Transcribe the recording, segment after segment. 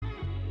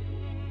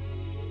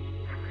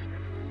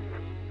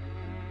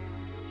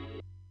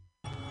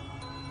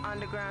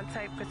Underground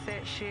tape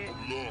cassette shit.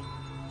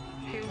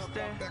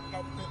 Houston.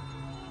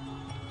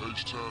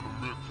 H-Town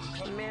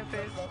to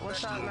Memphis.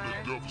 What's up,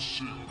 man?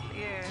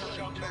 Yeah.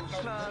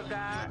 Plug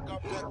God.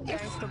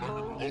 Gangsta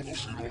Boo.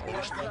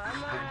 What's up,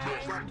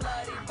 man?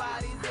 Bloody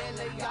bodies in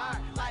the yard,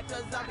 like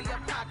a zombie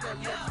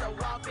apocalypse. The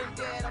walking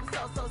dead, I'm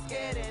so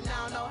scared, and I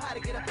don't know how to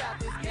get up out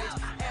this bitch.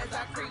 As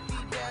I creep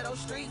these ghetto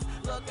streets,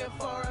 looking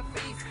for a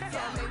feast.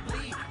 Some may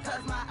bleed,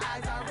 cause my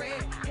eyes are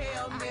red.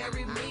 Hail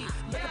Mary me.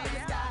 Look up in the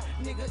sky,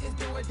 nigga is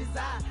doing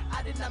design.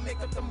 I did not make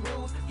up them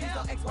rules. Please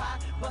don't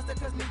XY, buster,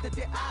 cause neither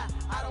did I.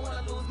 I don't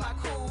wanna lose my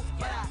cool,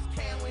 but I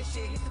can when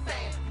shit hit the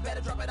fan. You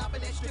better drop it off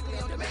and it's strictly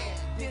on demand.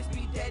 This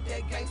be that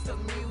gangsta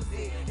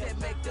music that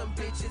make them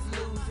bitches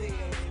lose it.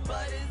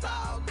 But it's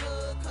all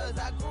good, cause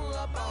I grew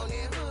up on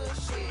that hood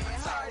shit.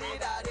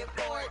 Started out at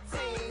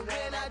 14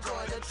 when I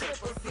joined the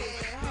triple C.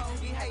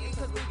 Bitches be hating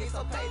cause we get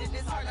so paid and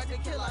it's hard not to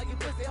kill all you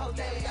pussy hoes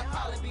daily. I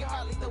probably be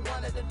hardly the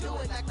one to do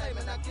it. Not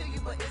claiming I kill you,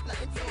 but it's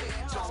nothing to it.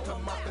 Just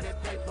come off of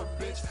that paper,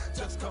 bitch.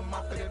 Just come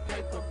off of that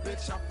paper,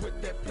 bitch. I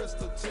put that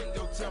pistol to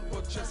your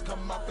temple. Just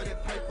come off of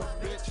that paper,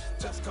 bitch.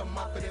 Just come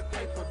off of that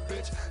paper,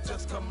 bitch.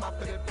 Just come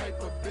off of that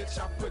paper, bitch.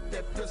 I put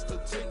that pistol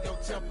to your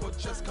temple.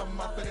 Just come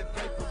off of that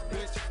paper,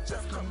 bitch.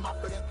 Just come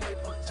off of that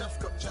paper.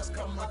 Just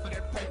come off of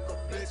that paper,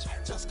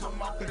 bitch. Just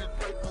come off of that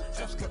paper.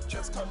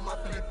 Just come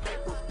off of that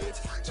paper, bitch.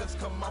 Just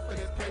come off of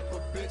that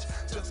paper, bitch.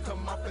 Just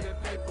come off of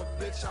that paper,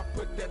 bitch. I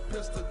put that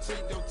pistol to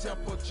your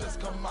temple. Just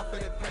come off of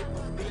that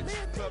paper,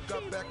 bitch. Club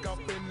got back off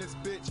in this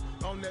bitch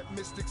on that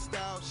mystic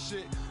style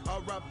shit.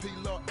 R.I.P.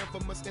 Law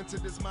infamous into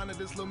this mind of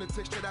this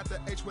lunatic straight out the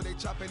H where they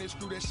chopping and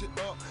screw that shit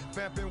up.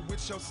 Vamping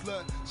with your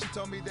slut. She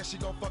told me that she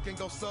gon' fucking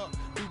go suck.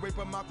 We rape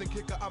her mouth and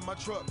kick her out my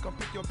truck. Come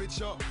pick your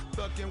bitch up.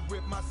 Thuggin'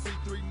 with my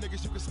C3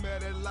 niggas. You can smell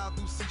that loud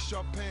through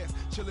C-sharp pants.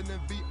 Chillin' in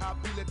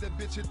VIP. Let that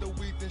bitch hit the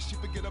weed. Then she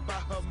forget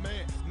about her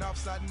man.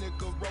 Northside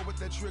nigga roll with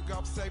that trigger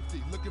off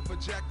safety. Looking for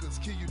jackers.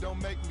 Key, you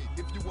don't make me.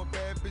 If you a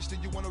bad bitch,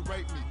 then you wanna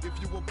rape me. If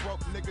you a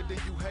broke nigga, then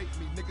you hate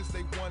me. Niggas,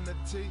 they want a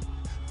T.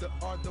 The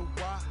R, the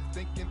Y.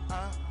 Thinking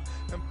I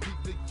am P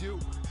the U.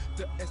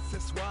 The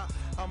SSY.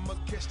 I'ma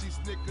catch these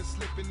niggas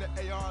slipping the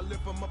AR,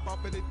 lift them up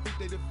off of their feet,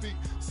 they defeat.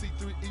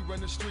 C3E run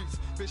the streets.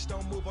 Bitch,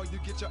 don't move or you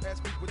get your ass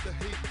beat with the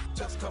heat.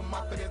 Just come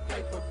off of that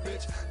paper,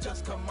 bitch.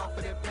 Just come off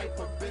of that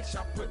paper, bitch.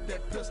 I put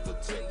that pistol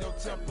to your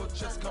temple.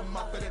 Just come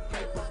off of that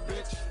paper,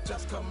 bitch.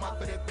 Just come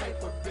off of that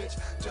paper,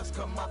 bitch. Just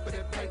come off of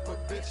that paper,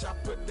 bitch. I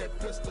put that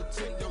pistol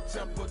to your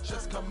temple.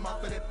 Just come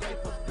off of that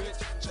paper,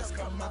 bitch. Just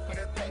come off of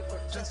that paper.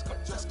 Just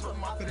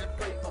come off of that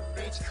paper,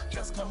 bitch.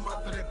 Just come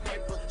off of that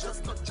paper.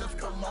 Just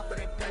come off of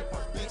that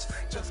paper, bitch.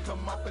 Just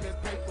come off of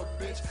that paper,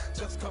 bitch.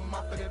 Just come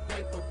off of that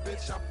paper,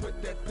 bitch. I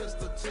put that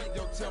pistol to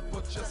your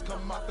temple. Just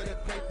come off of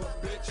that paper,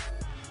 bitch.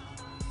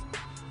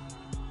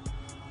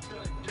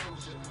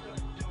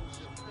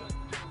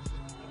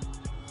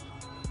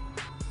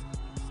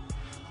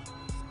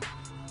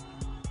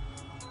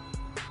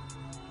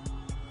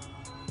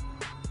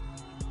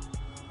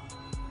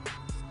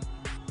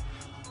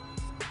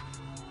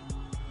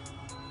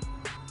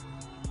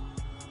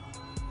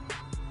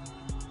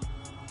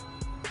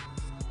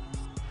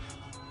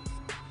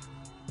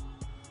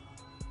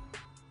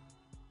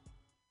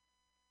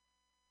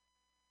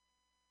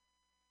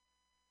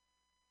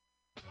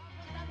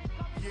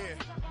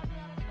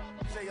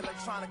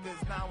 Electronica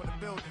is now in the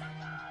building.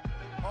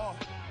 I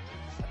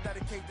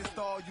dedicate this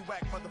to all you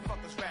whack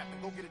motherfuckers rapping.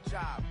 Go get a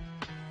job.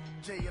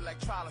 J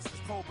electrolysis,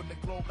 probing the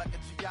globe like a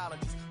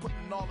geologist, putting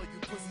all of you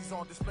pussies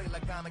on display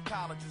like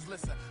gynecologists.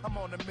 Listen, I'm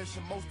on a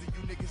mission, most of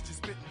you niggas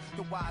just spitting.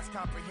 The wise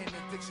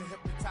comprehending diction,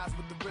 hypnotized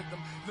with the rhythm.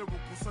 Lyrical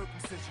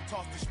circumcision,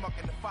 toss the schmuck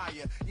in the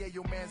fire. Yeah,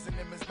 your mans and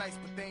them is nice,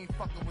 but they ain't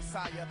fucking with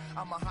sire.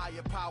 I'm a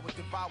higher power,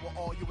 devour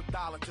all you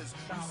idolaters.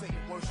 You Satan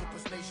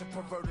worshipers, nation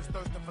perverters,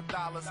 thirsting for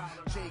dollars.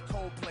 J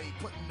Coldplay,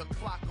 putting the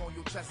clock on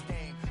your chess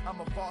game. I'm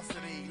a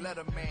varsity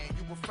letter man,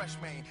 you a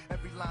freshman.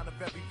 Every line of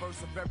every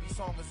verse of every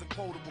song is a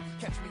quotable.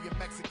 Catch me in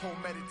Mexico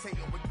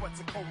meditating with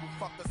Quetzalcoatl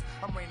fuckers.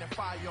 I'm raining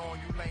fire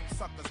on you lame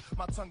suckers.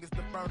 My tongue is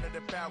the burner,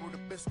 the barrel, the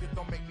biscuit.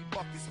 Don't make me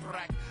buck this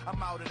rack.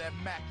 I'm out of that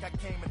Mac. I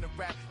came in the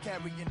rap,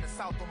 carrying the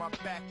South on my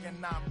back,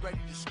 and now I'm ready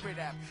to spit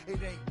at.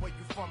 It ain't where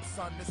you from,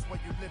 son. This where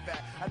you live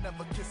at. I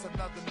never kiss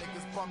another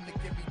nigga's bum to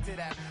give me did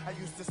at. I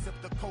used to sip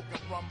the coke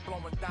and rum,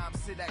 blowing dime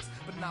Sidax,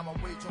 but now I'm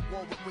waging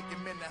war with wicked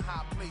men in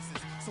high places.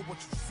 So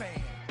what you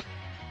saying?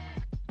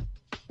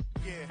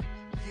 Yeah,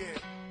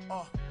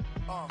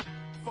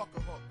 fuck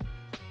a hook.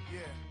 Yeah.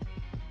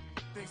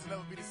 Things will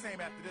never be the same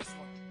after this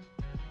one.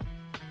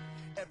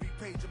 Every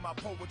page of my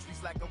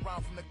poetry's like a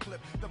round from the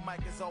clip. The mic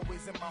is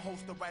always in my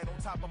holster right on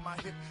top of my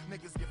hip.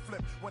 Niggas get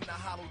flipped when the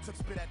hollow tips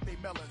spit at they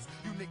melons.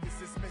 You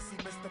niggas is missy,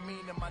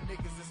 misdemeanor, my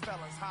niggas is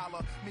felons.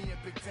 Holla, me and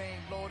Big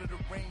Dame, Lord of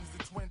the Rings,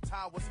 the Twin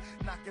Towers.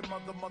 Knocking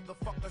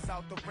motherfuckers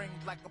out the ring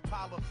like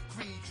Apollo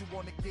Creed. You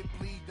wanna get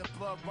bleed, the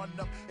blood run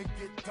up and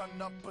get done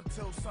up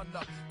until sun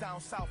up. Down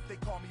south they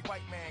call me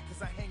white man,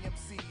 cause I hang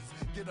MCs.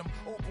 Get them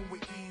open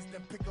with ease,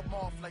 then pick them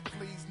off like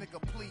fleas. Nigga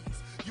please,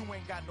 you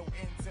ain't got no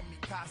ends in me,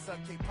 casa,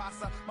 que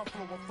pasa. My flow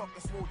flow and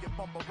fucking swole your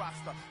bumper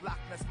roster. Loch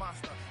Ness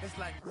monster, it's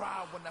like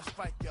ride when I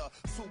strike ya.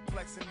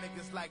 Suplexing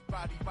niggas like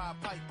Roddy Rod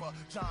Piper.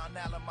 John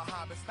Allen,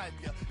 Muhammad snipe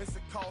ya. It's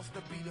a cost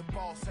to be the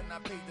boss and I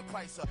paid the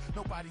price.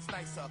 Nobody's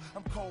nicer.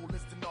 I'm cold,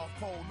 it's the North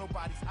Pole,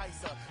 nobody's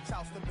icer.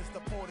 Shouts to Mr.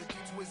 Porter, D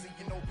Twizzy,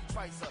 you know be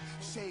Tricer.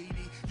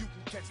 Shady, you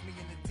can catch me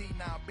in the D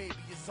now, baby,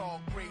 it's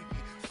all gravy.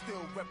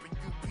 Still reppin'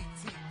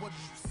 UPT, what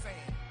is you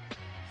saying?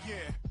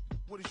 Yeah,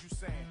 what is you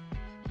saying?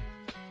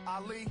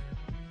 Ali,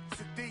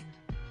 Sadiq,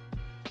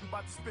 we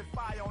about to spit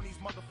fire on these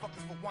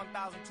motherfuckers for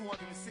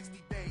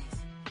 1,260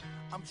 days.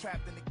 I'm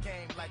trapped in the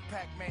game like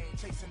Pac-Man,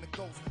 chasing the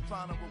ghost,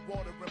 drowning with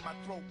water in my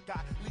throat.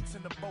 Got leaks in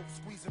the boat,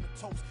 squeezing the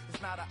toast.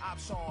 It's not an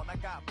option. I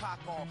got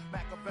Pac on,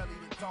 Machiavelli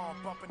the Dawn,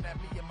 bumping at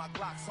me and my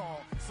Glock's on.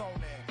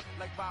 Zoning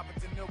like Robert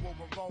De Niro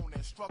and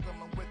Ronin, struggling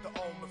with the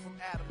omen from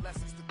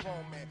adolescence to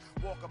grown men.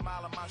 Walk a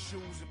mile in my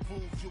shoes, it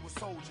proves you a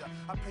soldier.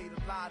 I paid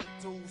a lot of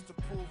dues to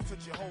prove to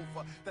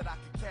Jehovah that I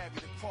can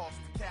carry the cross,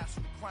 the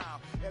castle, the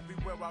crown.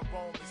 Everywhere I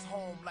roam is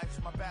home,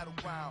 life's my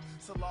battleground.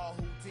 Salah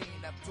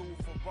Houdin, Abdul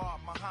Farah,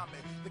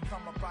 Muhammad, the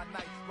come up by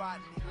night,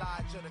 riding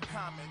Elijah the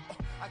Common.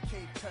 I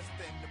cave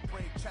testing, the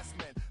brave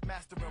chessman,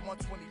 mastering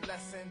 120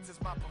 lessons is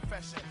my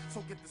profession.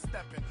 So get to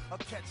stepping, a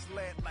catch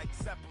lead like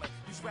Zeppelin.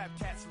 These rap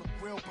cats look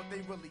real, but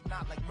they really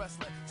not like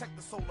wrestling. Check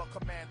the solar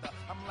commander,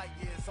 I'm light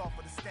years off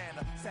of the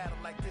scanner.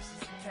 Satellite dishes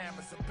and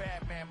cameras, a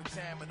bad man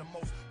jamming, the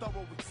most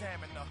thorough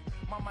examiner.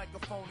 My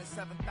microphone is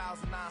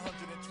 7,926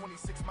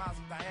 miles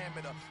in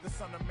diameter. The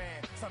son of man,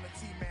 son of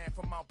T-Man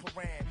from Mount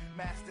Paran.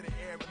 Master the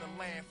air and the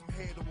land from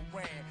here to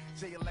Iran.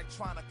 J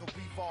Electronica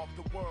revolve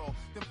the world.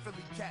 Them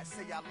Philly cats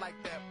say I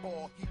like that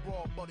ball. He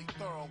raw, but he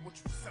thorough. What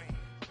you saying?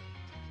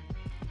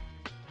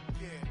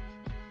 Yeah.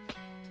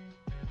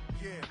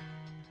 Yeah.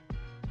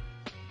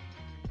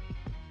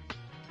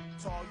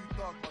 To all you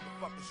thug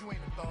motherfuckers, you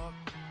ain't a thug.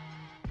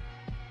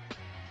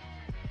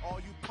 All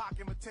you Pac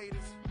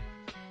imitators,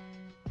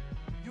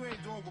 you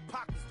ain't doing what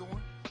Pac is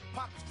doing.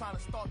 Pac is trying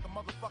to start the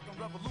motherfucking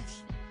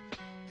revolution.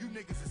 You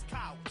niggas is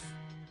cowards.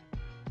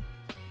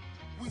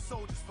 We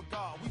soldiers for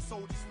God, we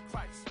soldiers for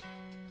Christ.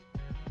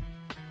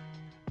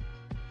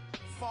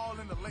 Fall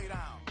in or lay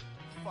down.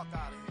 Fuck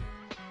out of here.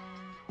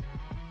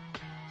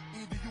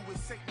 Either you with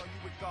Satan or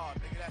you with God,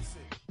 nigga, that's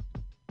it.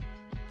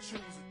 Choose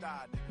or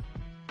die, nigga.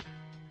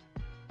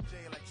 J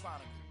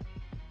Electronica.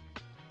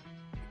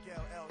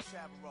 Miguel L.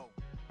 Chavarro.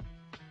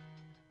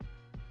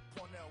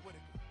 Cornell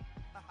Whitaker.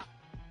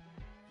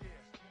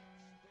 Yeah.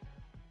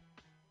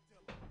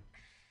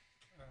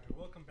 Alright,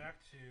 welcome back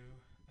to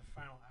the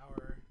final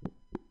hour.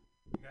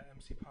 We got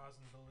MC Paz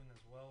in the building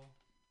as well.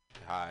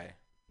 Hi.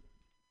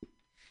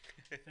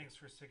 Thanks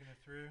for sticking it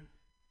through.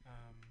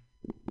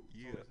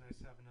 Yeah. It's always nice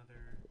to have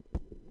another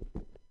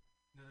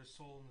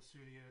soul in the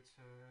studio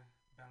to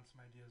bounce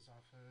some ideas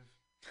off of.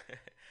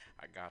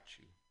 I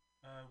got you.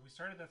 We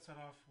started that set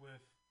off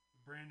with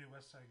brand new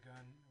West Side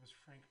Gun. It was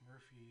Frank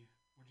Murphy.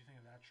 What do you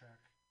think of that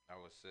track? I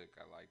was sick.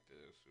 I liked it.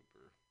 It was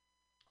super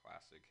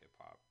classic hip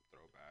hop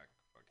throwback.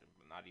 Fucking,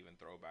 but not even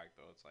throwback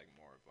though. It's like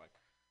more of like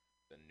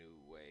the new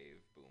wave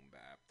boom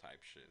bap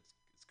type shit.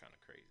 It's kind of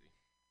crazy.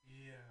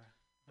 Yeah,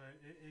 but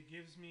it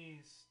gives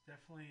me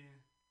definitely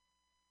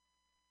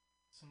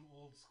some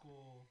old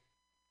school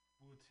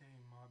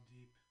Wu-Tang Mobb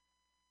Deep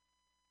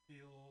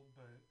feel,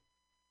 but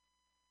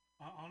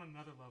on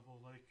another level,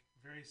 like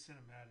very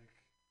cinematic.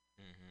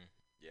 Mm-hmm.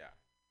 Yeah.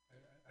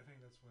 I think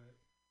that's what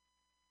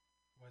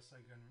West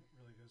Side Gun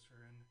really goes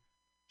for. And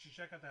you should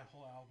check out that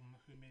whole album,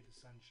 Who Made the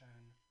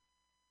Sunshine.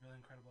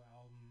 Really incredible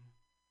album.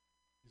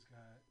 He's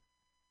got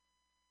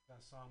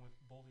that song with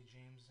Boldy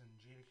James and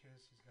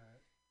Jadakiss. He's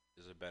got.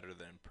 Is it better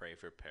than Pray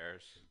for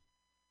Paris?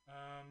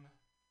 I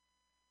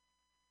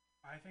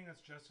think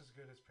that's just as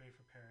good as Pray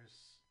for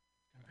Paris.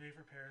 And Pray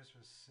for Paris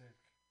was sick.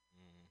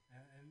 Mm.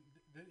 And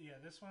yeah,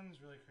 this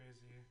one's really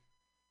crazy.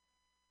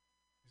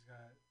 He's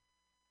got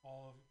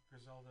all of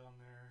Griselda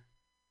on there.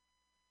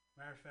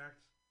 Matter of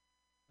fact,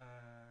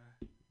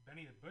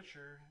 Benny the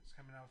Butcher is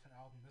coming out with an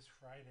album this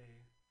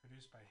Friday,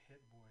 produced by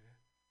Hit Boy.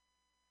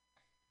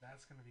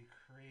 That's gonna be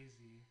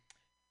crazy.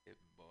 Hit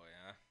Boy,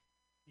 huh?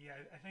 Yeah,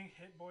 I think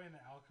Hit Boy and The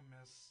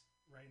Alchemist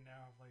right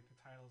now have like the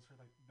titles for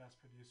like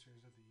best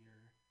producers of the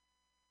year,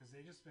 because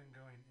they've just been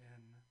going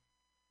in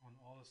on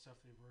all the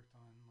stuff they've worked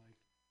on. Like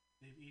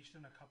they've each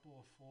done a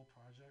couple of full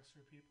projects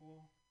for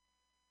people.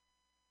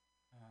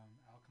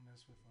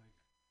 Alchemist with like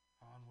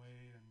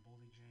Conway and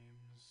Boldy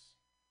James.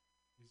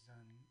 He's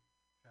done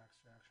tracks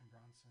for Action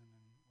Bronson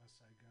and West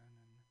Side Gun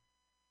and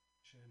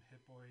shit. And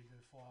Hit Boy did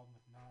a full album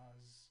with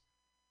Nas.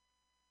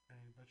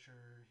 Benny the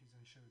Butcher, he's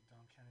done shit with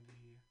Dom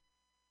Kennedy.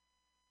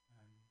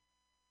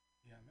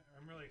 Yeah,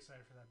 I'm really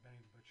excited for that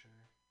Benny the Butcher.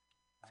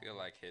 I feel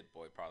like Hit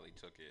Boy probably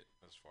took it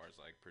as far as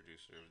like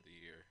producer of the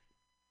year.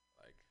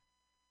 Like,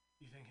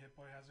 you think Hit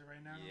Boy has it right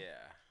now?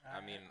 Yeah,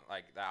 I mean,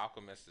 like The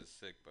Alchemist is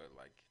sick, but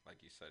like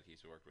you said,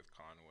 he's worked with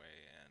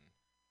Conway and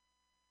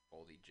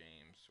Boldy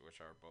James, which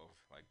are both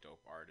like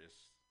dope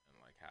artists and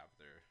like have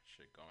their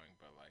shit going.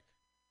 But like,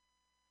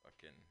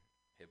 fucking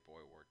Hit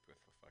Boy worked with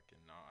a fucking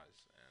Nas,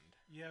 and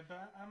Yeah,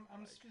 but I'm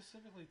like,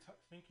 specifically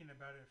thinking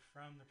about it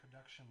from the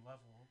production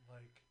level,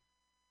 like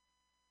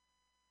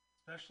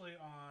especially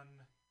on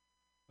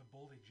the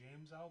Boldy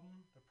James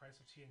album, The Price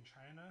of Tea in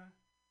China.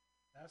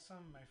 That's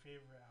some of my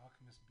favorite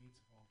Alchemist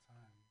beats of all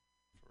time.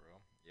 for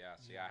real. Yeah.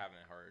 See, I Yeah.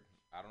 haven't heard.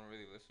 I don't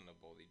really listen to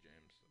Boldy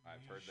James.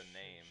 I've You heard the should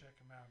name. check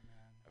him out,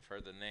 man. I've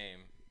heard the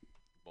name,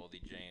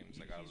 Boldy James.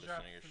 I gotta He's listen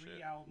dropped to your 3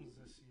 shit. albums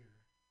this year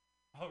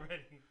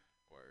already.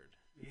 Word.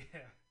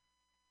 Yeah.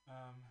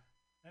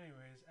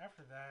 Anyways,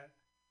 after that,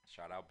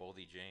 Shout out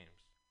Boldy James.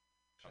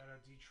 shout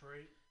out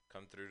Detroit.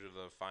 Come through to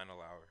the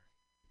final hour.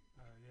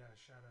 Yeah,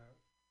 shout out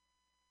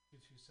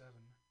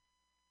 227.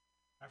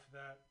 After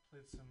that,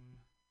 played some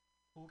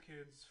Cool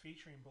Kids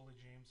featuring Bully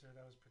James there.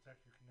 That was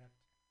Protect Your Connect,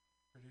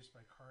 produced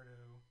by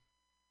Cardo.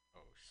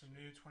 Oh Some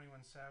shit. new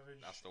 21 Savage.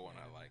 That's the one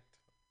I and- liked.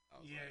 I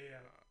was Yeah,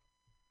 like,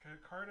 yeah.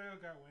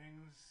 Cardo Got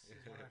Wings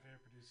is one of my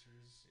favorite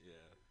producers.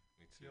 yeah,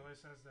 me He too.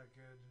 always has that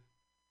good.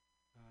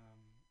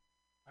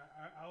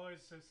 I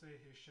always associate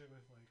his shit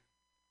with like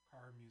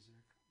car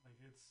music. Like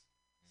it's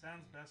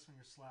sounds Mhm. best when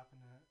you're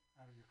slapping it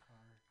out of your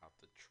car Out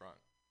the trunk.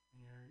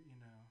 and you're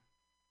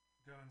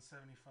going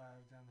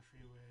 75 down the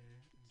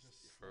freeway and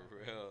just For slapping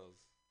it. reals.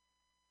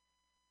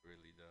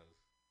 Really does.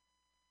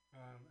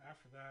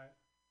 After that,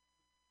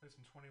 played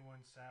some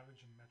 21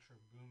 Savage and Metro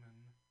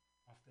Boomin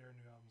off their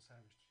new album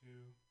Savage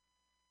 2.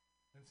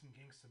 Then some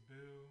Gangsta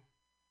Boo.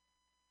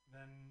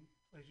 Then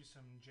played you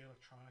some J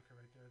Electronica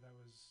right there. That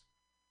was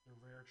the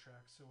rare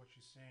track, So What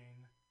You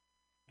Saying.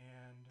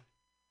 And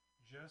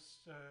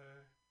just so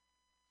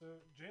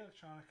J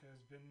Electronica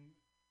has been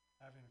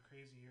having a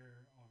crazy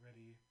year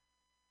already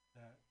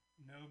that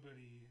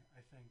nobody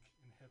I think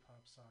in hip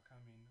hop saw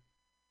coming.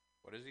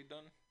 What has he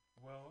done?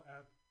 Well,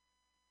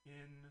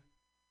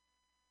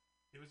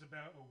 it was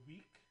about a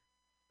week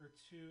or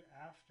two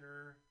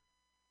after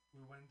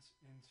we went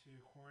into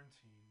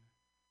quarantine.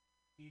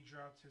 He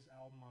dropped his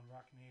album on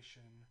Rock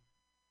Nation,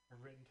 A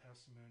Written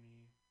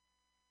Testimony,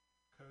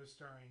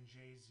 co-starring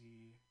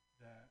Jay-Z,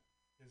 that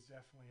is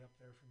definitely up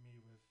there for me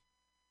with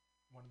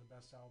one of the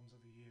best albums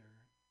of the year,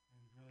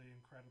 and really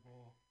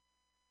incredible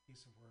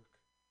piece of work.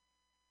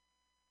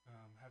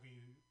 Have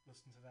you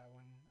listened to that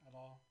one at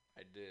all?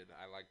 I did.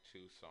 I liked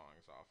 2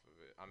 songs off of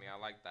it. I mean, I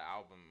liked the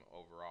album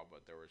overall,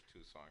 but there was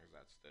 2 songs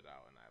that stood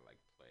out, and I like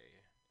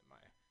play in my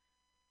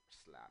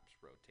slaps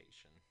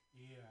rotation.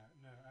 Yeah,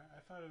 no,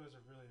 I thought it was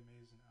a really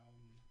amazing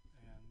album,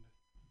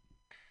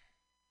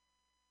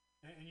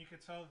 and you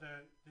could tell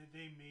that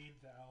they made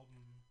the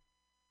album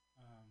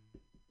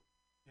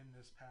in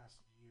this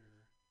past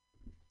year.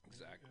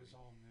 Exactly. It was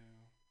all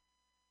new,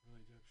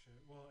 really dope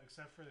shit. Well,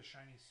 except for the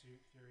Shiny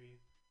Suit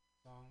Theory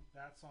song.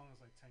 That song is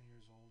like 10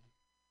 years old.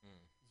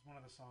 It's one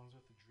of the songs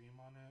with the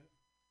Dream on it.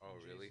 Oh,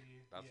 from really?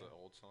 Jay-Z. That's Yeah. an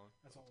old song?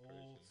 That's an crazy.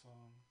 old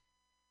song.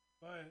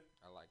 But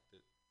I liked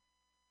it.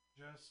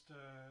 just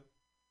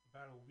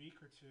about a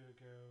week or two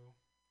ago,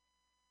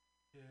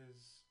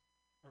 his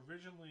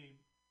originally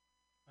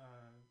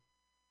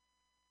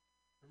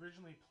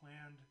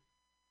planned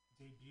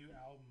debut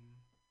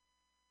album,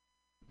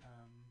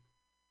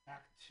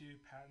 Act 2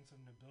 Patents of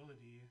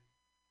Nobility,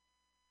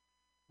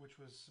 which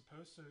was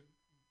supposed to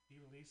be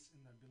released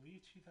in, I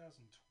believe,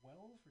 2012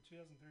 or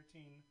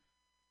 2013,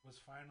 was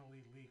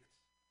finally leaked,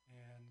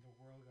 and the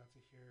world got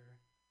to hear.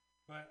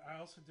 But I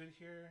also did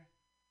hear,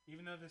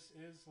 even though this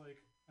is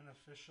like an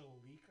official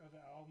leak of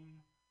the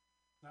album,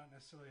 not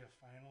necessarily a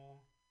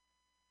final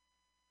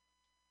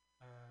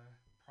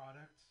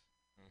product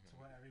to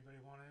what everybody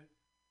wanted.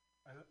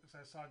 I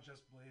saw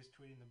Just Blaze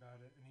tweeting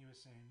about it, and he was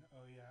saying,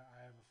 "Oh yeah,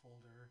 I have a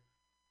folder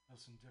of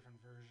some different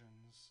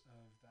versions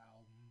of the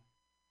album."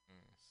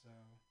 So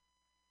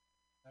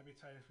that'd be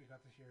tight if we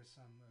got to hear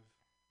some of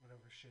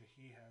whatever shit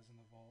he has in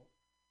the vault.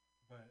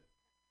 But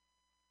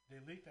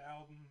they leaked the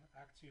album,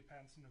 Act 2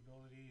 Patents and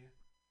Nobility,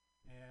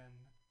 and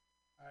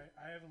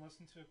I haven't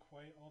listened to it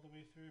quite all the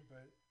way through,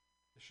 but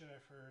the shit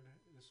I've heard,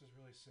 this was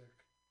really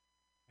sick.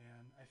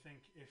 And I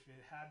think if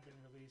it had been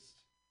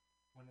released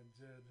when it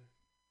did,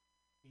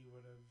 he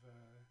would have,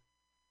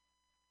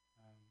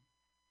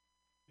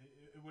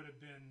 it would have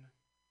been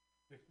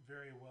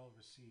very well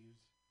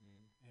received.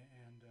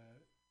 And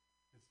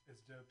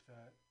it's dope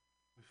that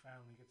we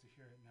finally get to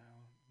hear it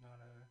now.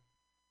 Not a.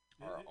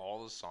 Are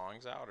all the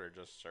songs out or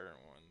just certain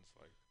ones?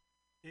 Like,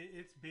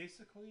 It's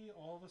basically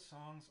all the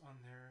songs on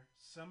there.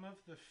 Some of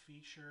the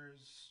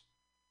features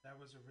that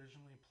was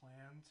originally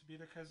planned to be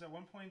there, because at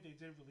one point they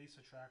did release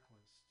a track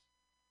list.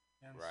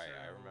 And right,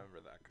 so, I remember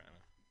that kind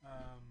of.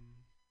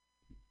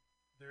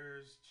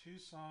 There's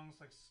 2 songs,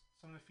 like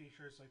some of the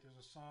features, like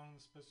there's a song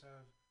that's supposed to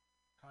have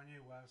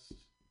Kanye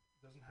West,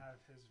 doesn't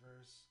have his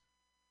verse.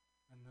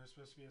 And there's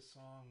supposed to be a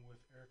song with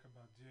Erykah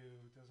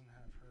Badu, doesn't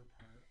have her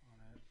part on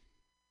it.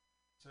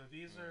 So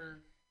these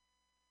are,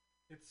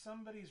 it's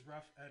somebody's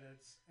rough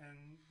edits,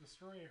 and the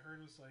story I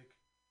heard was like,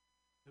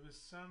 it was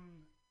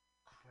some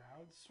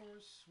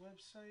crowdsource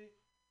website,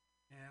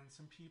 and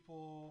some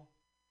people,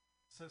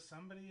 so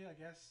somebody I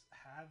guess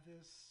had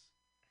this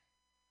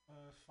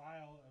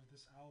file of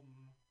this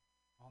album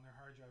on their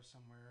hard drive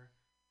somewhere,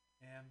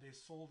 and they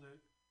sold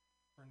it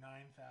for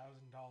 $9,000.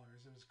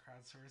 It was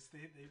crowdsourced.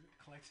 They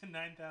collected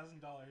 $9,000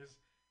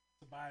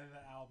 to buy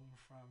the album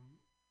from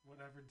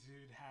whatever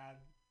dude had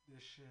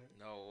this shit.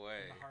 No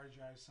way. On the hard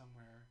drive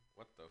somewhere.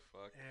 What the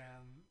fuck?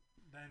 And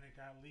then it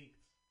got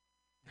leaked.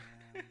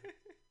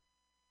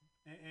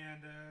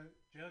 And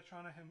Jay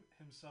Electronica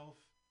himself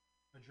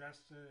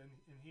addressed it,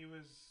 and he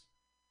was,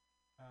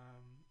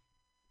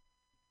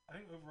 I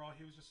think overall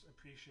he was just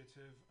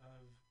appreciative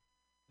of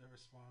the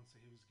response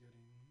that he was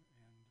getting,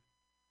 and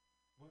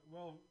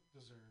well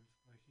deserved.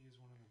 Like, he's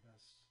one of the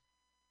best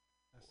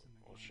in the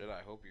game. Well, shit,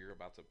 I hope you're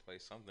about to play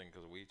something,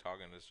 because we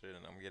talking this shit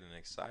and I'm getting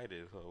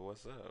excited.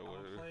 What's up?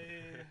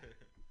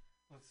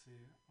 Let's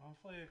see. I'm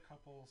gonna play a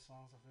couple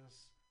songs of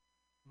this.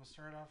 I'm gonna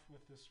start off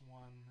with this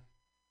one.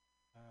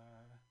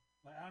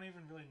 Like, I don't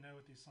even really know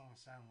what these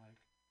songs sound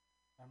like.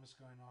 I'm just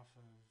going off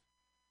of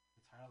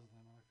the titles of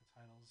them. I like the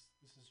titles.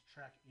 This is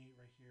track 8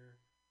 right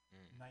here.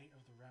 Night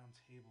of the Round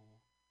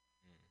Table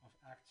of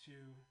Act 2,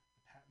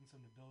 The Patents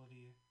of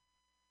Nobility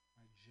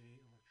by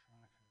Jay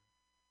Electronica.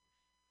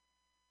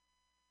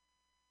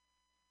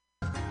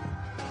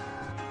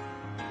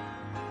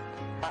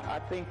 I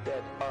think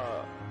that,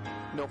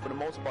 for the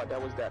most part,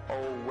 that was that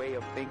old way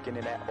of thinking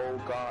and that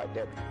old guard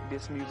that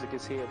this music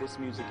is here, this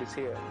music is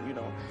here.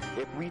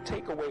 If we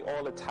take away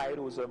all the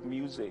titles of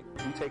music,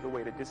 we take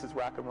away that this is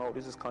rock and roll,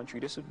 this is country,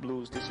 this is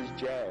blues, this is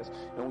jazz,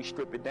 and we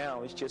strip it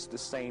down, it's just the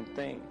same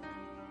thing.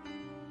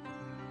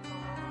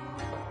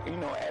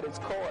 At its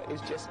core,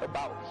 it's just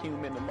about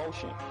human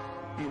emotion.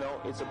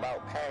 It's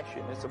about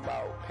passion, it's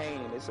about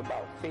pain, it's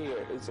about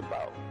fear, it's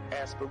about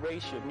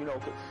aspiration.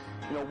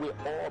 We're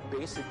all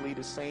basically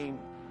the same.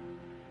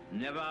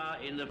 Never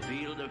in the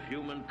field of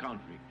human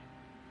conflict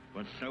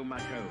was so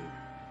much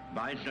owed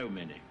by so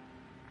many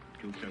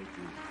to so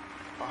few.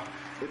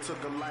 It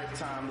took a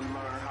lifetime to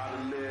learn how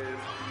to live,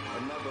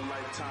 another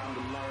lifetime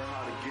to learn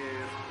how to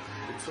give.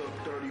 It took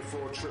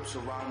 34 trips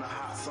around the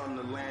hot sun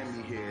to land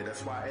me here.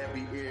 That's why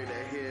every ear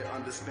that hear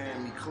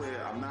understand me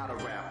clear. I'm not a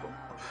rapper.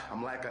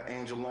 I'm like an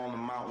angel on the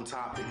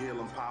mountaintop. The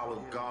healing power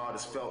of God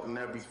is felt in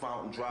every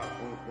fountain drop.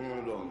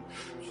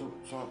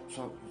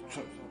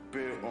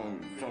 Beer on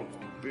you,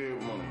 beer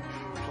money,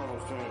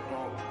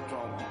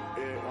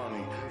 air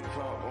money,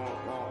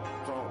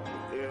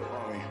 air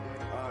money.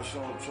 I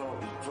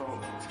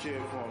don't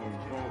scared for me,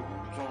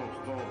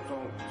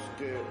 don't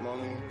scared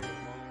money.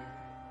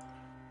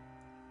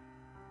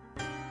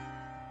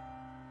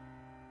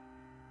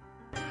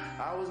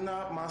 I was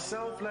not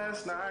myself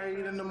last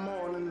night in the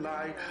morning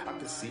light. I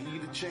could see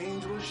the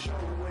change was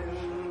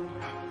showing.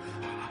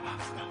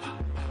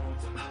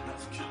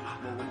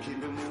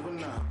 Keep it moving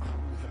now.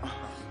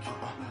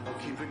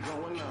 Keep it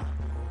going now.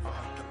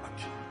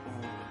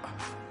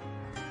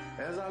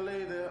 As I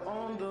lay there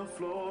on the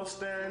floor,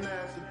 staring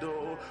at the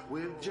door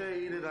with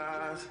jaded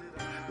eyes,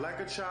 like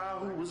a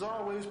child who was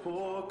always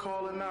poor,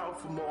 calling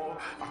out for more.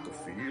 I could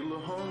feel the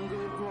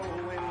hunger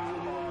growing.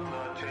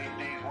 Father, take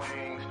these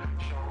wings,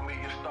 show me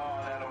a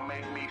star that'll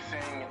make me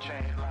sing and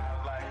change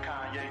lives like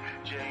Kanye,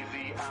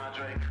 Jay-Z,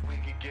 Andre. We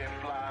could get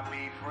fly,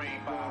 be free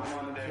by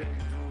one day.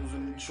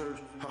 In the church,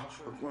 I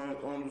grind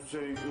on the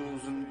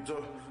tables in the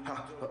dirt, I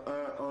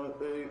on the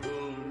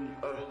tables in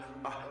the earth,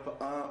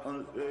 I on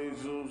the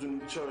tables in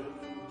the church.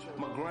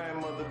 My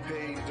grandmother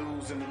paid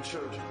dues in the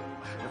church,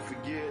 and for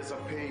years I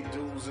paid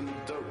dues in the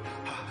dirt.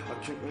 I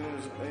kept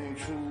ain't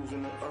shoes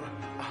in the earth.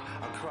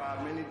 I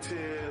cried many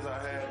tears, I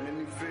had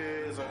many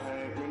fears, I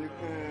had many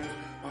pains,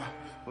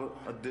 but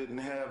I didn't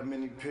have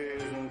many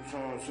pairs and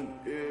times and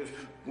ears.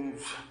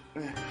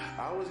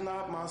 I was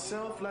not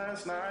myself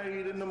last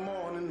night in the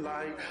morning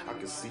light. I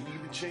could see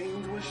the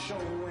change was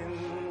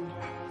showing.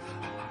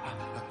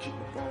 I keep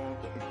it going,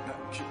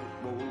 I keep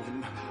it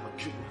moving, I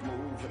keep it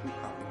moving,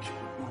 I keep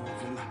it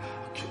moving, I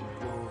keep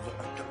it moving,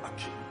 I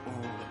keep it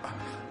moving.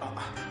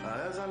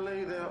 As I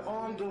lay there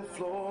on the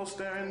floor,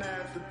 staring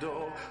at the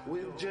door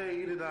with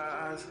jaded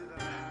eyes,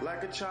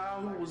 like a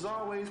child who was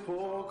always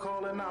poor,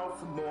 calling out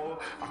for more.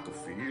 I could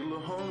feel the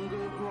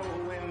hunger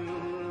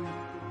growing.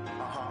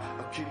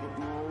 I keep it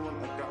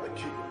moving, I gotta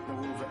keep it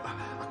moving.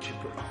 I keep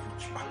it, I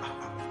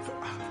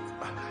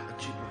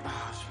keep it.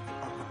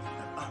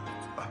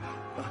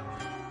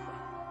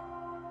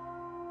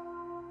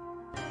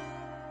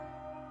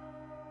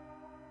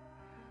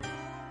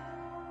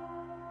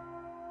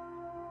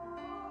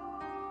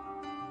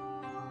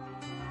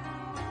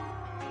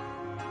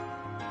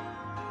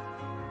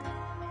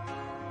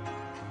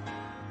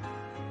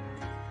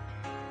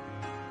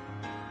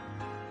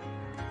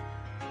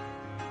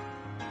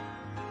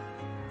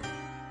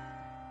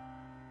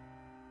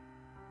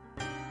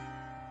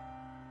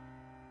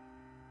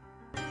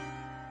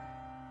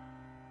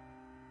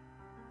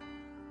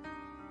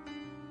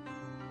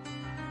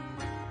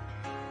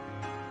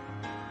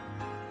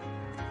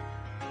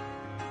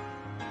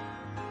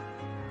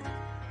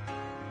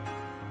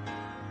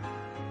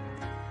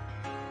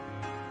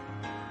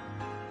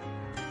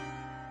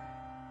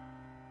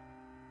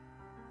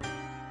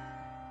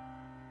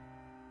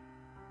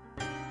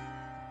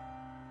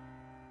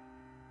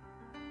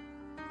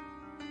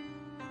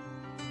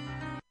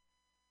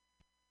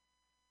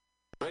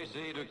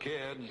 Tracy to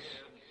kids.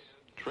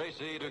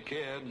 Tracy to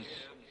kids.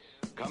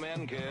 Come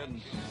in,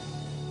 kids.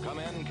 Come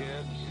in,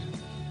 kids.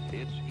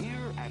 It's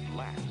here at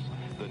last.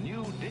 The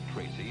new Dick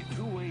Tracy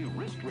two-way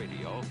wrist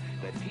radio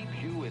that keeps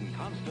you in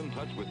constant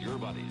touch with your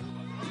buddies.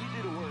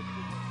 Easy to work.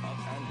 Up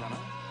antenna.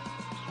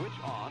 Switch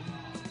on.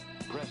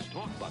 Press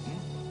talk button.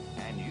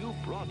 And you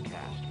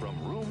broadcast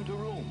from room to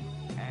room.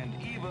 And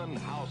even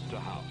house to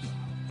house.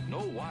 No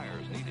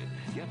wires needed,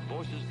 yet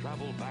voices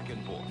travel back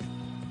and forth.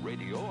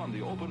 Radio on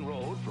the open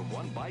road from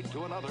one bike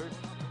to another,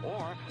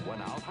 or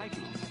when out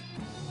hiking.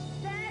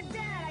 Dad,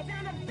 I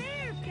found a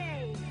bear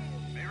cave.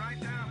 Be right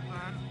down,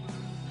 son.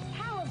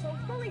 Powerful,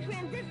 fully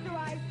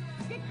transistorized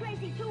Dick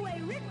Tracy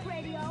two-way wrist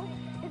radio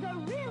is a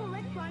real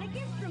electronic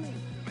instrument.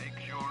 Make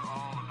sure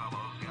all the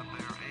fellows get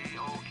their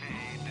A-OK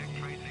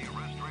Dick Tracy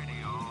wrist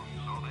radio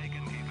so they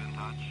can keep in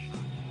touch.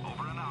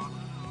 Over and out.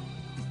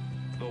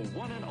 The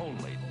one and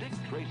only Dick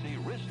Tracy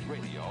wrist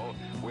radio,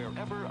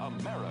 wherever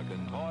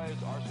American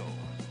toys are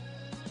sold.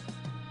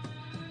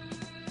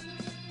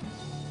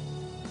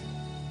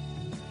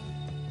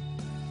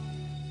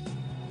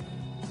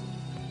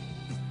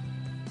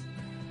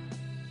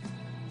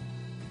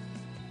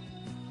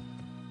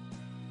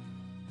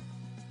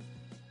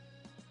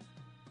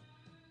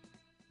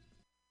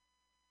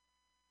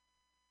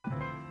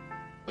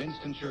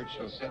 Winston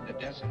Churchill said the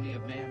destiny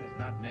of man is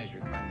not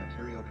measured by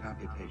material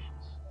computations.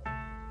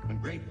 When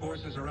great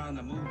forces are on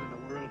the move in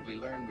the world, we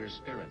learn we're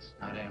spirits,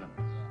 not animals.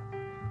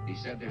 He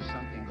said there's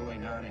something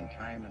going on in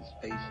time and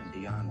space and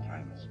beyond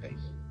time and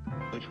space,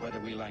 which, whether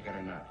we like it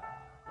or not,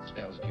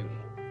 spells duty.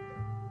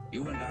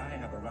 You and I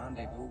have a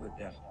rendezvous with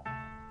destiny.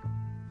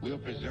 We'll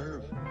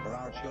preserve for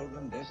our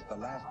children this, the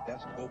last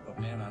best hope of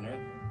man on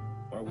earth,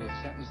 or we'll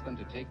sentence them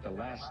to take the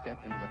last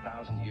step into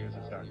 1,000 years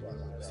of darkness.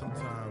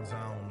 Sometimes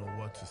I don't know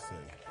what to say.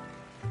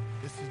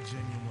 It's a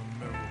genuine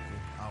miracle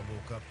I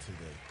woke up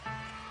today,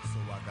 so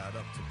I got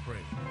up to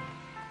pray.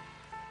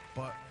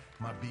 But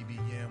my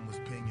BBM was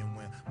pinging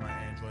when my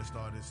Android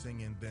started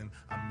singing. Then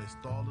I missed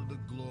all of the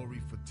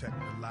glory for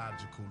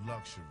technological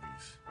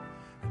luxuries.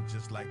 And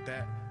just like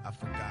that, I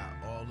forgot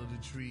all of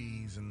the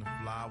trees and the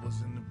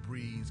flowers in the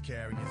breeze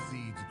carrying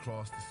seeds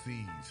across the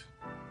seas.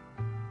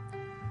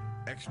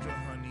 Extra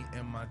honey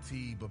in my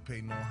tea, but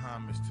pay no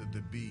homage to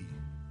the bee.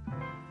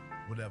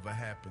 Whatever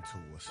happened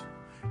to us?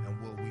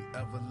 And will we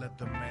ever let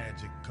the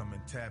magic come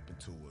and tap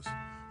into us?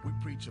 We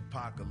preach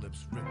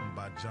apocalypse written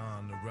by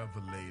John the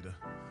Revelator,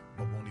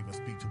 but won't even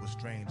speak to a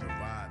stranger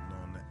riding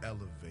on the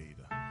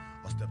elevator,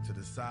 or step to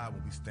the side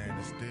when we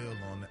standing still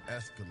on the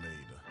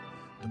escalator.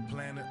 The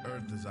planet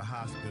Earth is a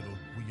hospital,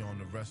 we on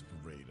the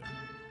respirator.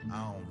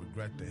 I don't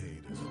regret the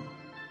haters.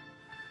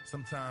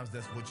 Sometimes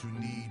that's what you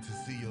need to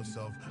see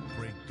yourself,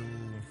 break through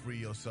and free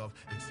yourself,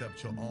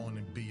 accept your own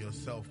and be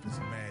yourself is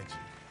magic.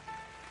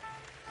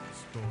 The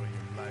story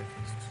of life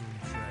is too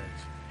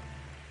tragic.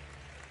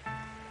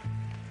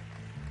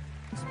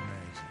 It's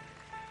magic.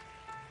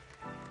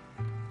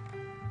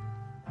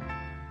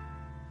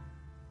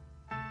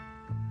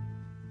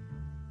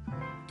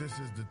 This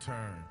is the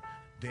turn.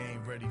 They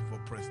ain't ready for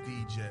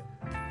prestige yet.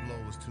 The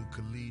flow is too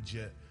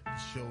collegiate. The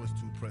show is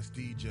too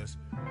prestigious.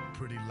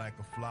 Pretty like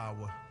a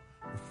flower.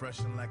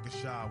 Refreshing like a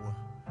shower.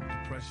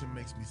 Depression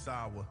makes me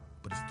sour,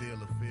 but it's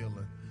still a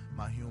feeling.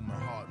 My human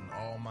heart and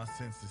all my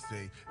senses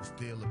say it's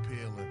still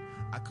appealing.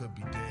 I could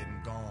be dead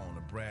and gone,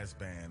 a brass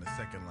band, a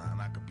second line,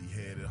 I could be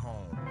headed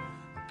home.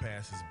 A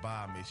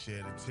passersby may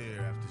shed a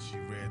tear after she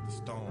read the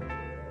stone.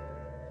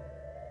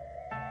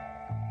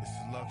 It's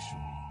a luxury.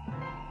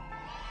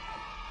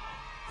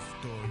 The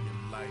story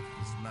of life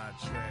is not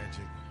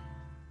tragic,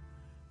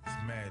 it's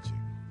magic.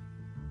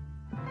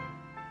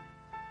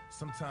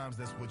 Sometimes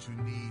that's what you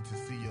need to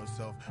see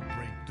yourself,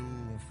 break through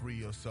and free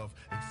yourself,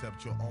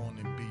 accept your own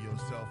and be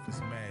yourself. It's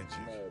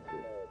magic.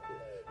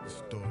 The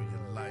story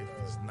of life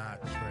is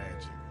not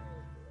tragic.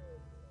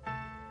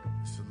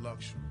 It's a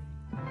luxury.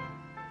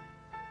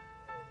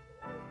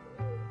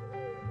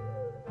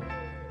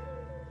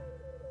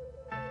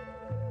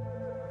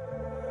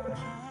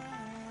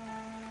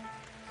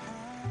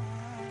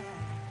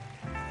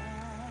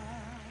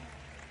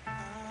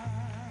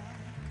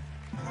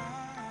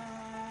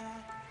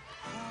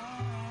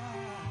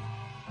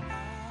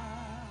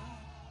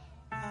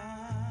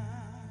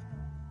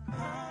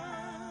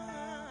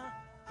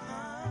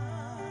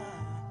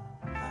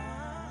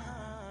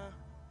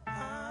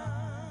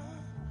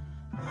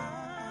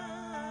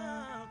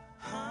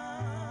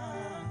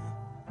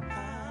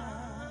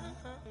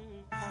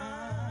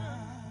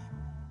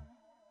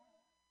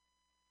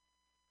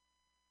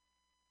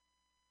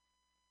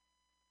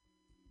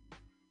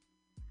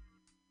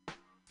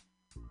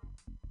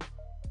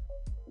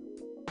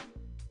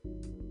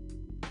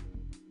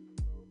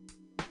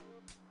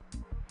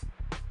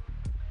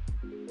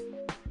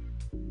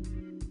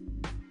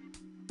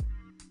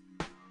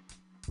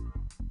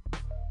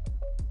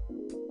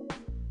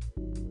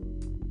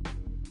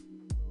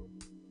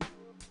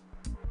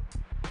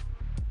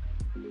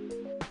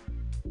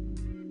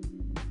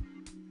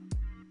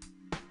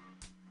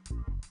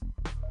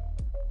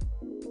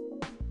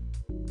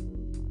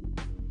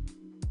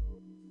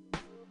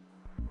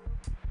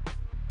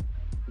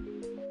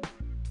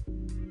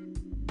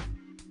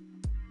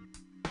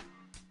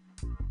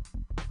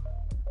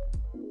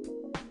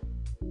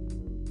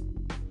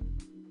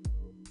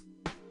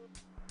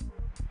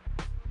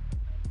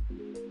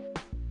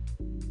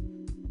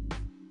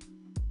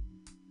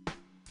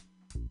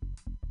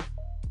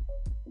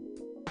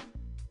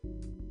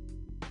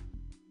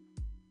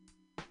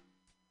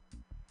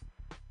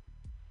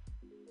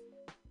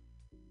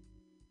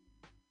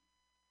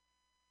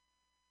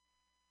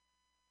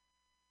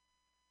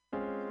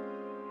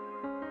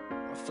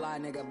 fly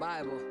nigga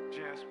Bible.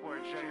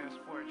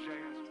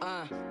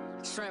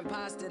 Shrimp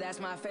pasta, that's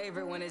my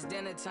favorite when it's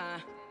dinner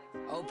time.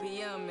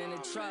 OPM in the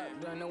truck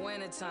during the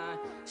wintertime.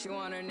 She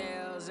want her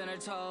nails and her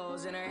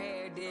toes and her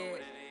hair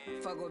did.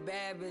 Fuck with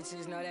bad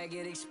bitches, know that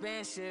get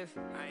expensive.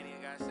 I ain't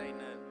even gotta say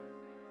nothing.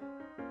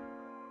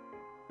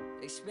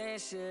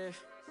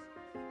 Expensive.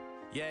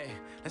 Yeah,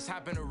 let's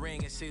hop in the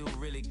ring and see who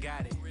really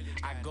got it.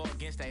 I go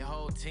against that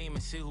whole team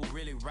and see who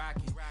really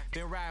rockin'.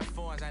 Been riding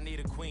foreigns, I need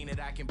a queen that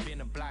I can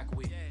bend the block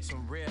with.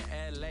 Some real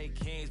LA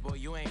kings, boy,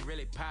 you ain't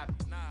really poppin'.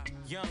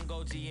 Young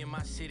OG in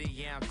my city,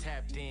 yeah, I'm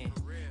tapped in.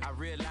 I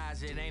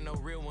realize it ain't no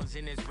real ones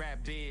in this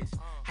rap biz.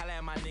 Holla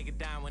at my nigga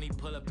down when he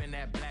pull up in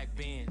that black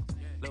Benz.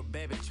 Lil'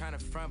 baby tryna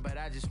front, but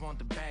I just want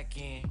the back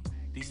end.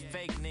 These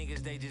fake niggas,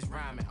 they just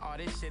rhyming. All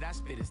this shit I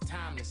spit is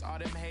timeless. All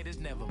them haters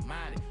never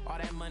mind it. All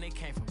that money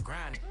came from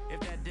grinding. If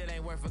that deal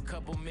ain't worth a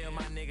couple mil,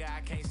 my nigga, I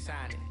can't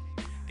sign it.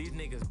 These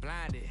niggas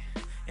blinded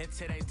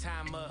until they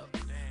time up.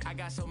 I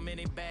got so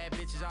many bad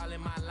bitches all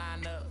in my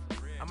lineup.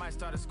 I might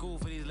start a school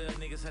for these little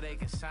niggas so they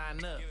can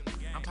sign up.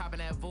 I'm popping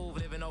that Vouv,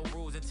 living no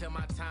rules until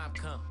my time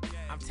come.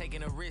 I'm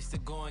taking a risk to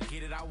go and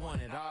get it. I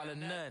want it all or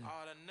nothing.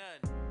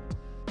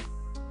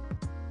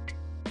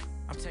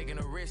 I'm taking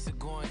a risk to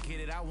go and get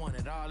it. I want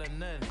it all or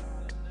nothing.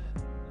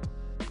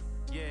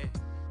 Yeah,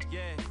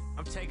 yeah.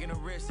 I'm taking a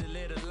risk to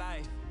live a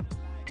life.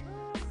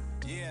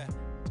 Yeah.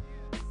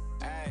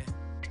 Hey.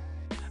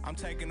 I'm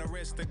taking a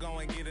risk to go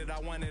and get it. I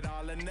want it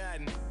all or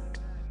nothing.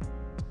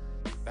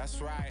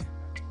 That's right.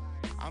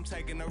 I'm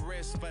taking a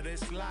risk for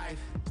this life.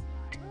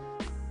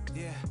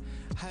 Yeah.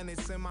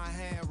 Hundreds in my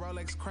hand,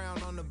 Rolex crown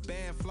on the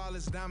band,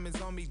 flawless diamonds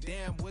on me,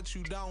 damn, what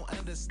you don't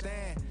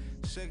understand.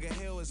 Sugar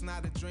Hill is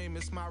not a dream,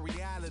 it's my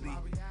reality.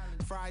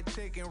 Fried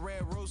chicken,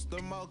 red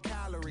rooster, more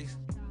calories.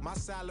 My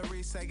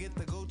salary say get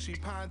the Gucci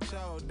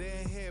poncho,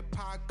 then hit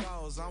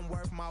Pacos, I'm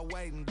worth my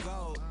weight in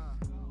gold.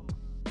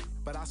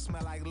 But I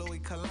smell like Louis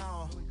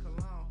Cologne.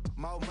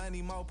 More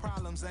money, more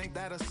problems, ain't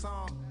that a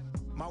song?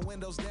 My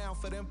windows down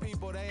for them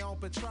people, they on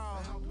patrol.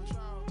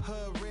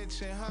 Hood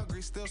rich and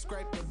hungry, still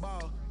scrape the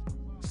ball.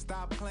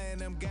 Stop playing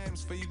them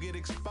games for you get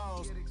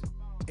exposed.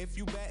 If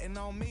you betting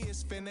on me,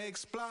 it's finna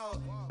explode.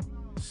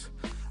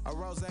 A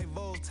rose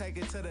Vouv, take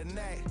it to the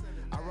neck.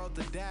 I wrote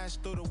the dash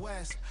through the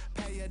west.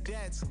 Pay your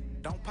debts,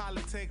 don't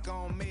politic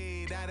on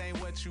me, that ain't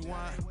what you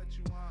want.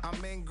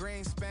 I'm in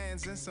green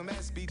spans and some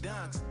SB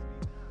dunks.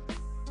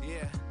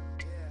 Yeah,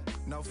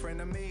 no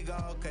friend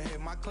amigo, could hit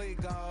my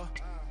clique go.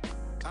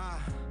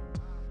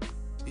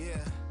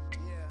 Yeah.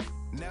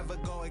 Never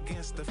go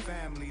against the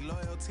family.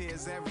 Loyalty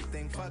is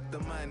everything, fuck the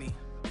money.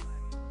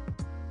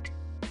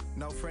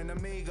 No friend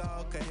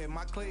amigo, could hit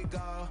my clique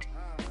go.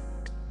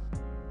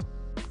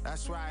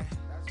 That's right.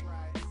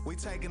 We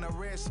taking a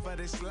risk for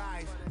this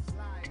life.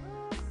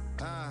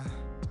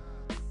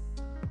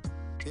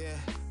 Yeah,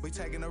 we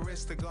taking a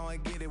risk to go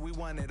and get it. We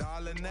want it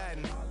all or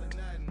nothing.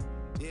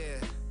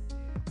 Yeah,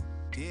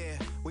 yeah,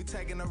 we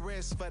taking a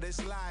risk for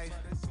this life.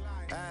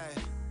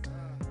 Hey.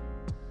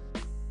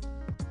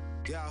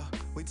 Yo,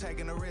 we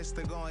taking a risk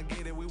to go and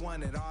get it. We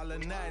want it all or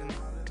nothing.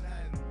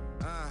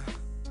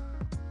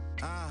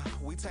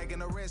 We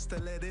taking a risk to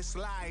live this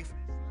life.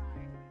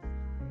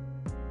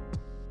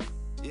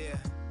 Yeah.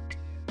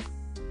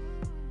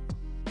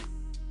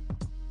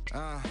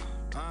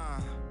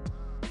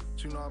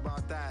 What you know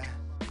about that?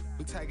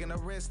 We taking a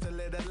risk to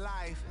live a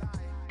life.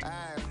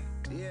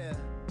 Yeah.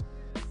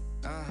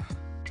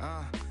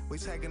 We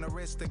taking a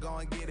risk to go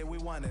and get it. We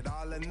want it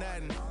all or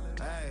nothing.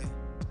 Hey.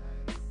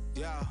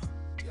 Yo.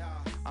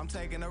 I'm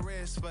taking a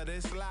risk for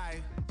this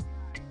life.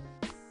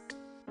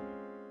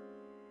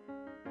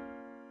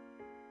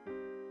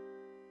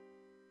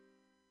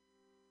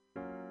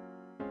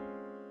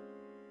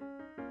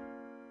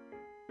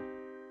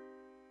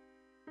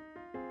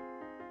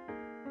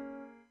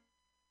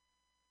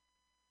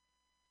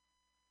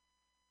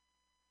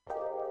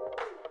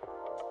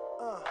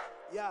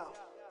 Yo,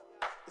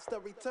 it's the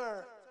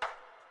return.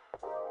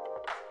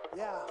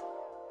 Yeah,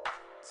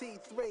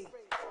 T3.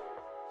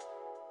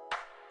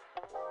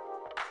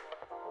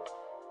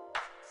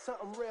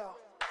 Something real.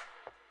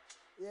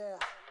 Yeah.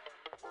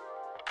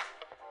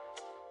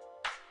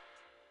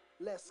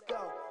 Let's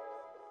go.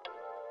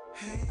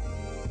 Hey,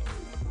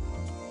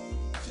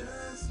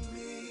 just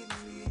meet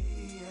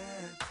me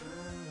at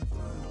the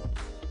phone.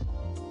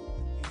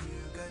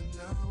 You got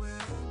nowhere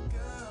to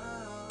go.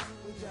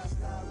 We just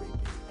love,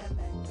 repeat, and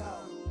let go.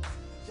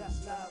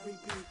 Just love,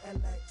 repeat,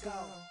 and let go.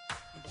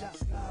 We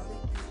just love,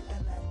 repeat,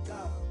 and let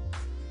go.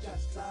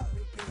 Just love,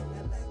 repeat,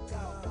 and let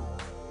go.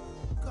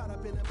 Caught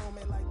up in a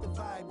moment like the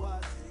vibe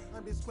was.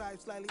 I'm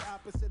described slightly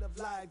opposite of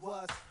live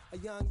was. A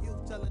young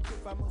youth, tell the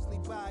truth, I'm mostly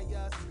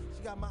biased.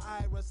 She got my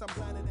iris, I'm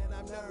blinded and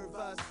I'm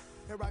nervous.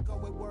 Here I go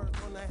with words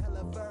on the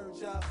hella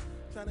verge of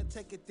trying to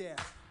take it there.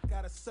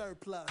 Got a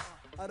surplus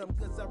of them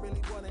goods I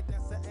really wanted,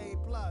 that's an A+.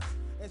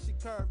 And she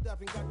curved up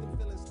and got them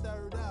feeling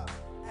stirred up.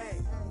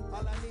 Hey,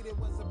 all I needed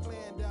was a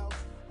plan though.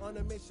 On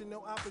a mission,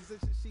 no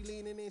opposition, she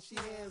leaning in, she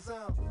hands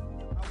on.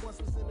 I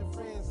once was in the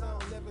friend zone,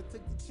 never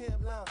took the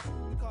champ long.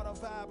 We caught off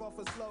vibe off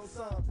a slow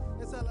song.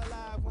 It's hella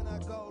live when I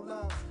go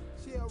long.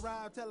 She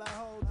arrived, tell her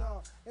hold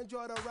on.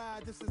 Enjoy the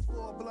ride, this is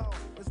full blown.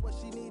 It's what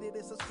she needed,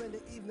 it's a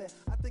splendid evening.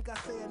 I think I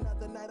stay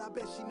another night, I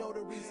bet she know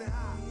the reason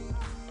how.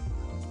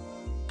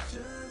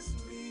 Just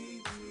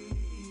meet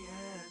me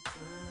at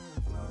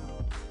the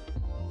floor.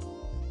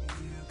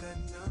 You got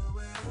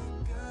nowhere to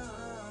go.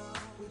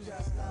 We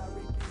just love,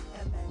 repeat,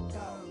 and let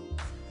go.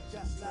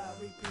 Just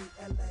love, repeat,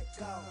 and let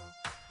go.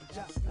 We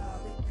just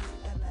love,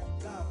 repeat, and let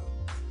go.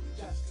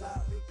 Just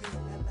love, repeat,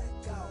 and let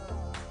go.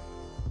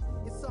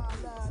 It's all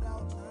love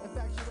though.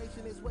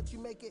 Infatuation is what you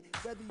make it.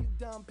 Whether you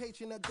dumb,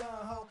 patient, or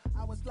gun-ho.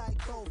 I was like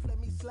both. Let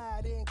me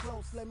slide in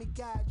close. Let me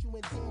guide you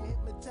and then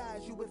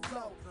hypnotize you with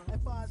flow. As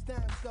far as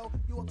dimes go,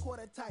 you a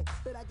quarter type.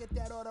 Bet I get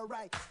that order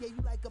right. Yeah,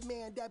 you like a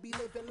man that be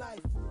living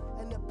life.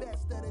 And the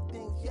best of the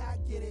things, yeah, I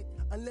get it.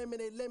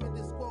 Unlimited,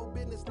 limited, squad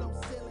business, no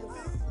ceilings.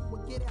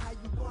 Well, get it how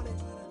you want it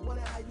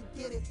how you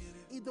get it.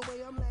 Either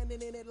way, I'm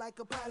landing in it like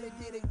a pilot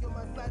did it. You're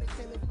my flight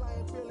attendant,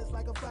 flying fearless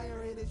like a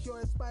fire hit. It's your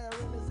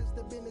inspiring, it's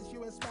the business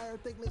you inspire,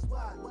 thickness,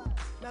 why?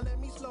 Now let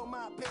me slow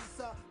my pace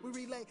up. We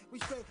relay, we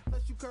straight,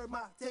 plus you curb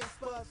my taste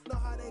buds. No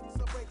heartaches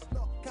or breaks,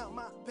 no, count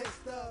my pay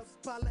stubs.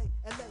 Parlay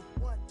and lay,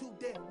 1, 2,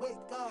 then wake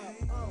up.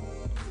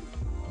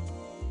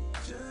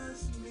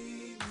 Just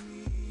meet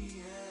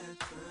me at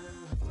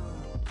the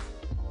floor.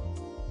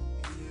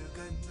 You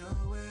got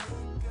nowhere to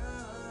go.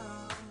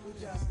 We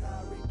just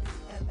love, repeat,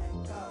 and let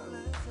go.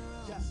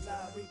 Just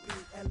love,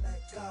 repeat, and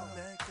let go.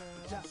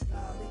 Just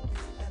love,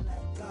 repeat, and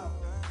let go.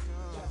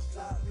 Just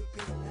love,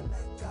 repeat, and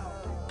let go.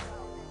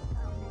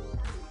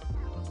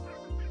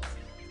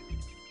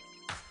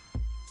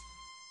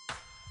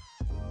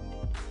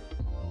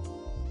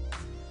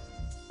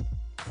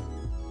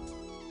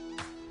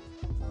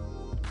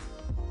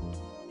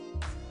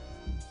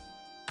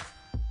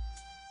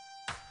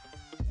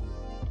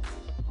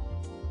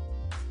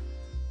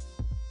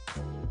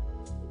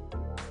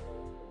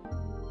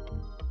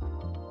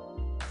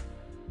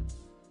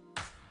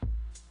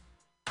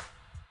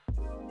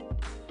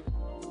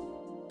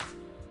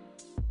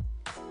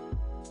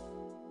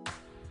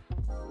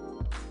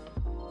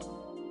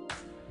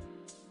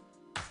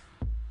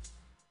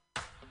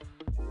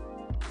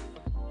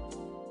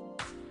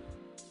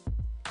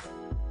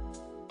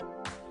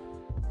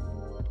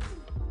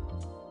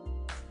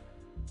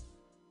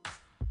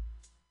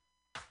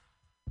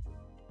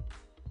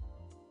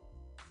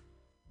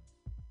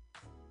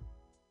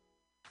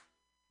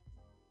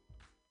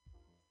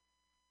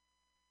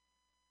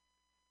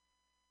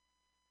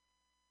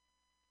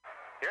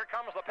 Here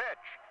comes the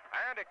pitch,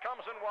 and it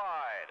comes in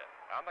wide.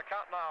 And the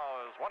count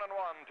now is 1-1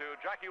 to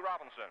Jackie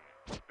Robinson.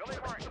 Billy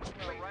Martin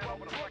ran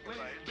over to second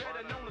base.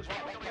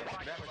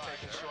 Never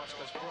taking shorts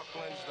because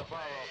Brooklyn's the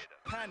borough.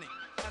 Panic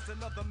as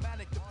another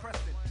manic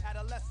depressant.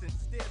 Adolescent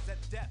stares at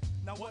death.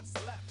 Now what's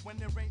left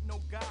when there ain't no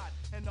God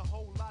and a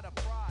whole lot of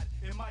pride?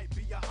 It might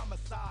be a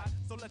homicide,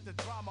 so let the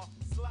drama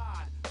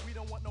slide. We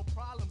don't want no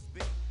problems,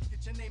 B.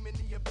 Get your name in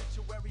the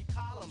obituary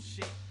column,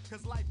 shit.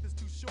 Cause life is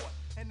too short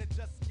and it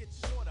just gets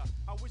shorter.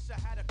 I wish I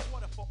had a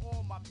quarter for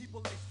all my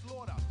people they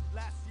slaughter.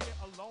 Last year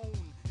alone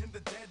in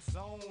the dead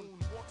zone.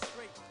 Walk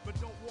straight, but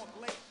don't walk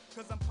late.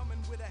 Cause I'm coming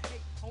with a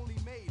hate only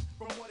made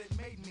from what it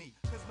made me.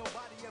 Cause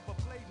nobody ever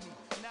played me.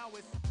 Now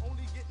it's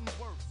only getting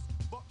worse.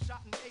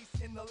 Buckshot and ace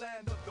in the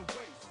land of the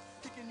waste.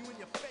 Kicking you in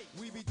your face.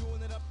 We be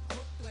doing it up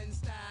Brooklyn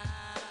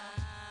style.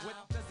 What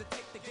does it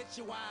take to get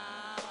you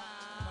wild?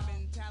 My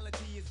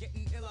mentality is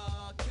getting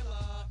iller.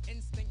 Killer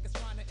instinct is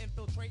trying to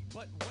infiltrate,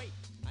 but wait.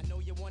 I know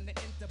you wanna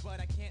enter,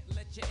 but I can't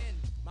let you in.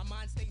 My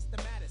mind stays the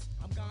maddest.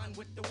 I'm gone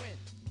with the wind.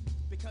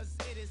 Because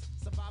it is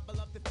survival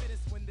of the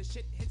fittest. When the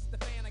shit hits the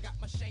fan, I got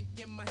my shank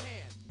in my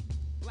hand.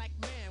 Black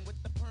man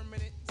with the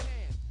permanent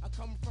tan. I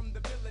come from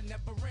the villain,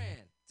 never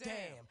ran.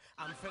 Damn,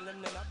 I'm feeling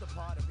another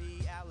part of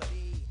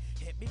reality.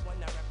 Hit me when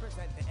I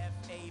represent the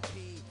FAP.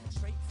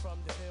 Straight from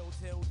the field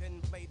till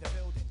then play the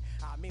building.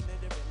 I mean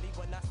literally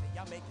when I say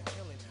I make a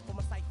killing. For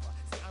my cipher,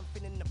 see I'm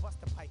finna the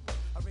buster pipe.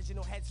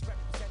 Original heads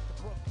represent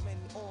the Brooklyn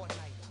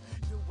all-nighter.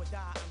 Do or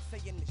die, I'm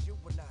saying it's you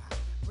and I.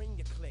 Bring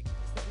your click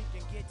so we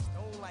can get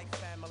stoned like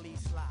family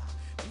slide.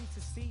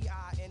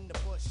 B2CI in the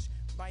bush.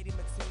 Mighty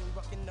Mateen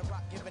rocking the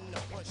rock, giving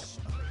the push.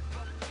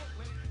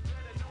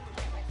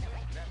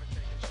 Never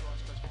taking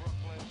shorts cause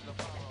Brooklyn's the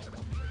borough.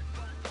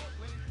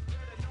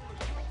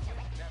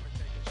 Never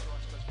taking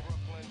shorts cause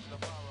Brooklyn's the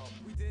borough.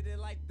 We did it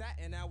like that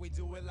and now we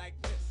do it like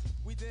this.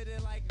 We did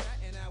it like that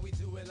and now we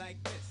do it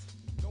like this.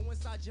 Go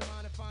inside your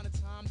mind and find a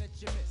time that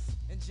you miss.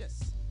 And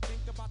just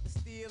think about the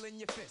steel in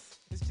your fist.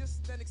 It's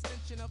just an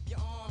extension of your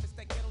arm. It's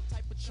that ghetto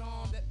type of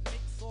charm that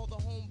makes all the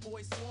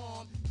homeboys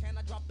swarm. Can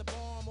I drop the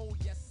bomb? Oh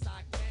yes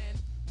I can.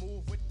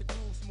 Move with the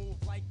groove,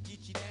 smooth like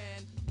Geechee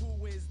Dan.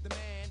 Who is the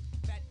man?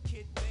 That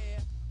kid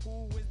there.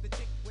 Who is the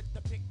chick with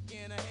the pick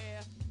in her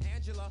hair?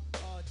 Angela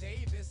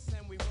Davis.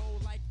 And we roll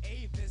like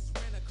Avis.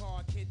 Rent a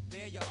car, kid,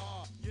 there you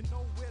are. You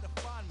know where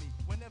to find me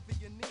whenever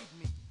you need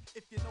me.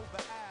 If you know the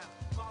app,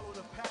 follow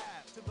the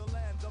path to the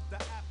land of the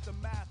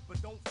aftermath.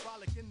 But don't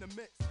frolic in the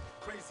mix.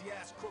 Crazy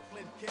ass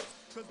Brooklyn kids,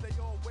 cause they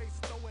always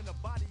throwing a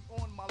body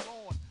on my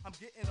lawn. I'm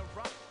getting a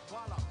rock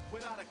voila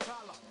without a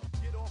collar.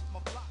 Get off my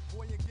block,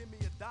 boy, and give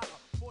me $1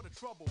 for the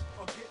trouble,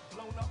 or get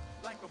blown up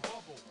like a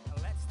bubble.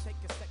 Now let's take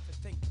a sec to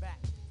think back.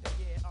 The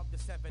year of the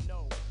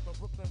 7-0, but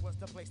Brooklyn was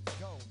the place to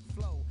go.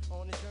 Flow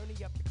on a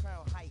journey up the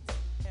Crown Heights.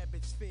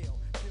 Ebbets feel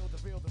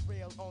the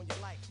real on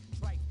your life.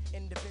 Trite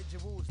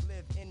individuals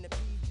live in the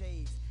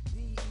PJs. The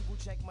evil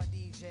check my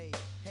DJ.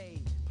 Hey,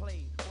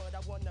 play what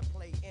I wanna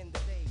play in the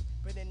day,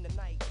 but in the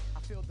night I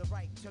feel the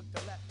right. Took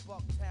the left,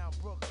 Bucktown,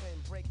 Brooklyn,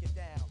 break it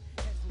down.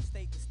 Head from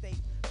state to state,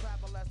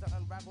 travel as I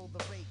unravel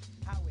the rate.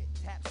 Howard,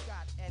 Tap,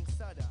 Scott, and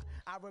Sutter.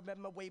 I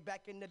remember way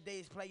back in the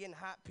days playing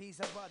hot peas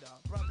and butter.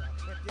 Brother,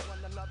 if you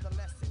want another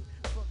lesson,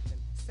 Brooklyn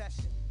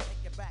session,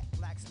 take it back,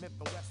 Blacksmith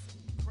and Wesson.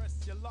 Press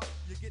your luck,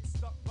 you get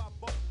stuck by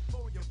buck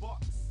for your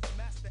bucks.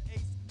 Master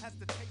Ace has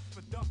the taste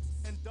for ducks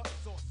and duck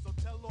sauce, so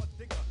tell Lord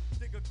Digger,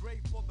 dig a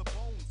grave for the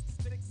bones,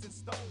 sticks and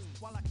stones,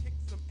 while I kick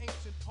some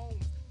ancient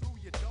poems through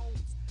your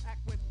domes.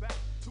 Act went back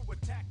to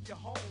attack your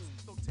home.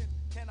 So Tip,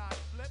 can I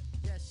flip?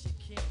 Yes, you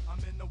can. I'm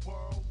in the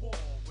world war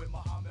with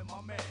Muhammad,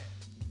 my man.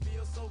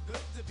 Feels so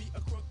good to be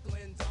a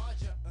Crooklyn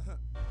Dodger.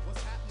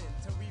 What's happening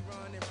to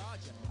rerun and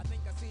Roger? I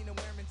think I seen him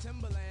wearing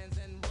Timberlands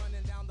and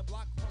running down the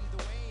block from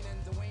Dwayne,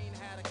 and Dwayne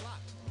had a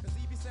Glock. Cause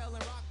he be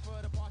selling rock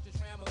for the Partridge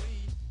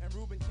Family. And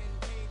Ruben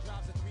Kincaid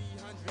drives a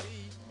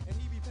 300E. And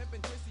he be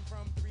pimping Chrissy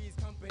from Three's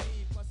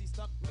Company. Plus he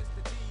stuck Mr.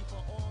 T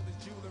for all his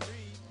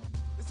jewelry.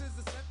 This is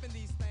the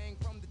 70s thing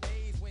from the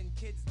days when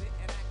kids didn't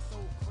act so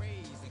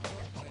crazy.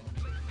 Brooklyn.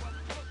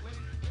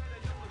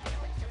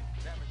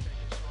 Never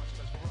taking shorts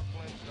cause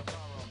Brooklyn's the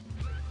borough.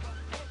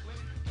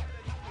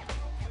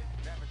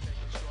 Never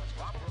taking shorts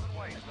cause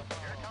Brooklyn's the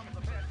borough. Here comes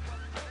the pitch.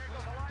 There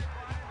goes the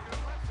lifeline.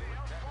 Let's see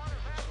how far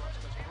is that?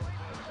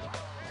 Brooklyn's the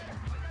borough.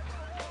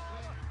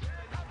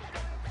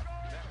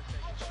 Never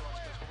taking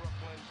shorts cause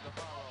Brooklyn's the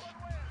borough.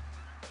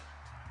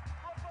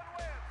 Brooklyn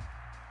wins.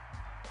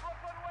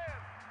 Brooklyn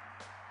wins.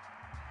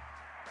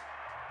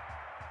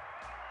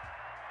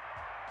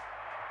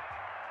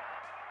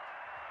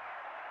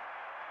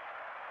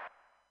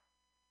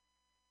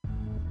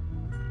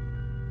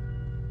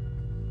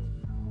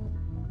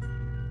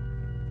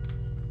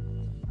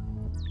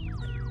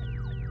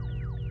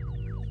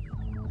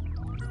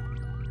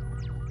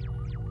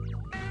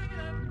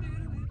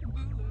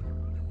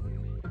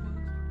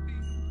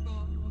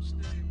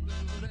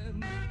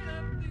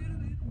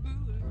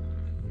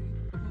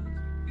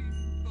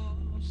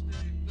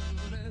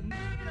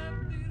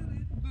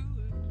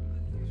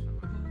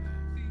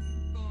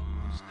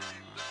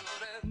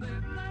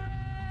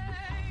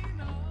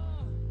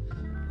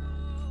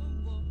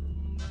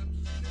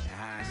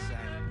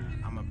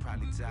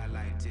 Die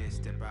like this,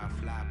 step out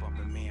fly,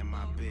 bumping me and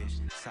my bitch.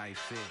 Tight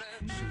fit,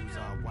 shoes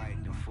all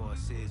white, them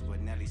forces.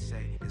 What Nelly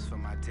say, it's for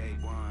my day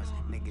ones.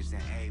 Niggas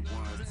and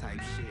A1s, type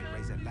shit.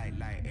 Raise a light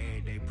like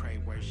every day, pray,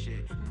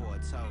 worship. Pour a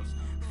toast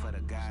for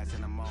the guys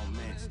in the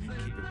moments.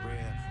 Keep it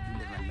real, you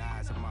living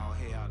lies, I'm all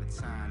here all the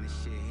time. This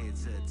shit here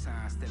to the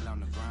time, still on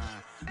the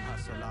grind.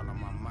 Hustle all on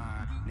my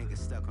mind, nigga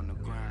stuck on the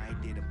grind.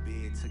 He did a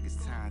bid, took his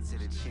time to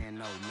the chin,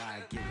 no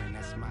lie giving.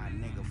 That's my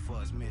nigga,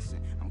 fuss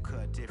missing. I'm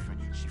cut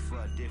different, she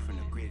fuck different,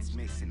 the grit's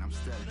mixing. I'm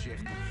still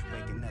drifting,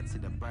 waking up to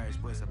the birds.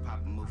 Boys are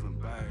popping, moving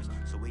birds,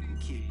 so we can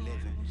keep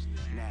living.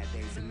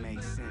 Nowadays it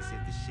makes sense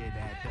if the shit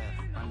add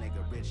up. My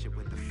nigga Richard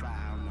with the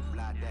fire on the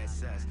block,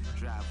 that's us.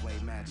 Driveway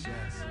match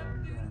us.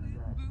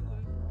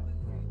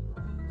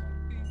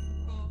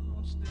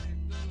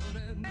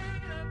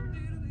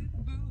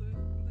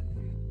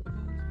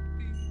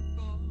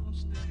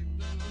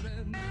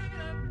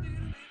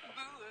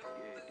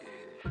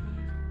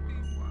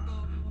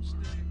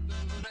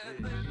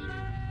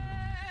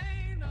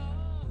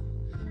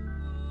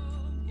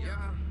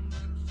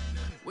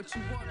 What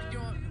you want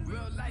beyond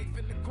real life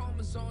in the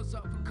chromosomes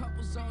up a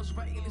couple zones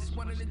right in this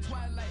one in the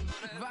twilight.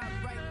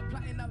 Vibe right,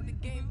 plotting out the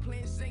game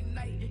plan same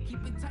night.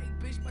 Keep it tight,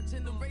 bitch, my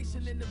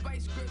generation in the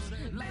vice grips.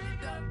 Light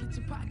it up, get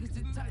your pockets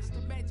in touch.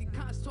 The magic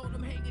cons told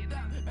them hang it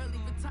up. Early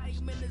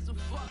retirement is a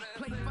fuck.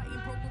 Play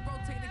fighting, broke a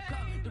rotated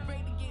cup. The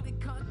radiator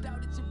conked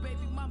out at your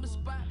baby mama's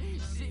spot.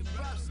 Shit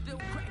rough, still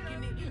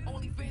cracking it.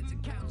 Only fans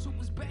account who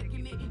was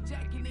backing it,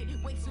 jacking it.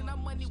 Wasting our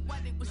money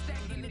while they was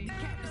stacking it. The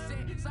captain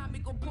said,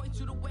 Simon gon' point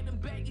you to where them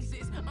baggies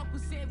is. Uncle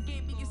Sam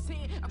gave me his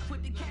hand, I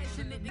put the cash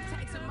in it. They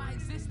taxing my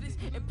existence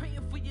and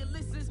paying for your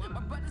listens. My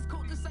brother's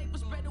cold disciple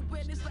spread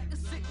awareness like a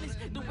sickness.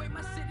 The way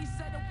my city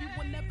set up, we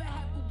will never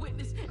have a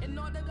witness. And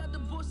all that other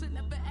bullshit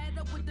never add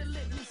up with the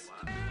litness.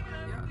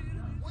 Yeah.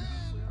 When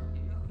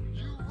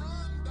you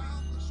run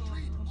down the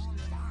street on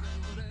fire,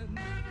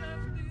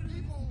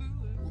 people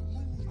will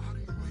move out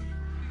of your way.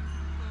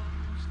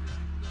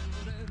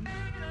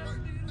 But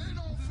they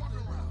don't fuck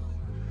around.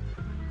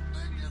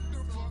 They get the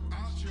fuck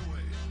out your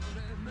way.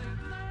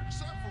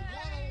 Except for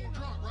one old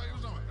drunk, right? He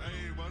was like,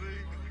 hey, buddy,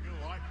 you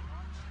like it?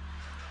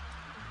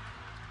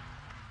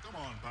 Come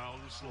on, pal,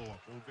 just slow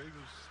up, okay?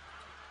 Just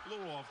a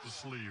little off the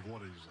sleeve,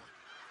 what is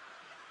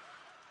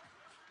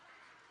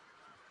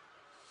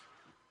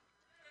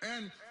it?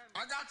 And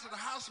I got to the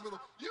hospital.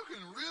 You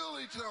can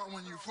really tell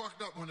when you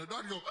fucked up when the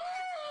doctor goes,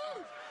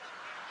 ah!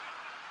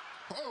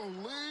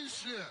 Holy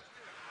shit.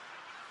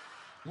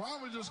 Why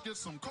don't we just get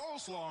some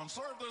coleslaw and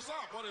serve this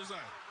up? What is that?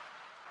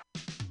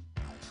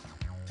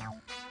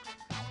 Alright,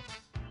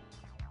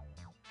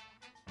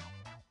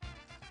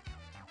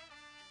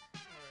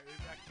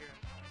 we're back here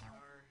at the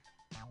bar.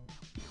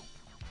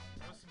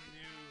 That was some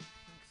new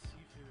pink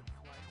seafood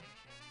fly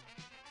making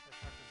that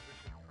features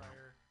Richard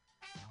Pryor.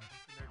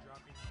 And they're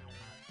dropping their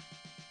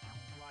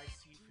Fly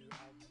Seafood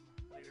album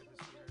later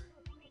this year.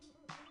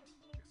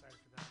 Excited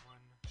for that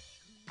one.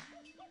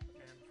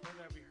 And before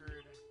that we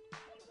heard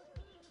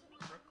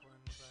Brooklyn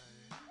by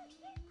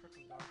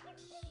Crooklyn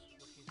Dodgers.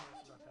 What can you tell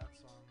us about that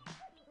song?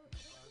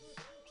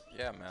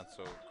 Yeah, man.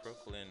 So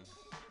Crooklyn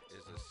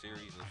is a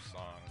series of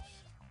songs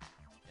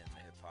in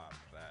hip hop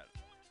that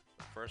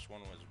the first one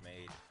was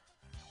made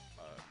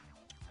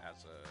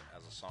as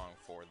a song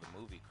for the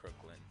movie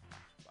Crooklyn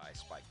by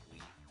Spike Lee,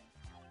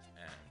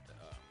 and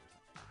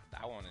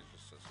that one is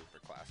just a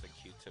super classic.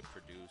 Q-Tip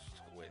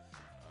produced with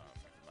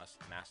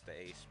Master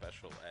A,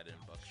 Special Ed, and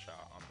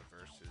Buckshot on the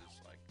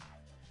verses. Like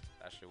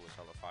that shit was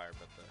hella fire.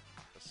 But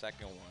the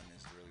second one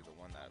is really the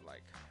one that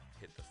like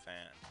hit the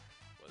fan.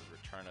 Was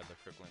Return of the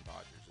Crooklyn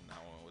Dodgers, and that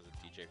one was a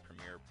DJ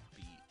Premier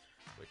beat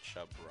with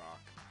Chubb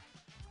Rock.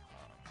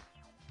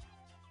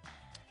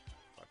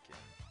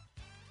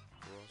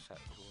 Who else had?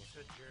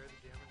 Jared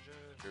the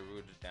Damager.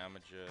 Jeru the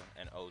Damager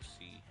and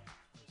OC.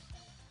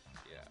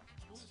 Yeah.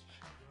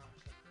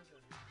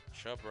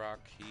 Chubb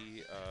Rock.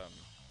 He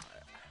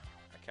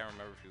I can't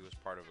remember if he was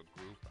part of a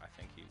group. I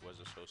think he was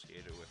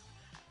associated with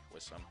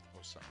a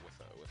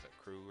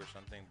crew or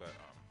something, but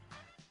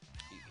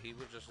he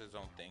was just his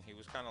own thing. He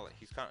was kind of like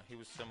he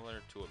was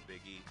similar to a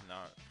Biggie,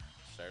 not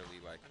necessarily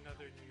like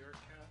Another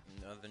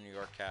New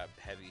York cat,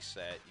 heavy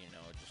set, you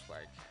know, just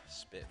like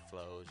spit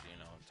flows, you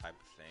know, type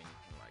of thing.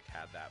 And like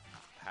had that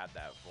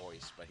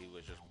voice, but he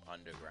was just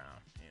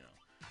underground, you know,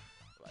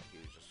 like he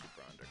was just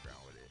super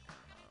underground with it.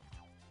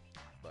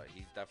 But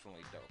he's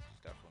definitely dope.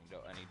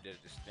 And he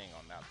did this thing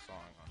on that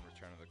song on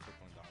Return of the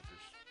Crooklyn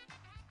Dodgers.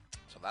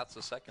 So that's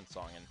the second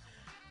song,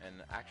 and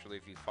actually,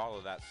 if you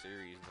follow that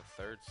series, the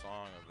third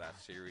song of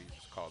that series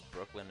is called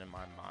Brooklyn in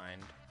My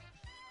Mind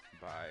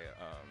by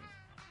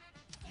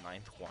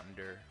Ninth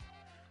Wonder.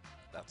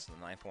 That's the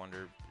Ninth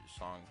Wonder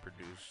song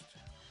produced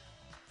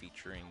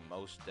featuring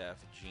Mos Def,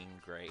 Jean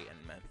Grey,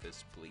 and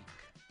Memphis Bleak.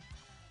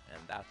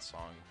 And that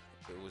song,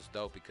 it was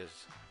dope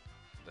because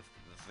the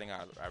thing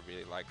I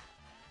really like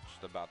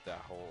just about that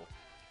whole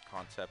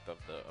concept of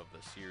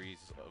the series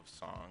of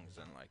songs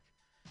and like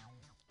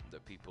the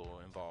people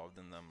involved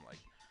in them,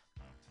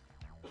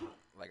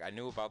 like I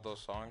knew about those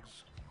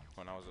songs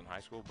when I was in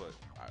high school, but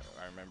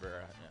I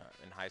remember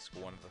in high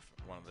school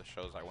one of the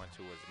shows I went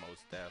to was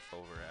Mos Def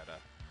over at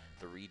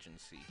the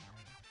Regency,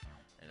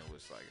 and it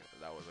was like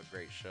that was a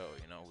great show.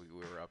 You know, we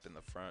were up in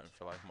the front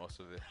for like most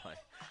of it.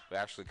 Like we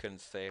actually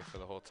couldn't stay for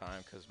the whole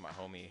time because my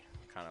homie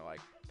kind of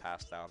like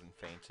passed out and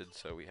fainted,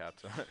 so we had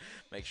to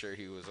make sure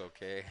he was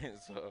okay.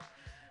 So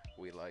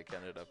we like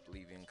ended up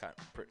leaving kind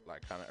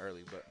of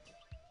early, but.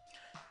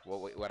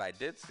 What I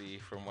did see,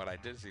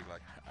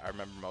 like I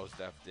remember Mos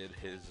Def did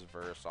his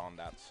verse on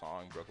that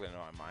song Brooklyn in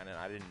My Mind, and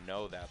I didn't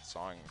know that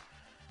song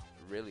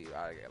really.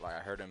 I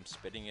heard him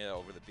spitting it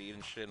over the beat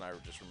and shit, and I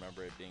just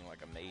remember it being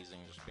like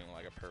amazing, just being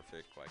like a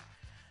perfect like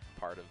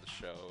part of the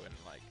show. And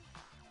like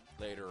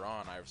later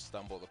on, I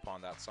stumbled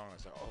upon that song. I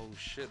was like, oh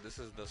shit, this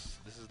is the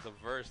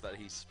verse that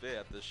he spit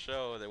at the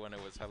show that when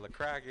it was hella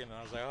cracking, and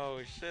I was like,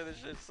 oh shit, this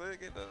shit's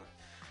sick.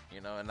 You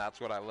know, and that's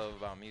what I love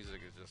about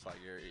music. Is just like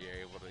you're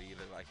able to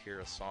either like hear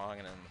a song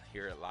and then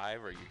hear it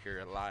live, or you hear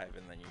it live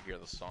and then you hear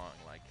the song,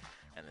 like,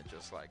 and it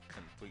just like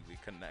completely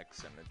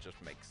connects and it just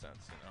makes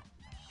sense, you know.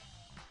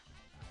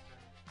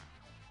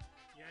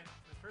 Yeah,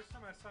 the first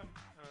time I saw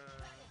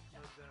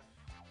Mos Def,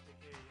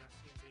 aka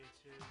Yasin Bey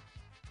 2,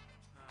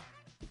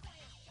 he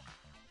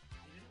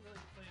didn't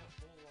really play a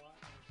whole lot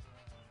of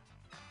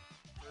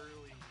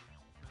early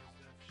Mos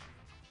Def shit.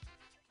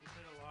 He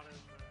played a lot of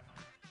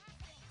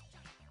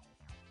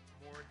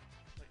more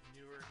like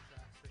newer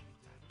tracks that he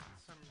did,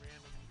 some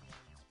random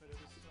ones, but it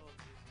was still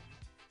amazing.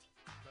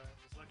 But I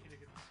was lucky to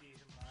get to see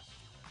him last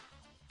year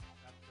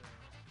at the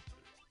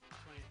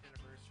 20th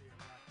anniversary of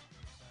Black and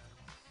Blue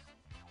Sides.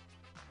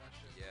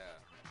 Yeah,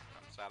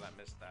 I'm sad I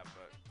missed that,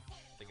 but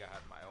I think I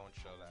had my own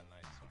show that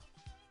night. So.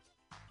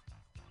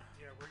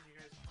 Yeah, weren't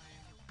you guys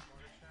playing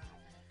Watershed?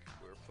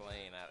 We were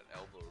playing at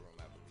Elbow Room,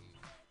 I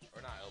believe, or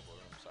not Elbow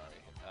Room,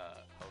 sorry,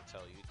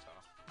 Hotel Utah.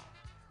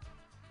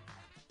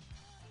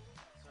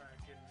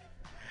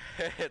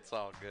 It's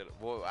all good.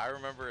 Well, I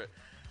remember it,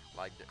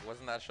 like,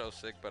 wasn't that show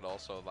sick, but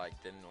also, like,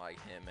 didn't, like,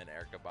 him and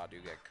Erykah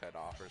Badu get cut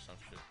off or some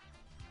shit?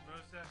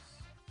 Mos Def's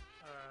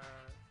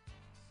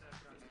set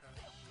got cut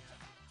at the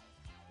end.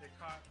 It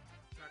got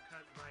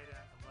cut right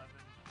at 11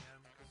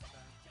 p.m. because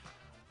that's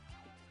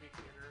Greek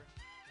theater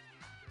in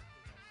New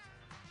Berkeley.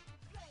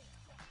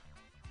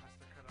 That's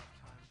the cutoff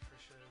time for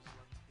shows,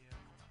 11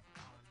 p.m. on a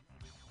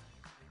weeknight,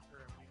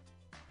 or a week.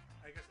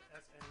 I guess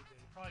that's any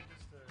day. Probably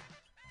just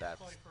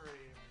probably for a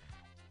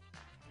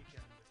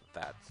weekend.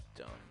 That's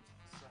dumb.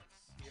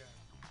 Sucks. Yeah.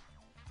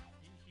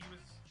 He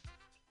was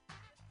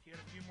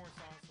more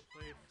songs to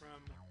play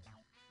from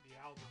the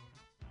album.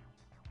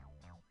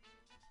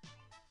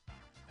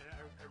 And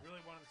I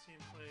really wanted to see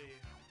him play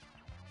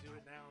Do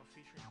It Now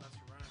featuring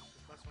Busta Rhymes,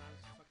 because Busta Rhymes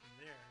is fucking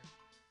there.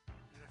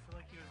 And I feel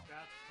like he was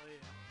about to play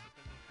it, but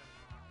then they cut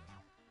him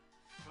off.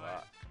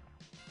 But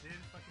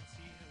didn't fucking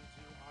see him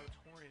do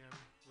Auditorium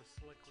with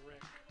Slick Rick.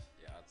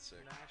 Yeah, that's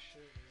sick. That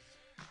shit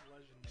is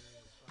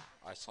legendary as fuck.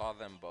 I saw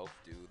them both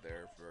do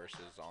their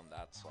verses on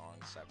that song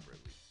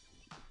separately.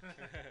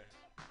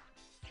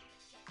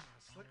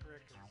 Slick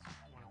Rick is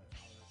one of the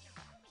best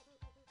ever.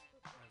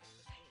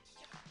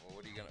 Well,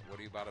 what are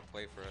you about to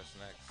play for us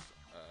next,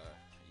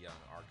 young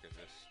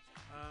archivist?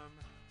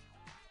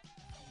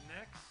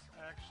 Next,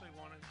 I actually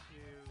wanted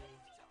to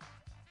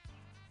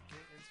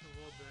get into a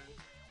little bit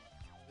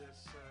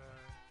this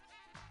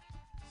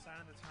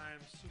Sign of the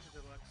Times Super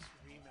Deluxe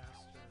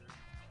Remaster.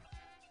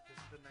 This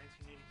is the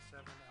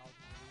 1987 album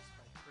released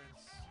by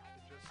Prince.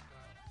 It just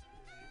got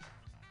a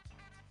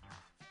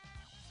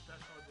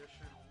special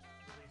edition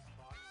release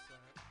box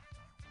set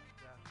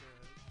that the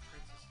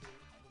Prince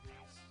estate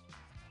released,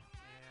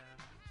 and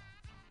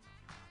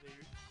they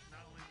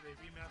not only they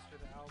remastered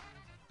the album,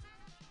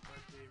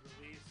 but they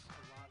released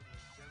a lot of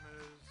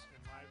demos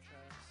and live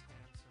tracks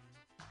and some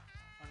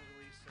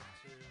unreleased stuff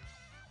too.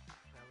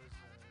 That was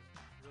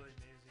really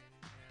amazing,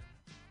 and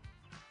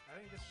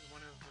I think this is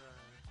one of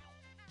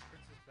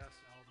Prince's best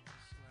albums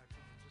in my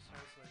opinion. Just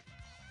has like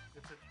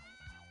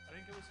I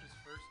think it was his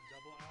first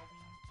double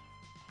album,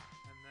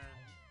 and then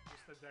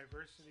just the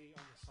diversity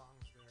on the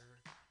songs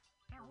there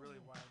are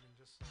really wide, and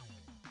just like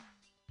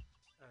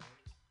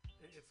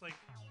it's like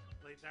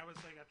that was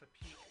like at the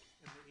peak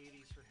in the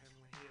 80s for him,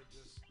 when he had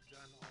just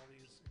done all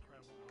these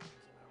incredible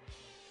albums, and that was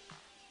like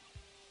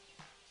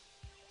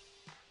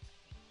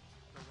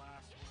the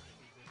last one that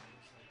he did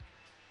was like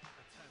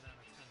a 10 out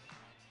of 10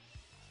 album.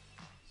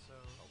 So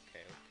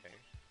Okay.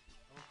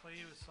 I'm gonna play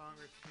you a song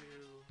or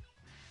two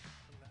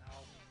from the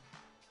album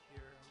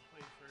here. I'm gonna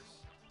play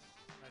first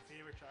my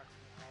favorite track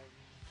from the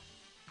album.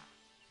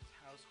 This is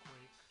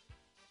Housequake.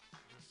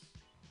 Just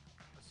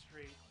a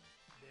straight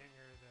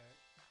banger that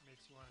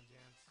makes you want to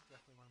dance.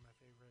 Definitely one of my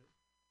favorite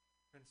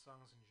Prince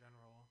songs in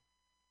general.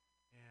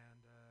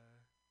 And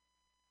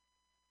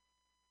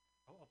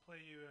I'll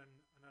play you an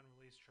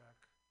unreleased track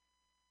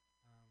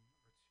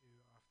or two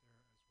off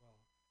there as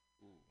well.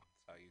 Ooh,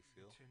 that's how you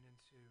feel? Tune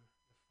into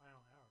the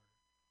final hour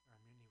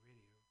on Mutiny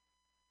Radio.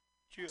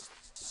 Cheers.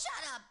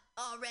 Shut up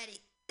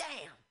already.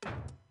 Damn.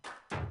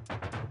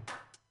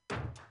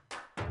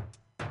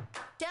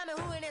 Tell me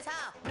who in this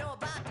house know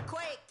about the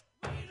quake.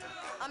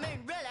 I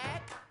mean, really?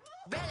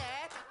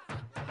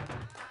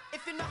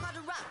 If you know how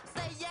to rock,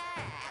 say yeah.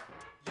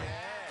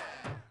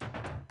 Yeah.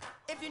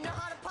 If you know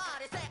how to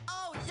party, say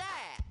oh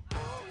yeah.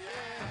 Oh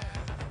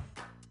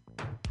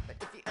yeah. But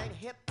if you ain't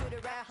hip to the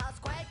rare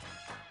housequake,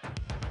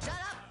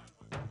 shut up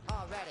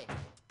already.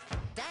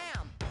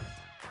 Damn.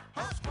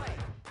 Housequake.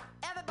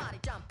 Everybody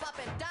jump up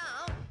and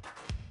down.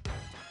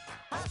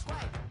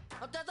 Housequake.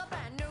 Oh, there's a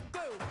brand new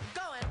groove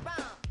going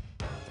round.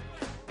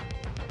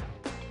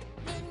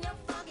 In your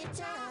funky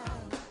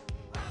town.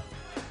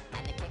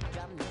 And the kick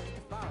drum is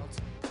the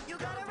fault. You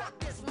gotta rock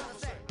this mother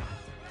set.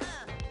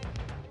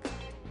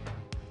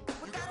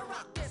 We gotta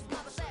rock this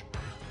mother set.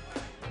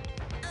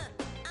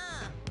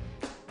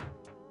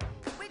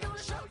 We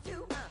gonna show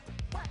you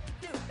what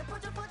to do. You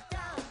put your foot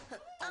down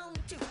on the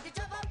two. You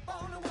jump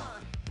up on the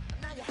one.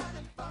 Now you're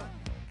having fun.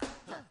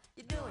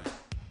 You're doing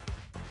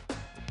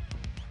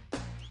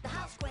the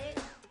housequake.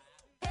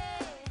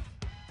 Hey,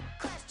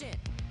 question.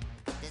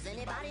 Does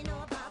anybody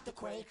know about the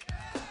quake?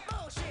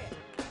 Bullshit.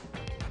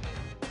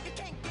 You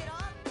can't get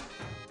up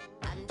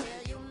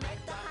until you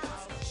make the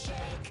house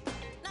shake.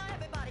 Now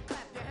everybody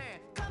clap your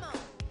hands. Come on.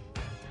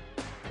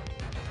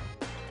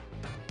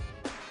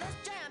 Let's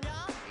jam,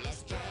 y'all.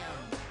 Let's jam.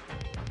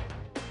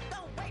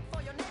 Don't wait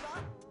for your neighbor.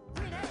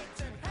 Green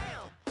eggs and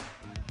ham.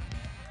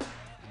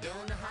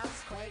 Doing the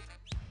housequake.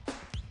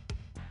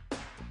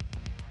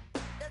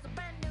 There's a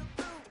brand new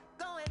groove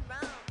going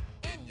round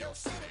in your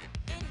city,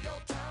 in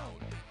your town.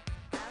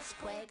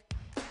 Housequake.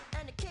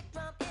 And the kick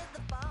drum is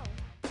the phone.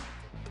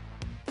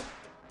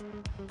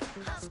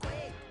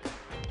 Housequake.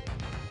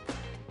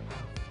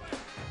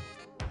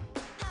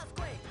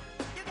 Housequake.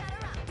 You gotta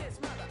rock this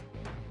mother.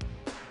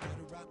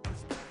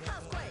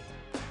 Housequake.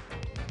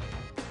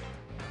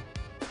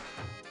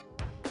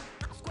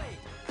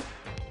 Housequake.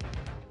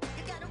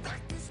 You gotta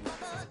rock this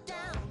mother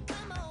down.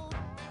 Come on.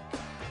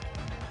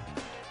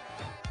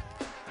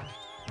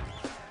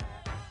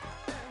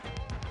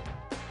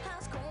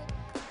 Housequake.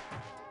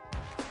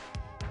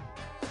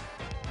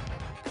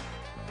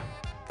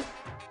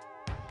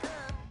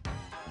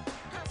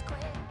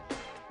 Housequake.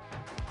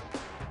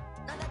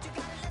 Now that you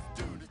got it, let's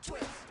do the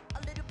twist. A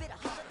little bit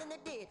harder than they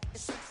did in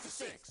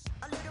 66.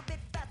 A little bit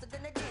faster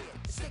than they did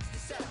in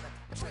 67.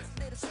 Twist,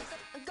 little sister,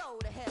 and go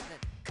to heaven.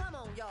 Come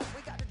on, y'all,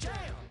 we got to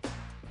jam.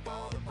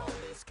 Before the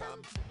police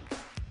come,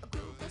 a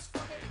groove is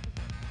funky.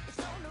 It's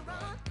on the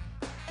run.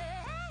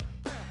 Hey,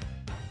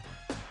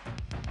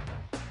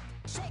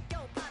 shake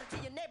your body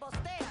till your neighbors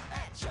stare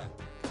at you.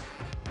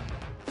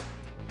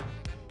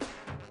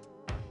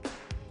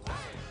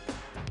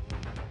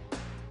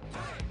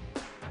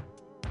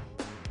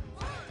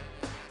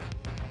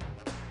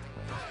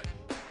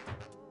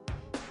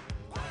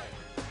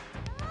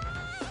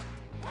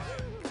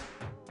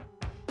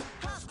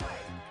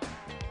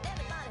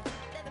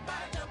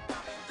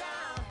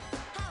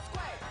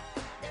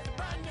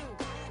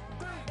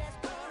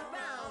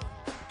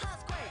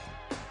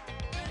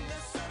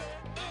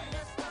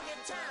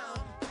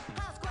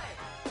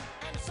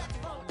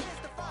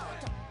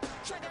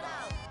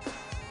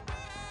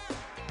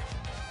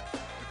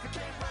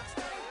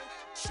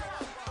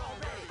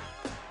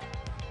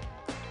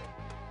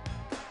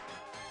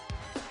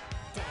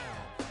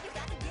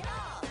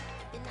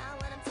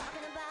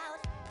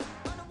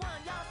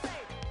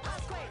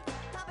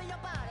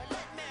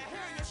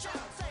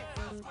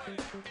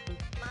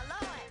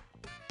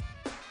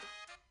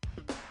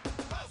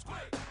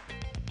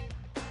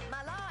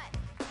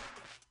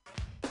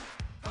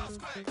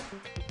 Bullshit.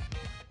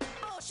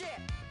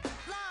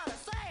 Louder,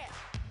 say it.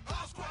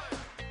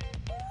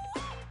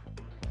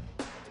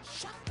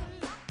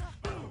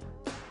 Shakalaka.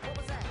 What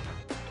was that?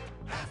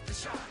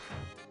 Aftershock.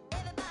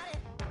 Everybody,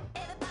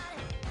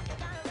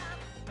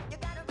 you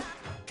gotta rock,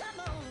 come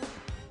on.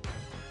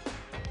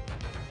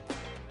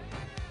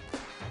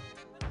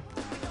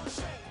 We gonna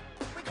shake,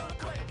 we gonna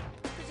quake,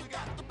 'cause you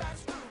got the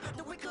best groove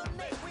that we could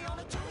make. We on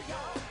a tour,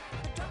 y'all.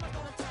 The drummer's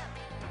gonna tap.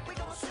 We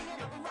gonna sing it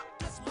and rock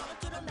this mother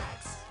to the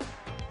max.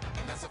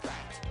 And that's a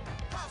fact.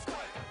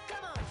 Housequake,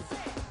 come on,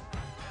 say it.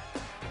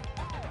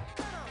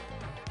 Come on.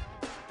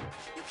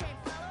 You can't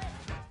follow it?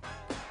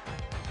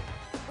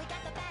 We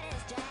got the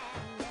baddest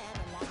jam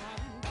never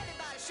land.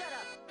 Everybody shut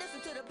up,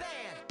 listen to the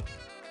band.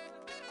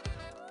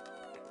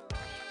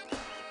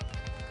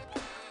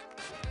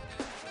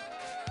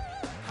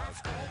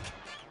 Housequake.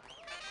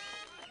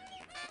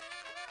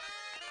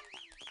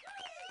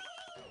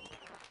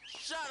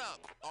 Shut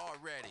up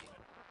already.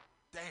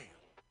 Damn.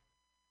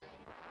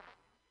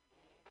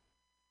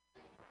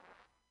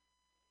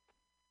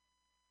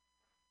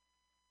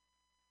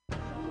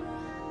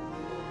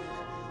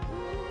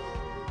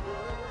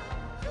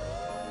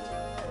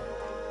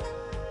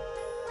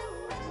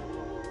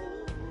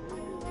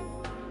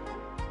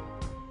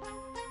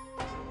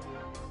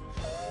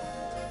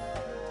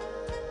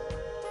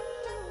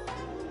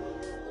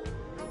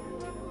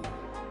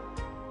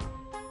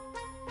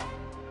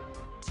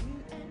 To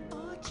an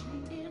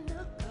orgy in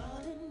a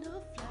garden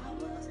of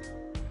flowers,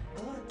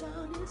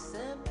 Adonis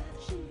and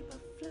Bathsheba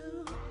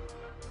flew.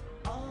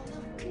 All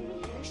of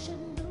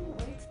creation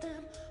awaits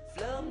them.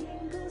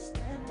 Flamingos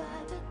stand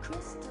by the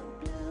crystal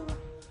blue.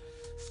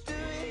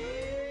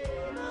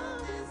 Stream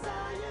of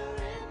desire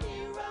and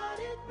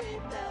erotic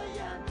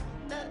rebellion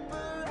that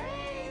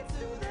parades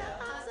through their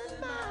hearts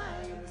and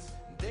minds.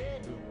 They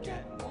look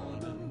at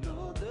one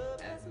another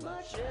as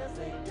much as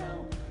they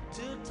don't.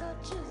 Two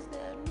touches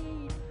their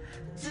need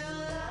to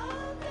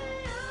love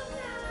their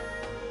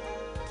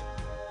night.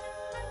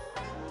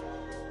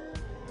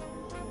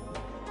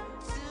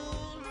 To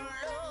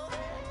love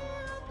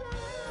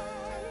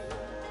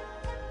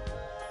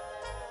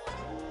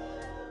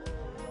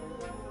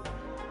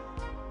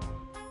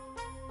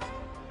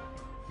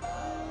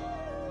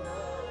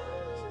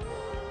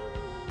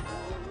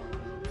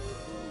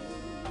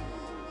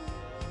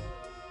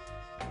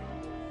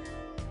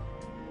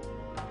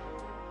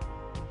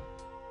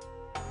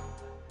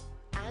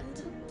and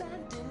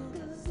abandoned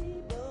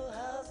gazebo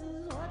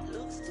houses what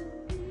looks to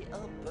be a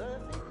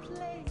perfect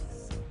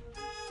place.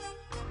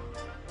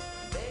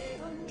 They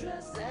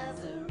undress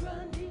as a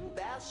running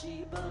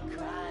Bathsheba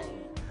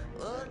crying,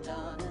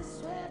 Adonis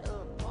sweat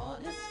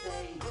upon his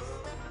face.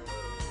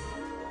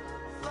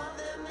 For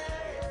them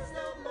there is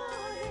no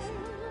morning,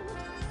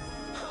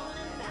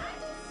 only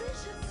night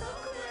decision so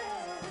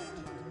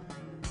grand.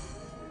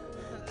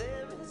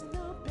 There is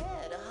no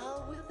bed,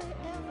 how will they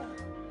ever?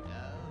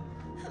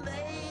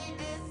 They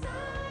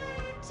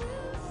decide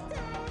to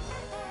stand.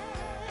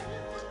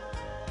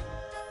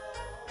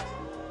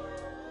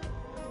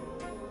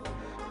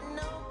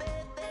 No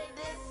bed, they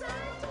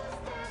decide to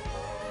stand.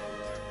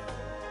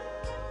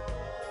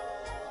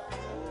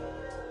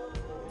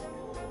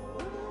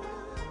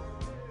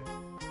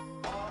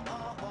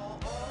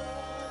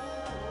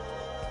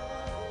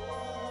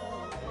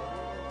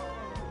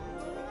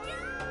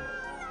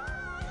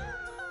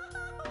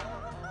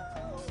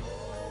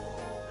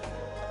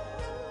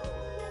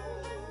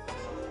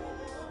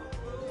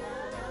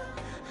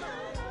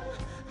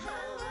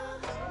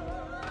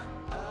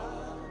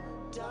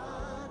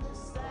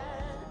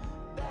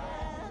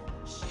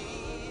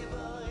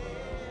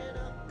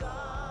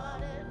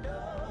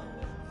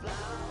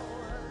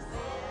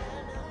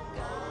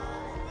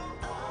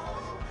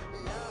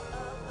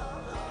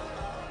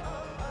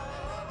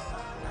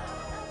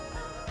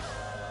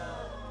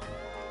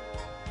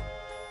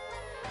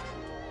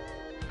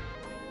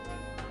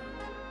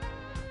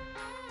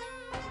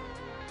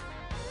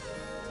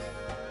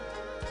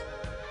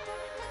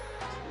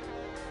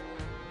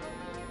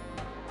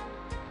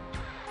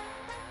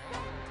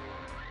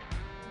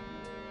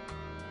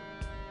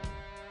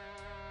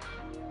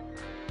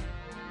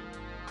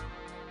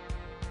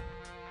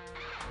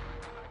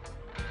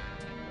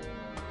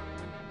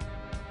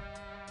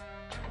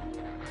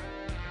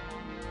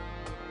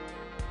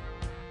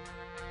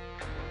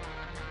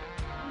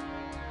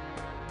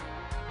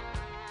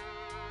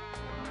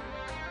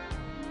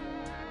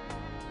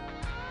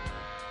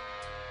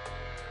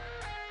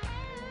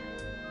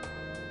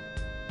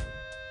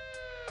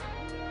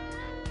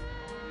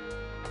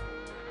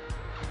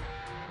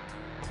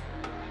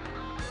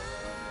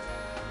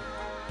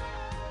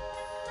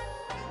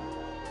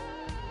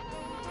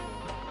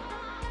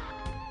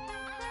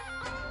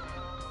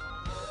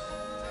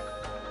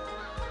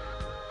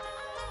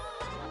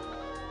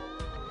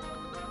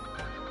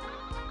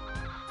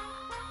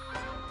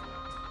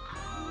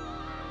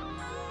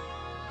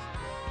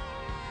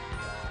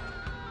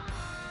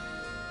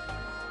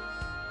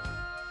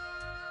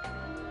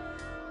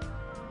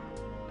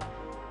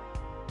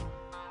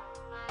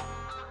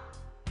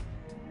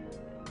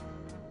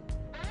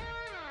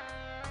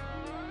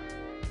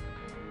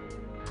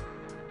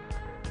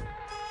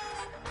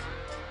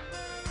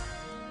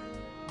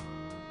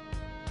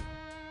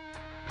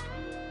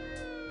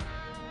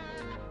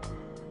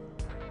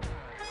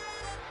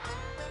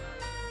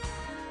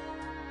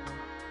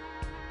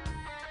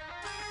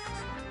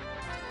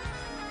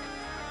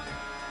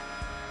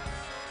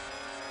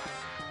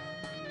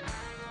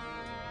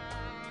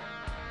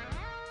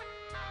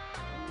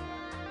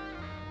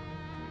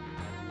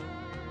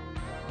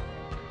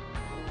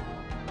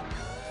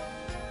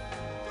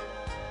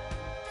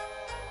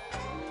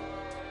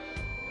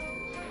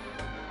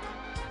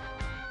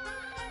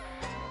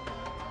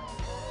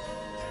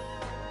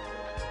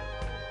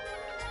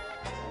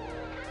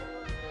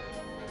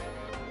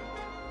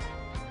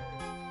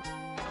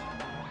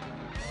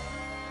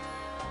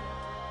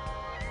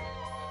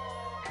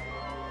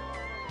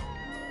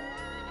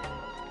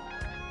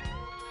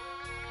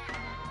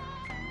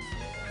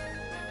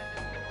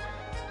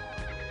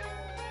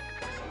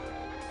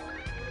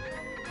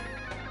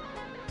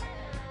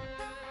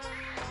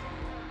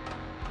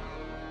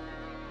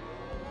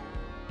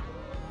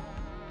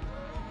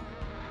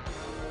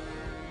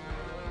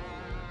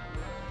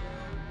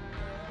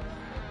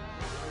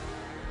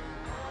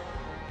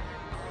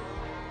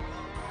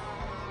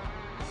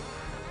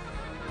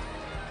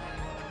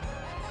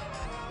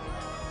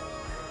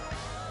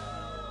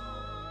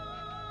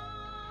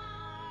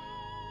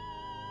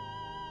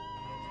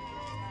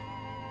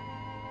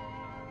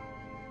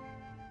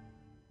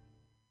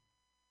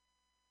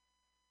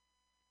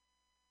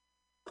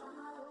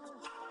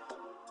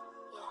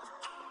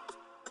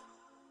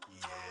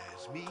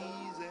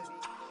 Smeezy.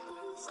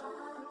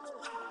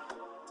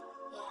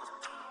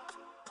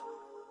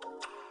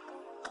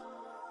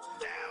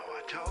 Now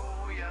I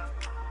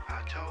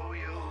told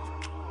you,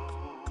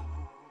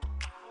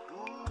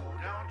 ooh,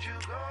 don't you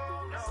go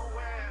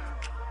nowhere.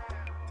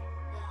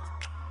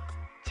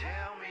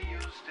 Tell me you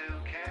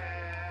still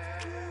care.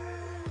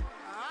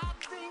 I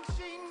think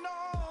she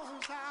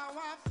knows how I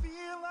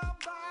feel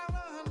about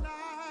her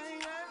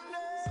night and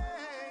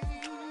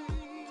day.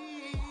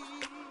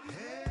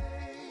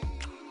 Hey,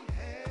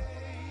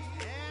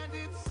 and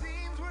it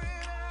seems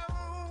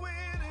whenever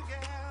we're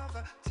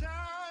together,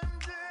 time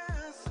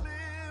just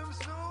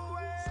slips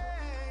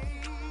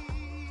away.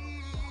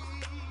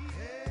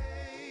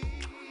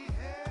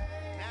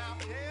 Now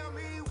tell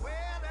me,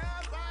 where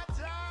does our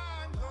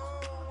time go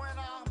when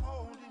I'm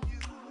holding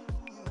you?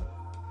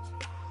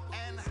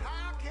 And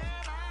how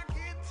can I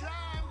get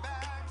time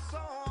back so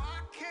I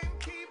can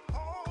keep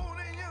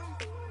holding you?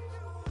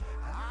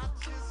 I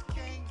just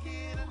can't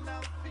get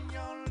enough of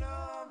your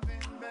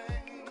loving,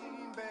 baby.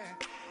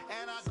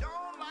 And I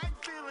don't like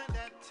feeling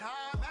that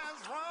time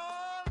has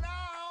run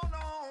out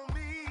on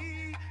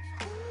me.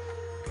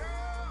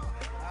 Girl,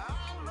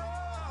 I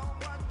love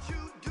what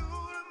you do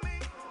to me.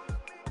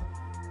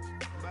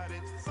 But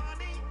it's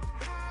funny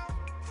how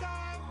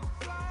time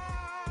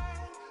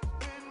flies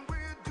when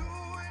we're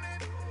doing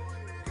it.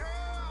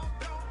 Girl,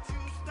 don't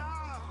you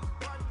stop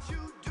what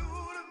you do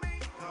to me.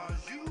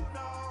 'Cause you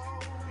know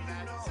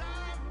that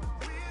time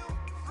will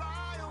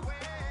fly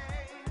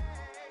away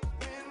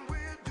when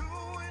we're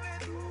doing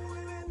it.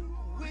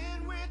 When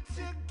we're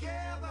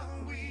together,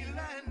 we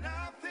let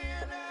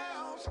nothing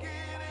else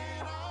get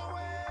in our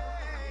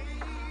way.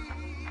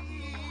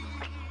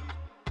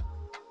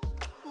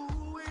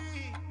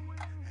 Ooh-wee.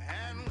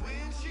 And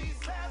when she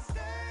says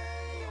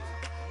stay,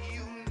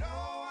 you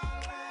know I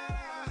let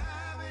her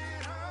have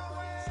it her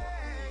way.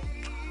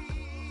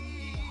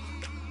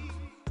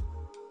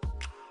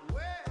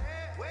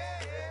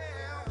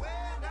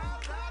 Where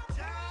does our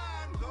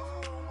time go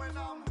when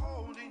I'm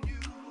holding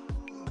you?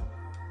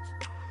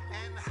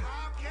 And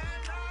how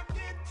can I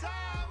get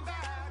time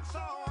back so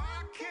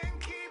I can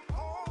keep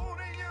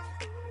holding you?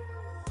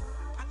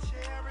 I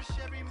cherish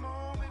every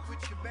moment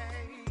with you,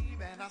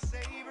 babe, and I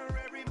savor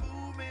every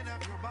movement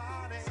of your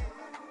body.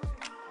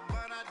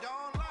 But I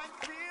don't like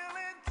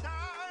feeling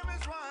time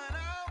is run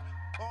out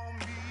on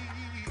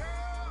me.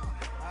 Girl,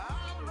 I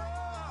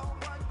love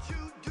what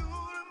you do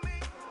to me.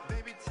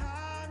 Baby,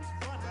 time's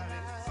running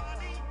out. It's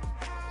funny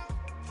how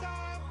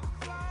time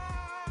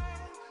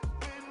flies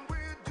when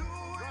we're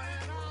doing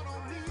it out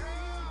on me.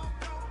 Girl,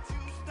 don't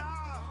you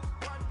stop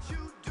what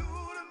you do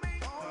to me.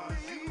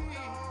 'Cause you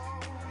know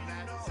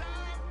that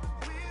time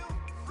will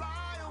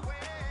fly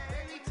away.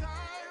 Baby,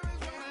 time is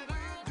running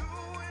out.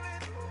 Doing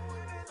it.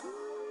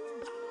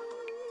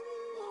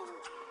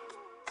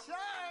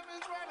 Time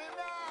is running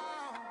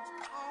out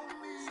on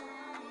me,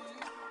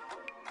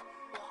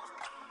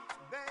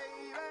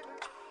 baby.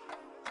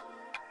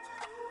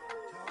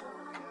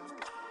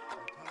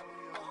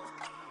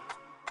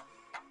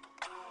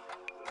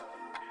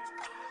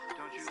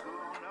 Don't you go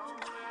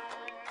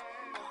nowhere.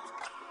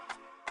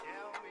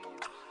 Tell me you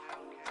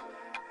still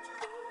care.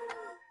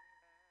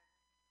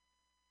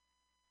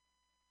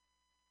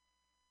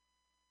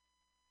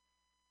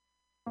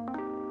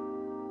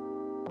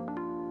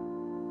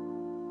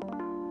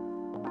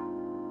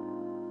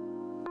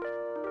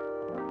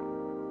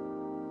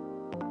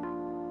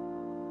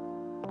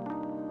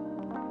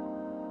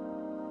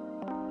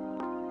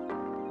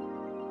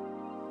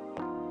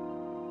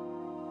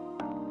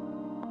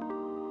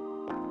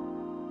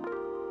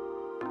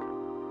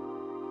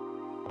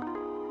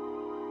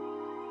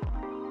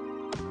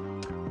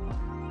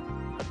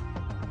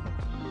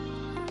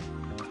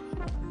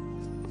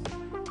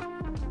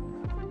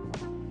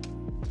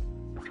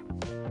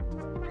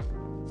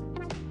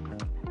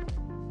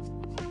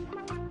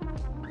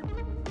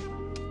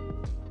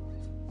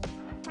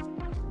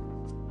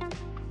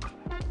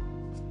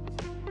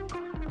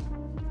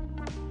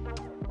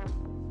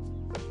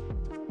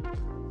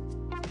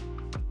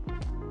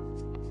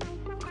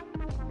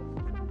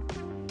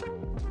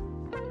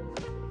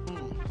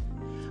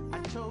 I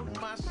told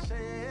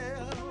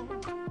myself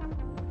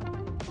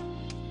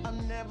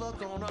I'm never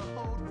gonna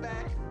hold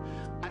back.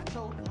 I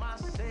told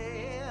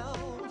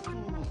myself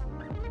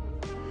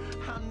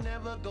I'm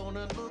never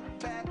gonna look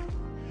back.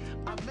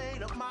 I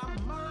made up my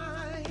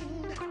mind.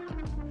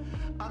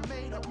 I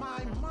made up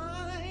my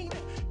mind.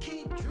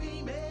 Keep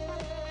dreaming.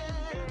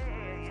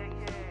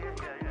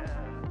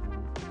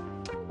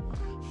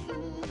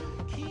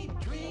 Keep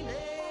dreaming.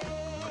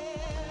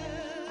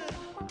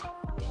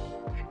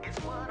 It's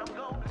what I'm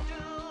gonna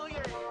do,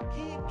 yeah.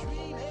 Keep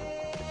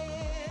dreaming.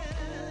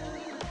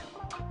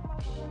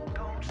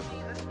 Gonna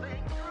see this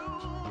thing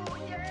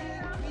through,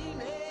 yeah. Keep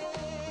dreaming.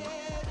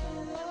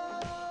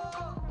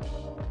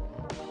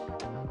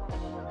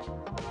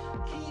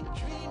 Keep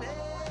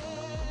dreaming.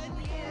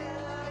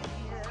 Yeah,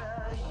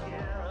 yeah,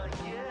 yeah,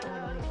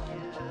 yeah,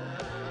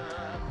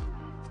 yeah.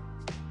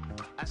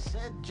 I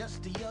said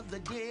just the other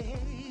day,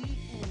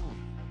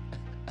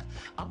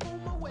 I'm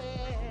on my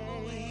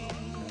way.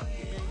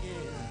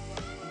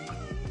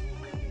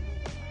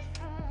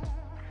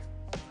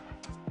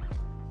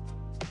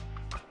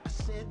 I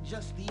said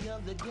just the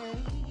other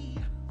day,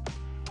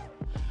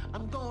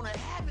 I'm gonna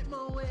have it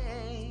my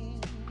way.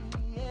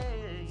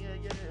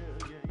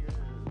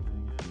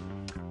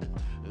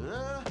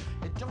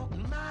 It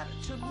don't matter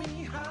to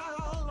me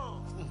how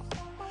long.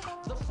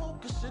 The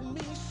focus in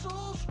me so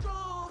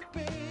strong,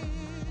 baby.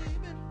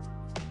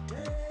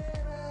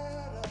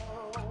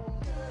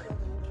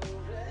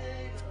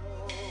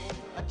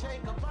 I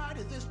take a bite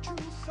of this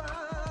truth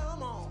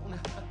I'm on.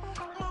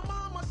 My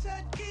mama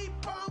said keep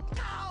on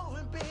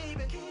going,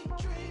 baby. Keep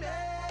dreaming.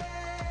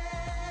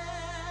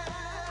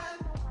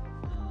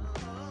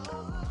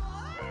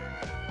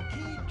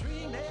 Keep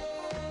dreaming.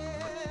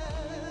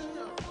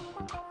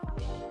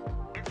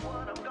 It's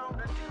what I'm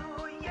gonna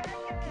do, yeah.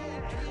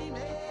 Keep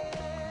dreaming.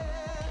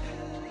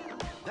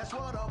 That's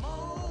what I'm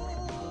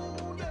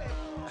on, yeah.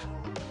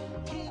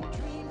 Keep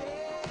dreaming,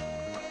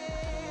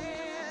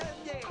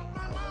 yeah.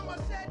 My mama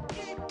said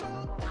keep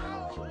on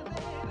going,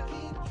 baby.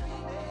 Keep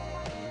dreaming.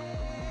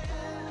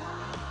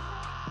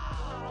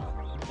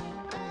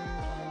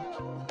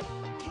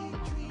 Keep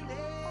dreaming,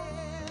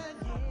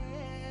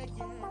 yeah.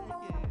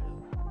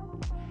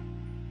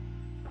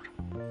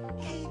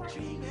 Keep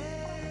dreaming.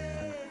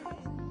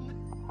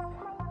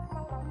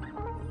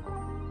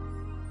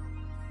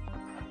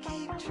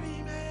 Keep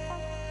dreaming.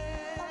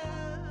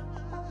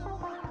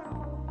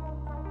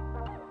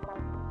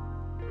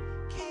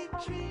 Keep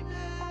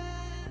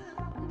dreaming.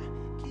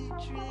 Keep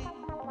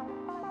dreaming.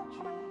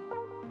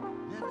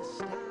 Never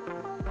stop.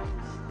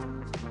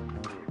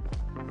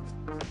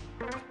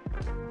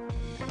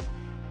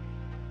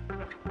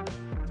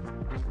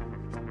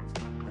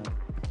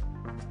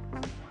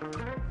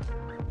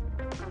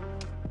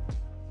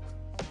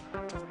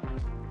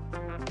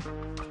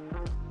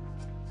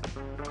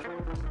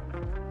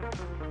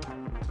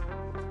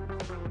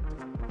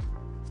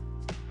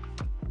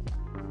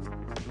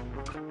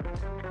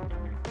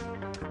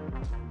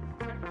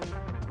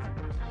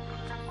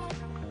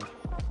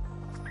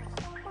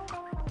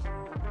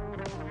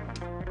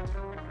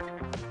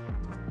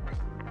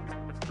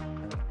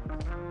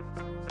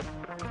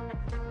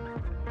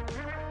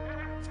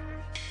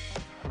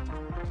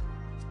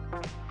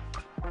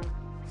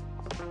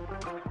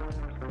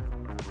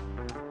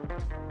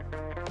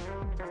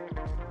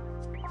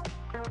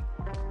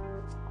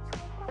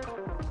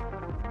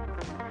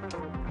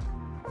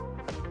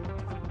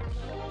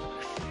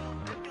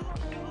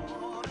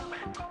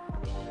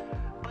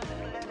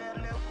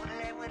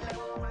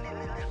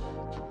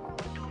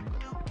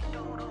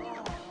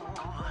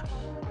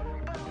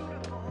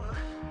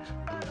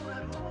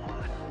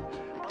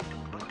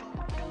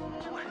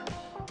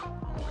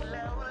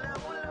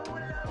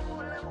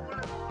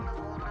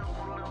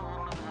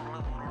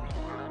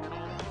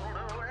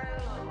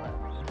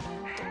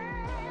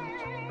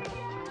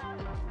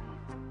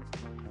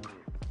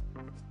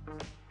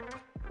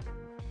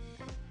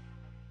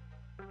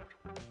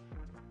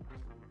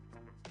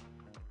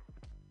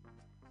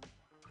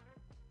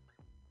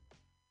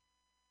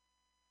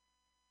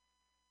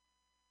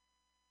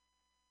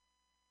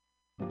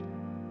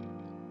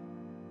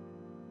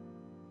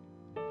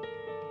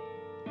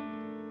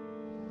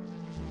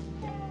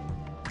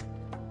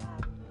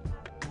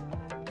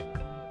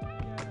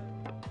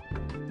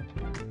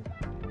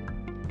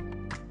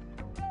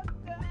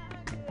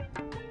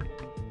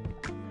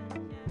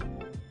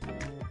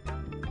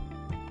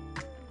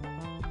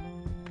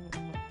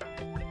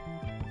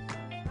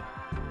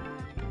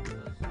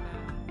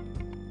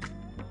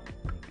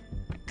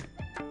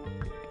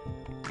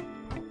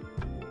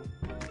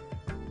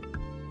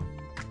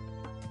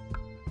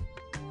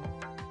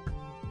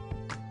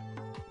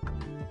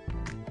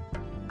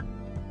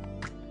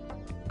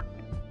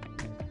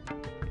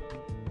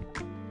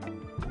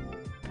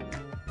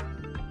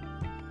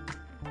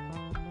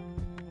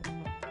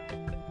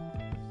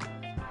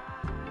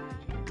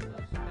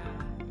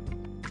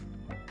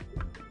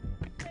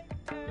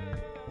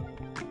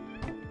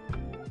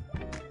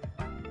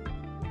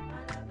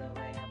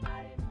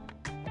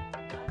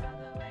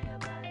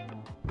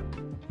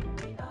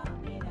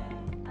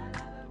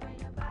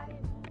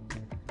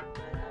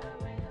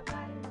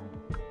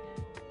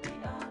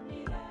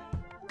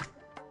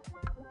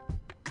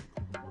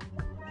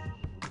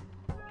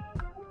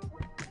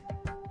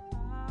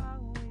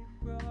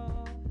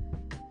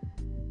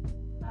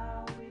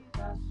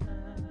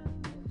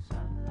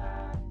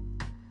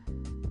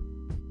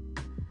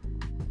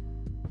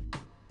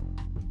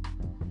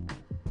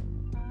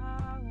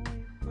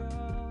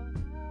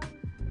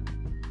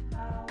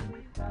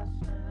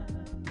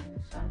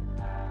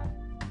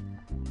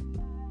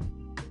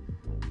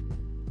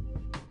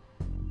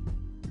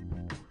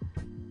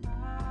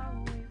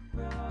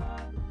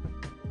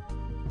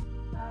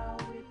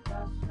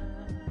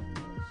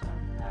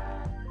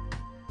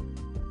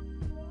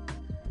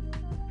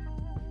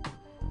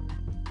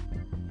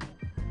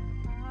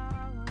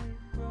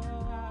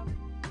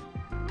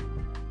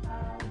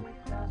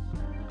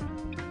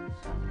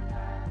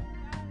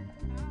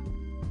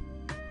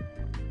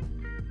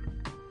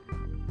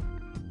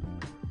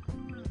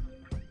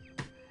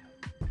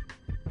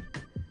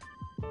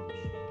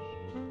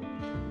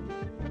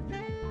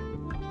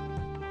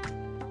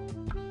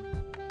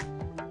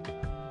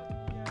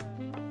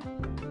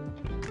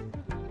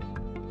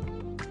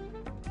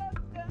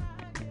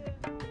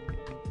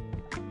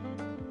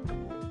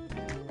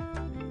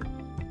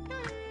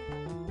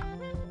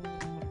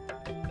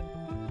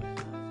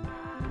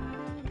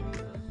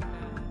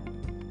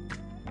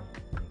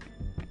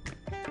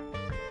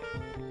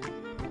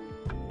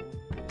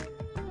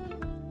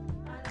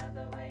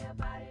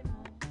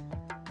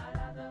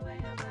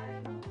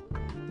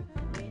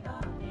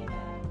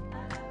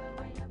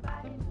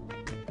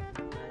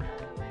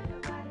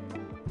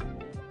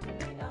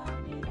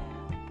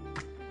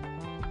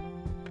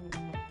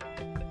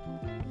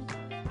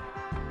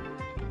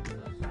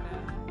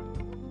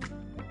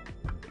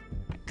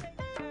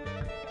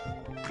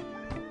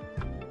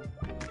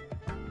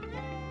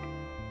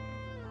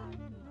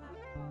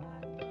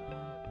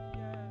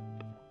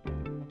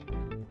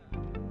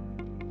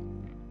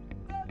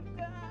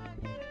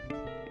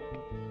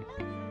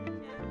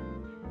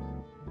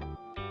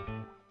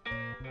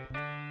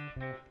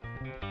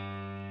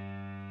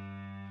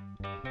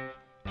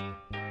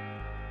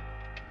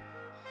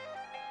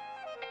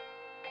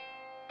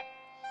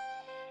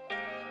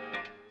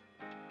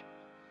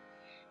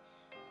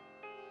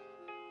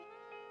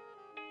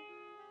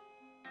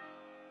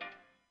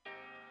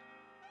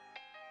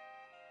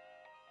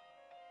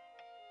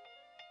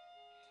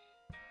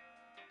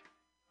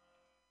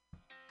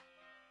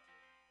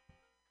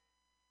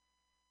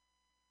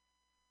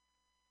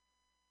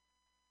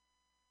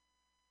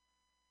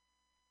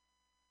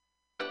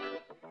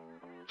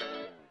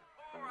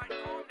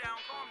 calm down.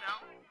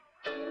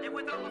 And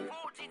with over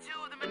 42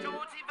 the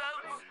majority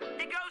votes,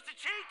 it goes to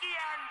Cheeky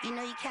Andy. You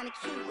know you kinda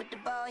cute with the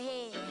bald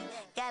head.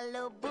 Got a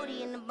little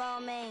booty in the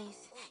ball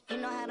maze. You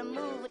know how to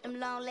move with them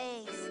long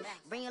legs.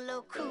 Bring a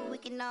little crew, we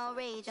can all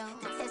rage on.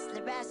 The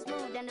Tesla ride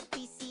smooth down the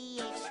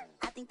PCH.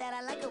 I think that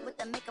I like her with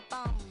the makeup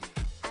on.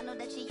 I know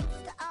that she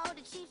used to all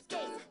the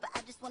cheapskates, but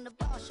I just want the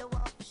ball, show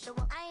off, show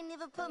off. I ain't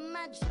even put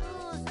my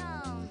jewels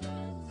on.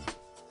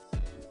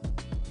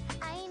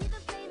 I ain't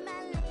even played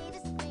my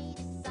latest,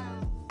 greatest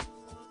song.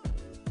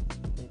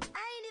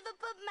 I ain't even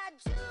put my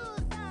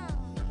jewels on.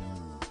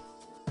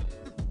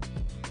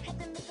 Had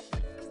to make a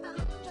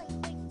straight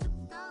way too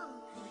long.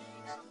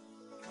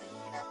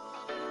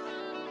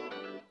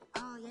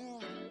 Oh yeah.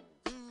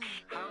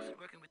 How's it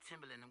working with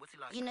Timberland and what's he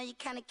like? You know you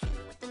kinda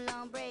cute with them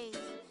long braids.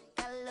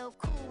 Got a little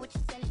cool with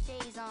your sunny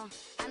shades on.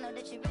 I know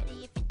that you're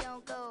ready if you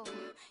don't go.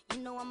 You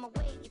know I'ma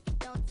wait if you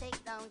don't take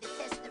long. The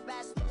test the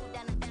ride smooth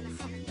down the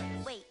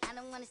Wait, I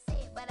don't wanna say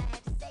it, but I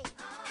had to say it.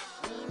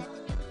 We ain't have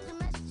to do too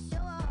much to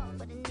show off,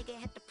 but a nigga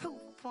had to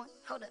prove a point.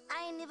 Hold up,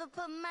 I ain't even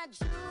put my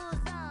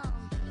jewels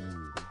on.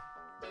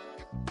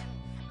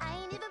 I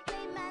ain't even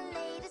played my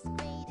latest,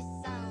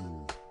 greatest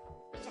song.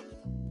 Check it.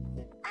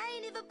 I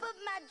ain't even put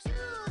my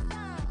jewels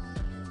on.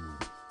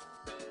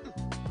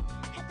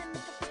 Had to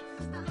make a break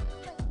 'cause my heart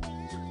way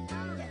too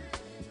long. Yeah.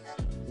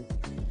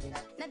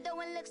 Now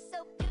don't it look so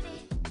beauty?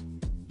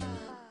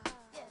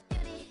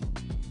 Beauty.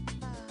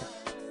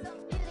 So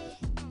beauty.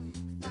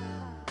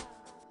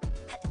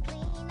 Had to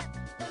clean up.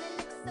 Don't it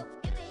look so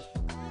beauty?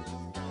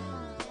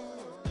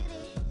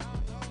 Beauty.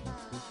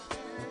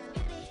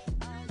 Beauty.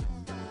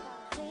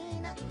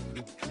 Clean up.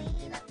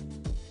 Clean up.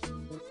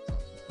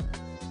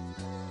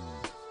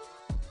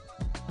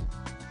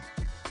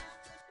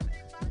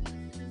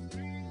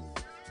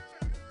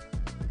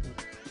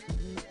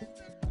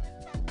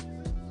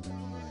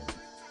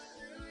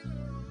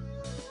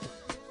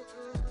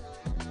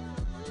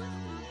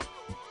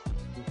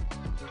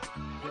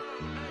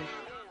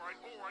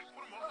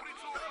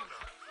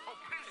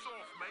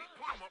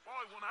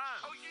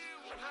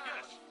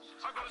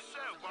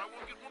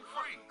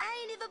 I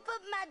ain't even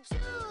put my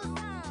jewels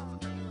on.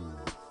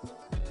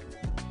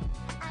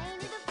 I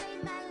ain't even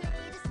played my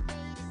latest,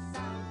 greatest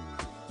song.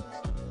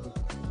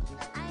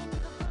 I ain't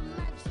even put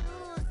my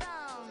jewels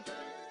on.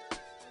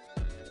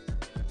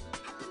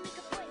 Had to make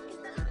a break 'cause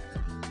the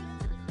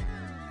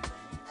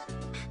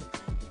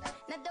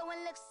now don't it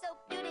look so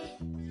beauty?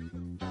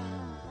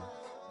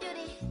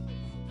 Beauty.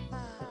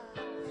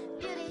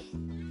 Beauty.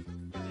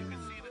 You can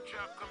see the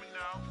chap coming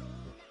now,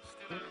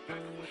 still in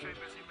impeccable shape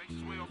as he makes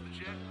his way off the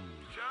jet.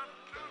 John,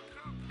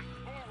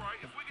 all right,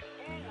 if we can just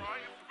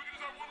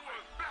have one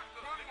word. Back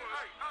up, one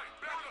word. Hey,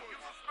 back up, give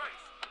us some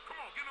space. Come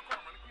on, get in the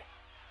car, man, come on.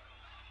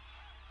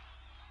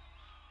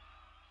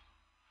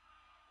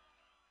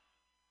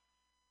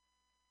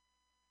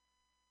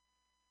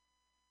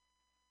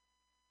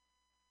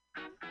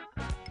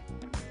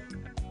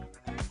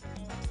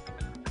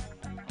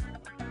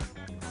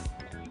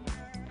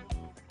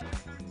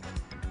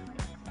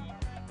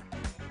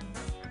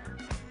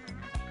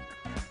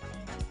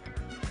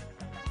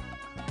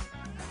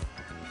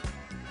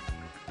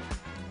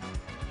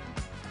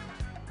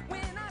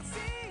 When I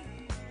see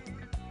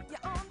you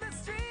on the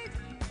street,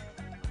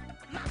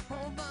 my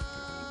whole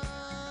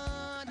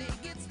body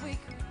gets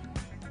weak.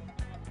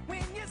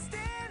 When you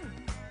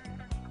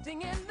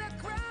standing in the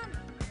crowd,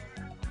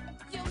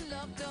 your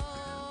love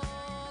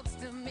talks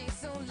to me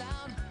so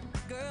loud.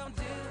 Girl,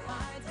 do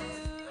I do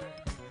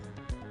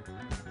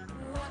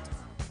what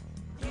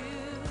you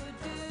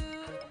do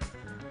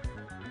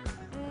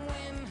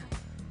when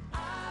I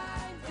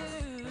do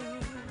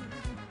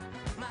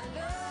my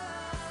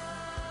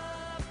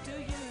love to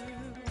you?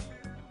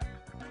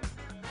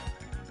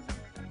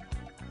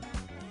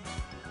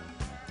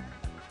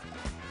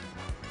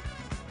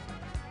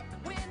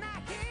 When I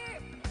hear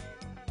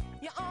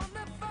you on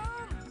the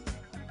phone,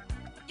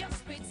 your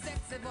sweet,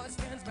 sexy voice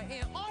turns my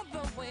ear all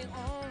the way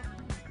on.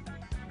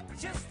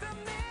 Just a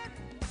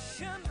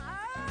mention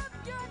of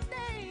your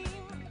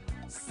name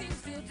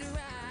seems to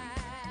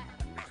drive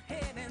my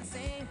head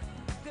insane.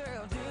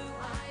 Girl, do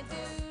I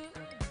do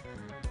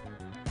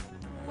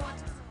what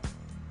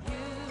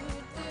you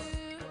do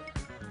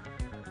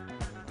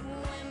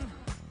when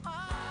I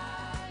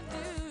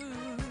do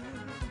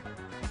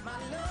my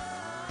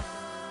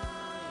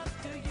love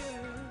to you,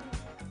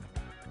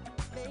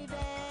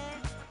 baby?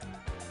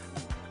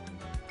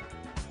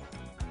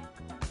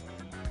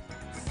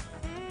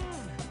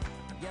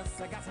 Yes,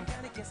 I got some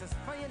candy kisses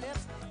for your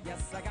lips.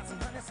 Yes, I got some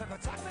honeysuckle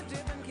chocolate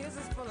dripping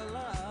kisses full of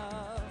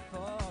love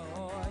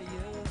for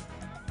you.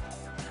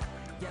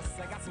 Yes,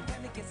 I got some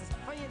candy kisses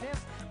for your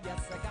lips.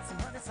 Yes, I got some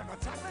honeysuckle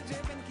chocolate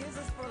dripping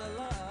kisses full of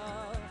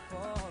love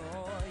for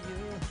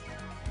you.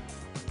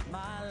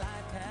 My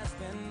life has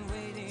been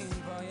waiting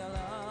for your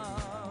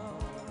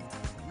love.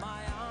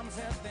 My arms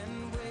have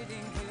been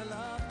waiting for your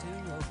love to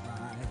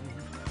arrive.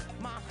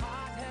 My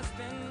heart has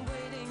been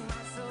waiting,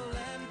 my soul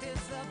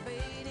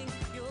anticipating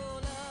your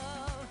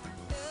love,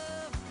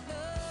 love,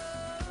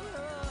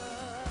 love.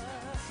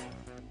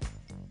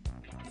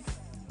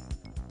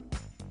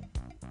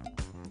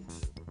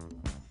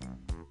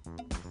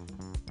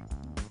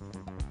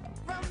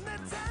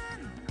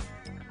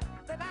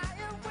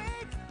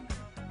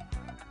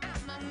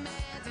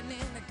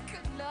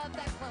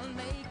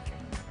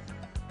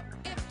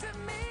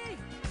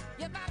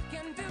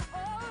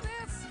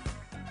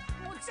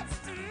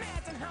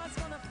 how it's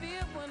gonna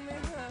feel when we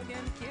hug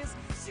and kiss.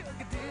 Sugar,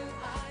 do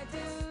I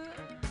do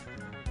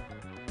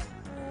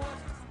what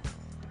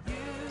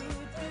you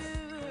do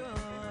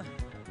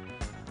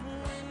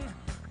when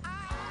I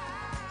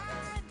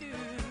do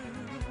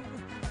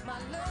my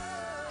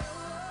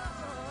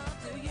love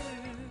to you?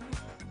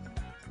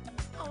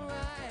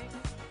 Alright.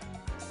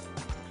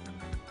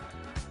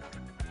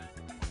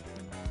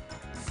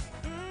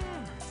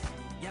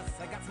 Yes,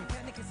 I got some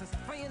candy kisses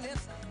for your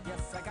lips.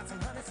 Yes, I got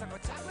some honeysuckle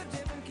chocolate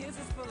dip and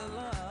kisses full of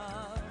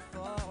love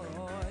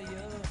for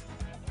you.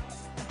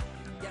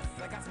 Yes,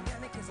 I got some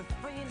candy kisses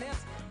for your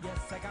lips.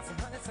 Yes, I got some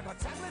honeysuckle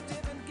chocolate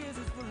dip and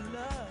kisses full of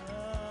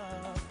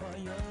love for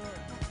you.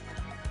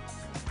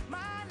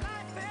 My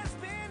life has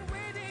been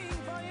waiting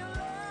for your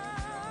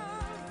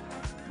love.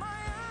 My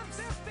arms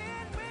have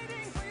been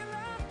waiting for your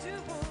love to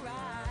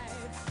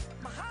arrive.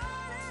 My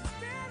heart has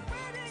been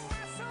waiting,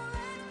 my soul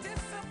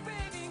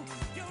anticipating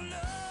your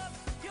love,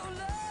 your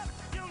love,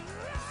 your love.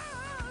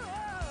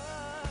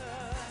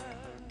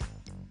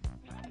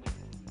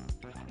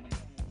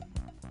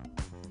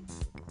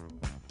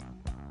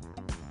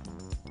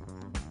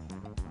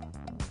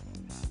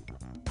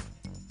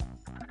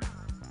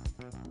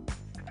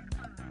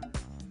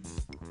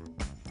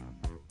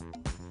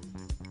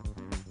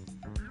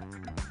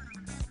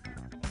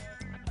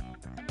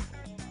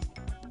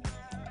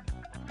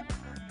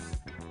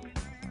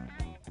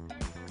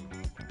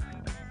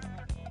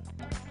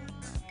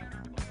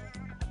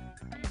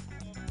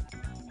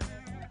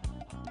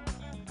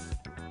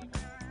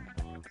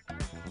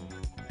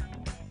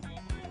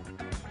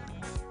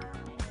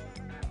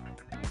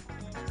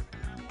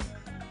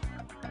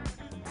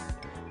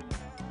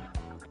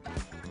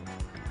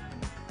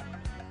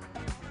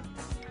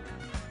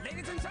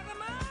 Ladies and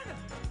gentlemen,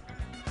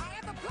 I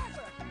have the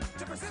pleasure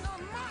to present on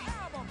my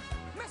album,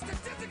 Mr.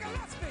 Dizzy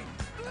Gillespie.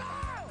 Blow!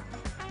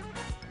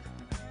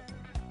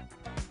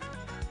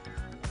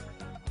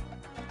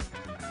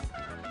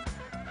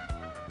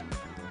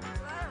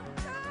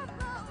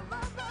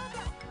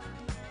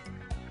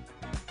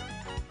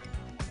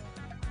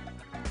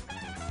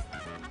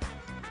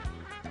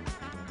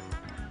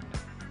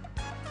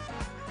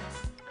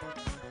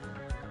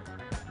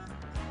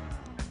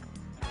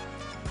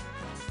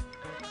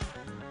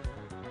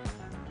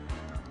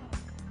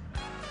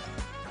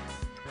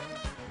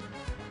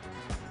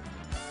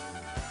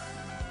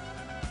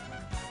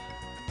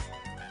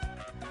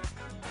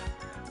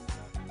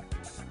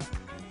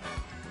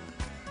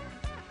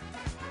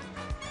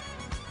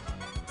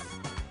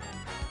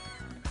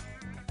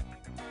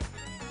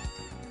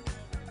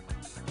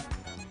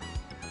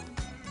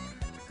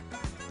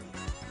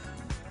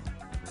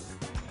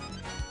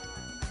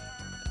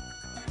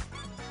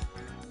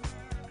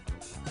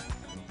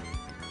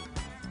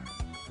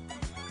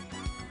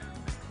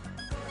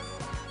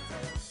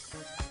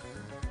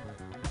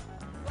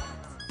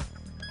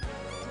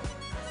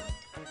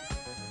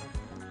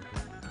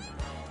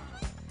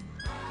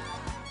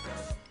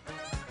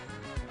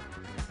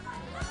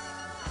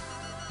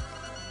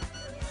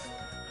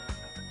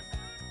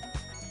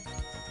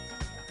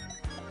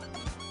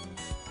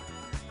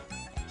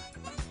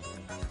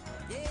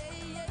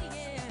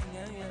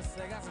 Yes,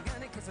 I got some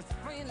candy kisses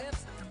for your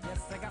lips.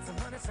 Yes, I got some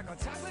honeysuckle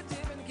chocolate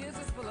dip and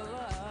kisses full of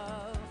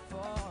love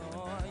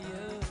for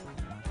you.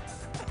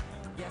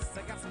 Yes,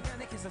 I got some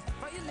candy kisses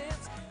for your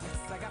lips.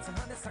 Yes, I got some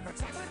honeysuckle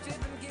chocolate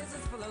dip and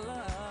kisses full of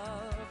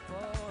love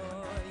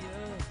for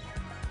you.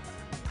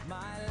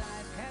 My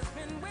life has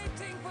been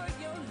waiting for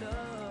your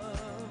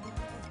love,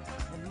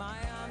 and my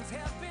arms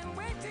have been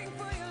waiting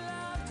for your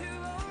love to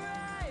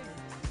arrive.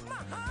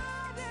 My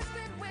heart has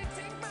been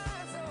waiting,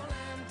 my soul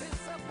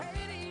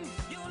anticipating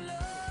your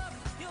love,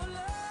 your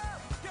love,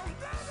 your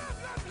love,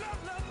 love,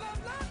 love, love, love,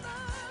 love,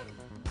 love.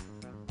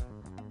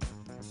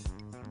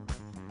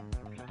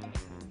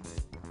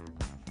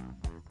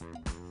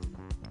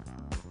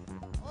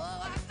 Oh,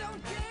 I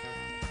don't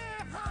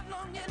care how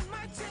long it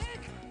might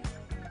take,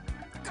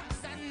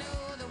 'cause I know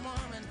the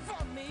woman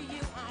for me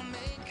you I'll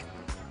make.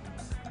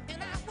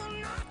 And I will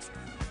not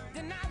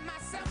deny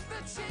myself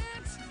the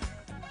chance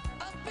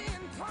of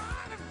being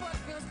part of what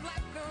feels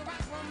like the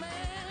right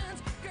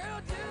romance. Girl,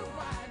 do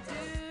I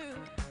do?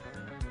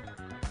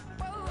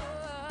 Oh,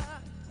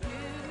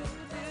 you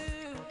do.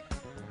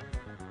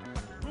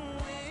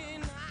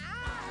 When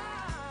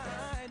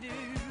I do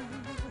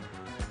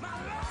my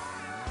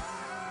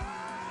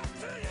love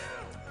to you.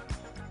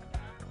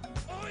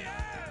 Oh, yeah.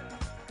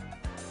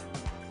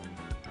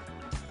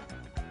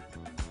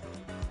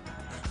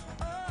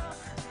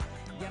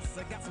 Yes,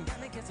 I got some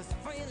candy kisses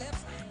for your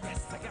lips.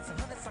 Yes, I got some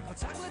honeysuckle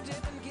chocolate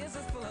dip and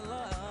kisses full of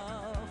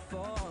love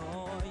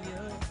for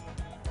you.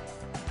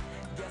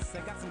 Yes, I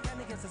got some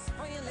candy kisses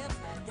for your lips.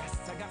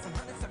 Yes, I got some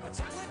honeysuckle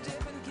chocolate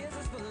dip and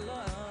kisses full of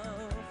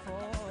love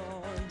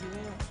for you.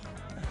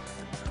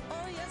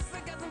 Oh, yes, I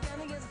got some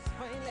candy kisses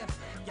for your lips.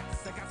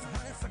 Yes, I got some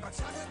honeysuckle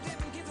chocolate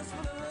dip and kisses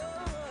full of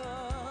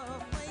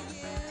love for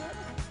you.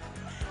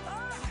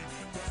 Oh,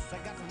 yes, I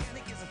got some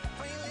candy kisses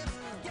for your lips.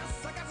 Yes,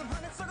 I got some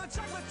honeysuckle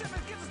chocolate dip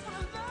and kisses full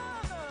of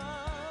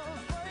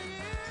love for you.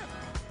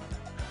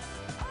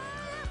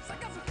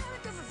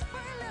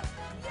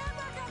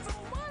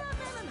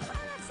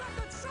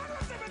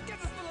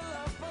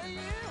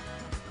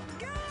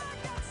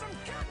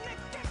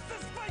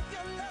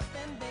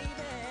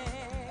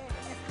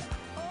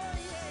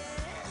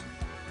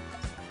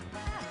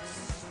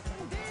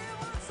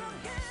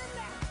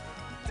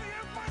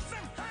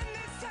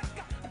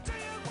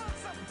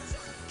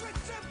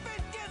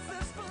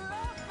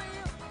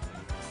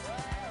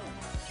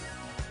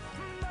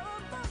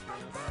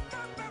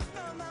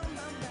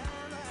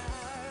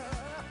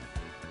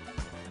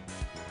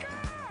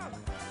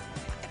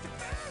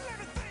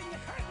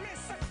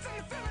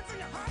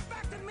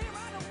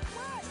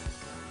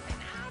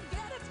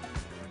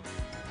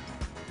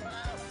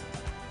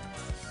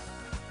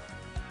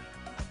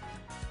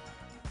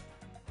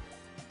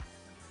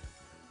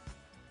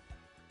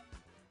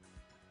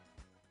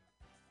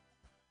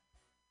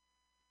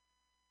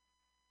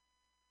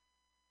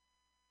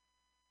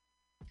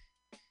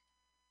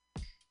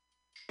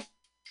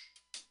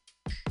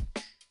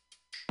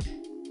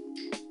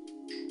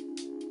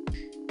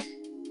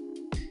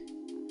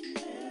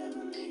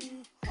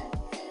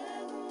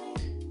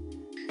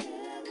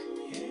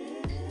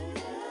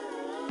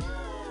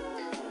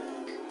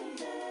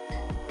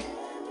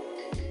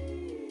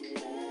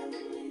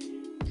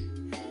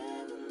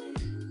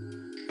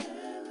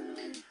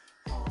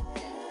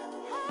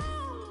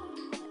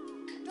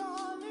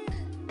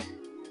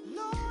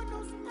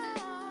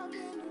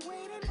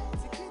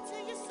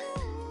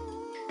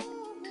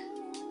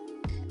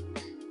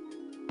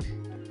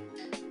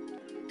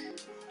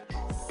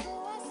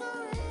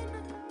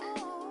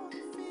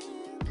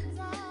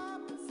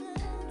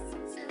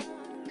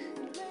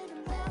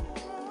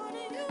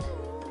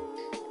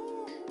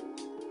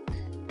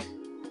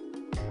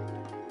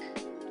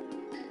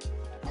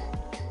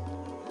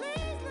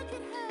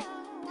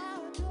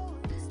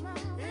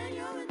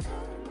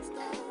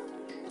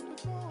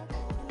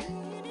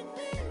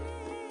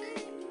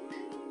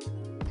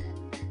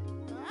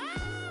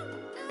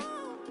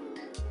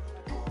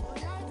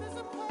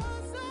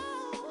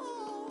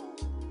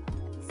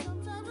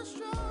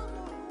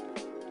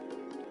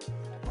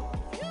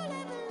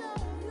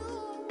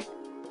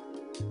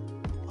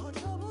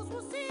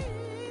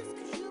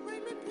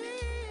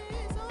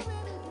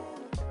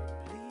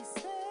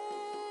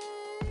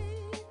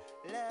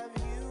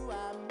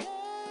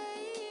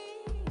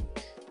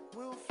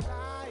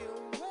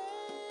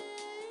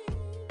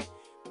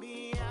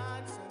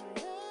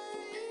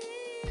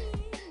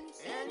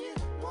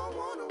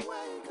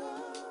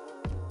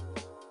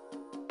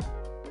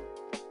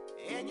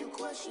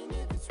 question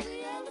if it's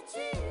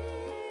reality.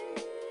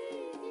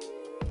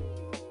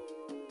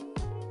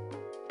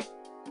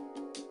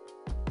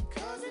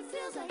 Cause it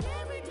feels like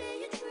every day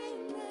you're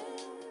dreaming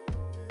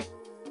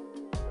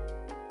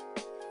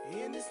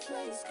in this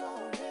place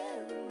called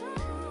heaven.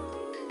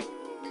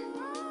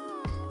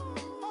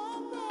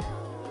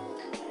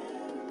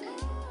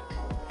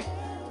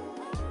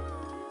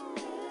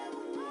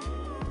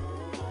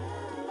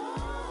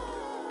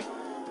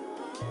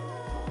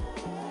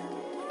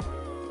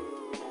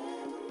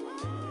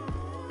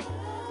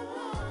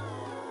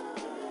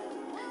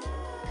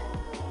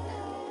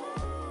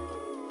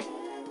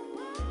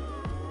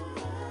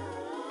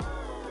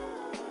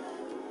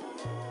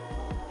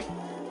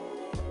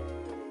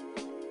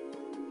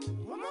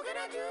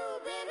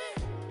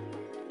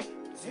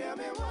 Tell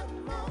me what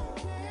more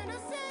can I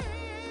say?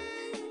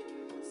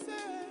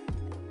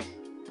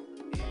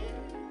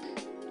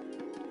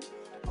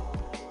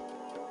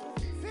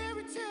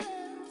 Fairy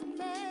tales and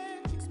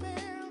magic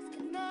spells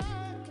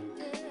cannot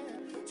compare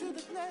to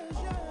the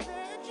pleasure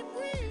that you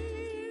bring.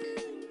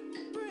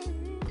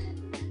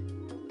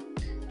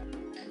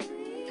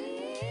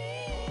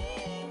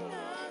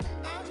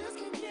 I just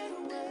can't get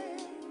away.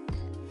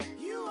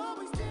 You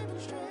always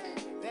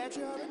demonstrate that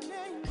you're an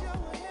angel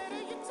ahead of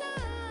your time.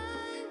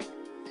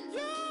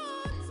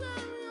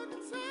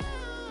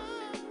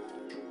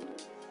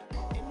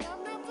 And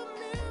I'm not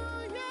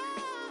familiar,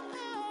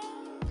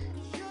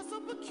 'cause you're so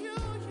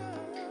peculiar.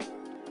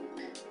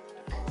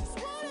 Just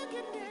wanna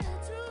get near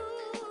to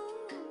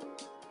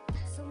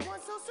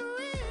someone so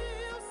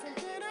surreal,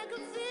 something I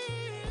could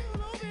feel.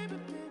 Oh baby,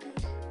 baby,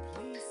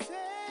 please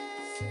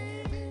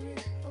say, baby,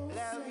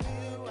 love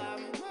you,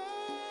 I'm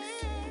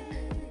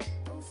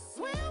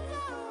we'll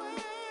go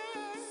away,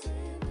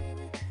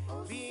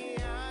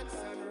 beyond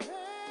sun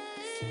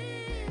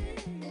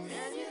rays,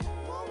 and you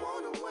won't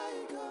wanna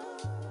wake up,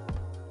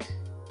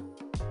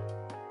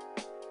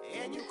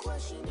 and you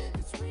question if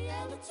it's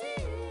reality.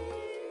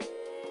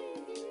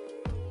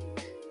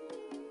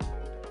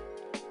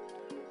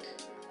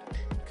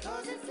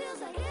 Cause it feels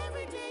like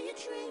every day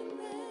you're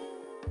dreaming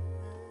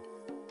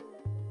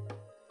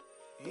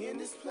in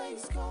this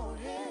place called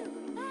heaven.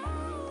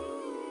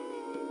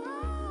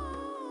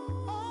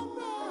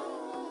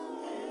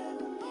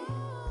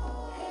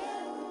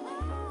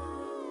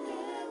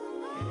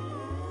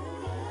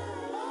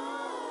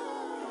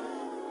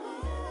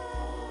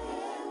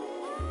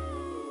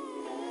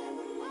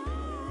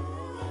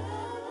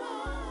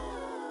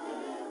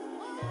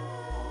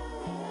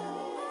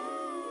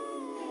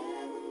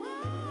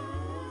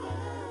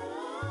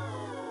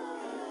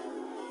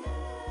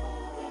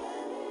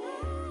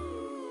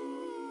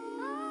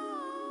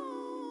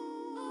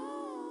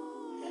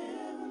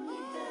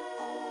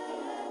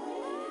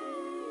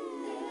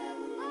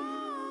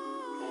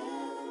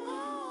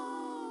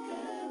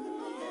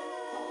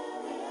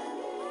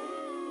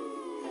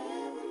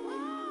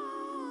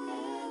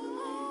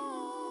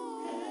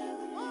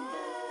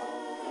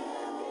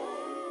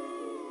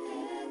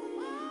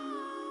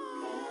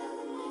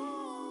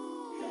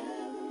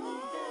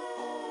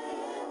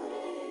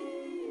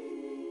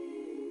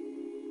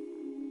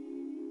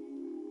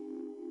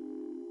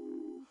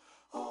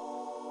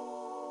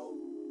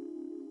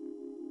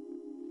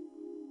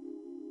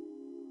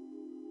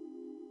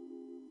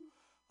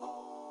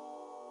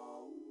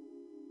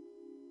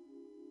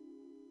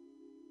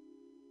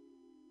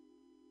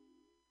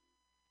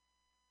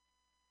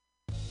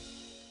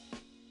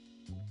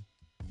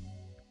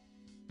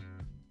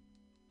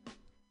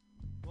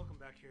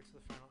 Back here to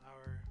the final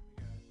hour.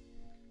 We got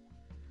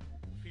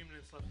a few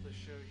minutes left of the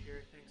show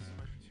here. Thanks so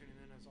much for tuning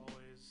in as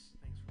always.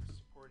 Thanks for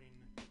supporting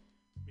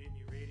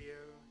MutinyRadio.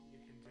 You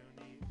can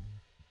donate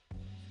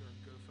to our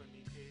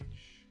GoFundMe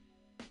page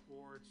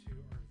or to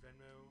our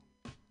Venmo.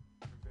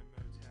 Our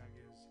Venmo tag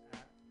is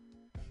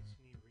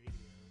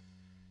 @MutinyRadio.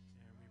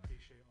 And we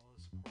appreciate all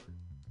the support of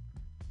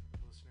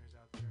the listeners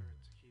out there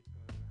to keep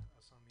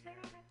us on the air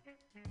and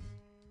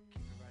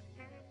keep providing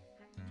you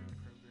with doing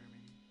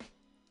programming.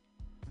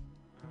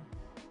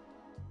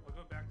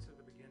 I'll go back to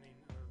the beginning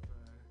of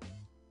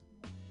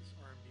this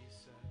R&B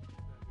set that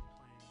I've been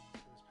playing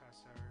for this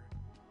past hour.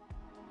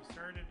 We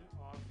started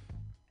off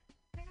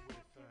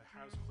with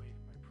Housequake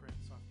by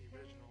Prince off the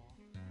original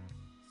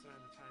Sign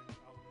of the Times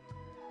album.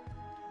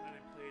 Then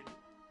I played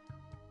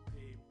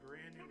a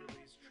brand new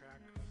release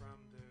track from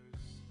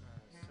those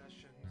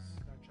sessions.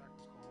 That track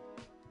was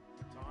called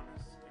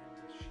Adonis and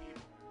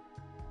Bathsheba.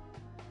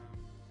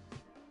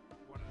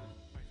 One of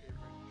my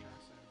favorite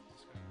tracks I've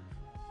discovered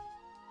from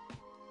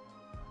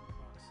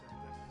box set.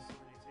 Definitely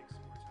something you take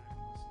some more time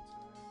to listen to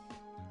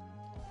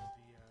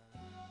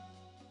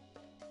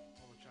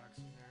all the tracks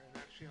in there. And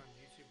actually on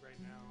YouTube right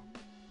now,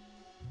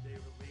 they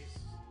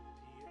released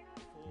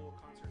the full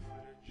concert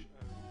footage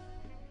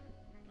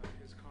of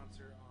his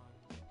concert on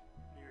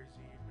New Year's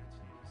Eve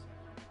 1987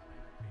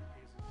 playing at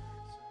Paisley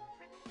Park. So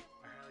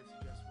I highly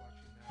suggest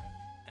watching that.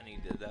 And he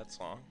did that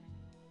song?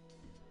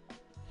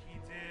 He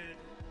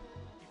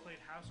played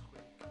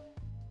Housequake.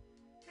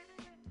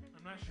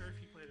 I'm not sure if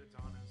he played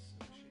Adonis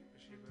and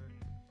Bathsheba.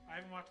 I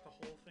haven't watched the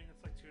whole thing.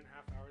 It's like 2.5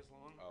 hours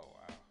long. Oh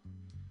wow.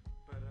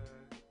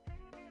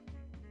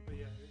 But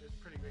yeah, it's a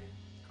pretty great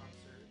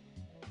concert.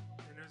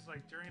 And it was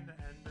like during the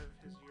end of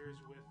his years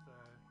with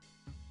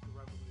the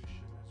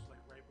Revolution. It was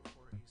like right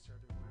before he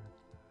started with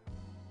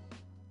the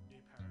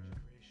New Power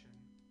Generation.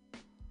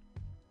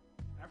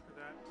 After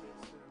that, played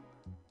some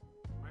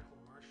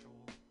Michael Marshall.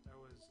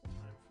 That was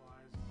Time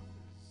Flies off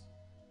his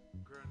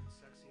Grown and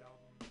Sexy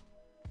album.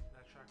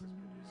 That track was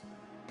produced by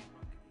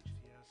Monk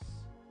HTS.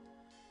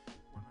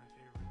 One of my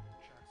favorite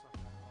tracks off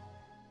that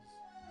album.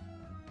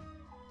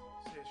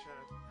 Say a shout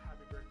out,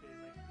 happy birthday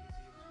to Mike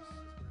Beasley. It was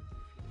just his birthday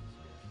a few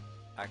days ago.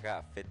 I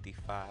got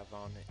 55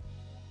 on it.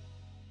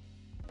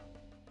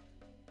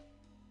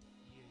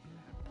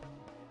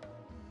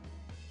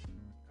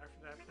 After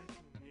that, I played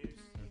some new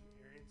Steve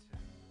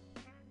Arrington.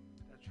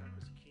 That track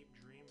was Keep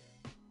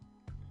Dreaming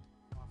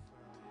off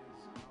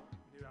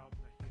his new album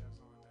that he has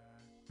on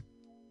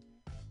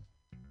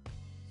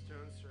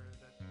Stone Sir.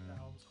 That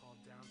album's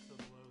called Down to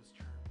the Lowest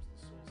Terms, the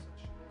Soul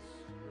Sessions.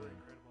 Really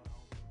incredible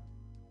album.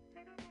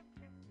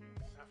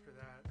 After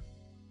that,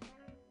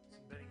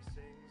 some Benny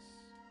Sings,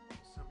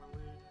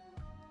 Summerlude,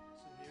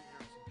 some new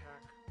Harrison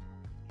Pack,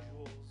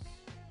 Jules,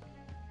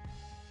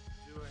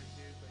 Do I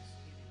Do by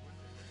Stevie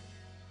Wonder,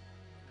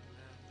 and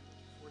then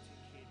 14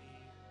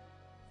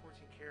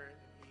 Karat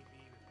and AB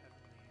with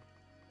Heavenly.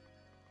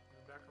 In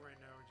the background right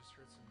now, we just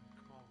heard some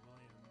Kamal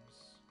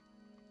Williams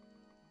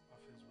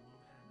off his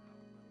Wuhan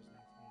album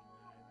that was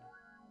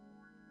 1989.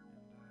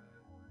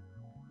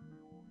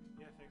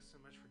 And yeah, thanks so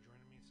much for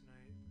joining me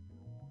tonight.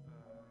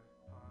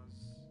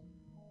 Pause.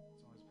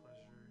 It's always a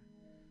pleasure.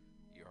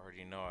 You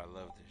already know I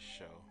love this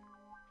show.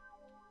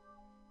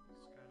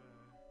 Just got a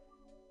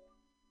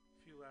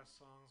few last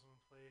songs I'm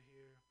gonna play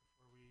here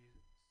before we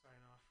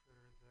sign off for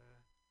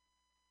the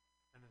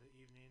end of the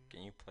evening.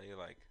 Can you play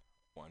like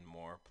one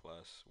more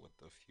plus with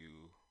a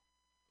few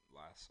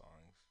last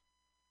songs?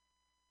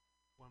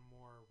 One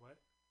more what?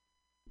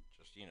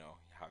 Just you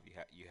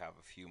have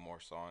a few more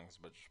songs,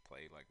 but just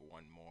play like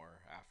one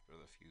more after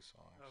the few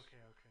songs.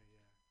 Okay,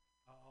 yeah.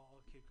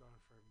 I'll keep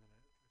going for a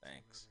minute.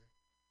 Thanks.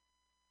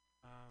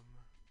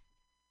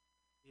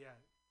 Yeah,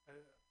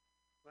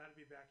 glad to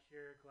be back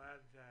here.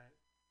 Glad that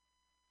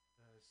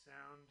the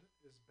sound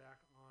is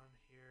back on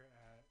here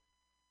at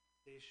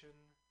Station.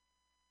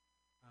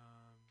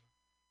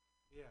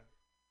 Yeah,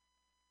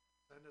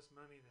 send us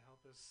money to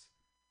help us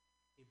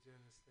keep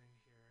doing this thing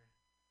here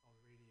called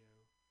radio,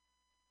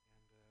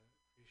 and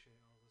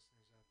appreciate all the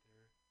listeners out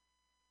there.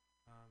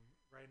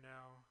 Right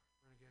now,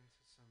 we're gonna get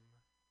into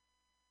some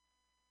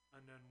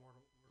Unknown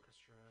Mortal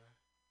Orchestra.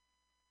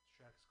 This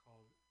track's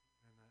called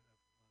Internet of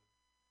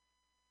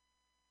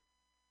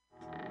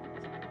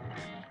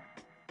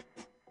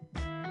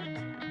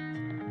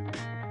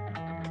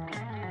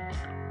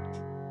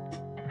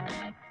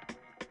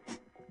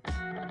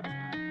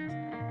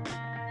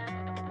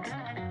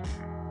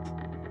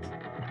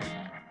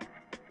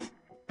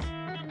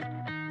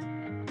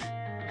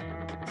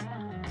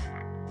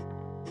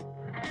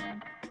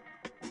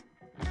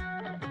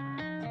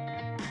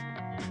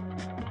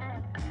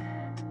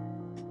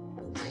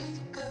We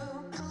go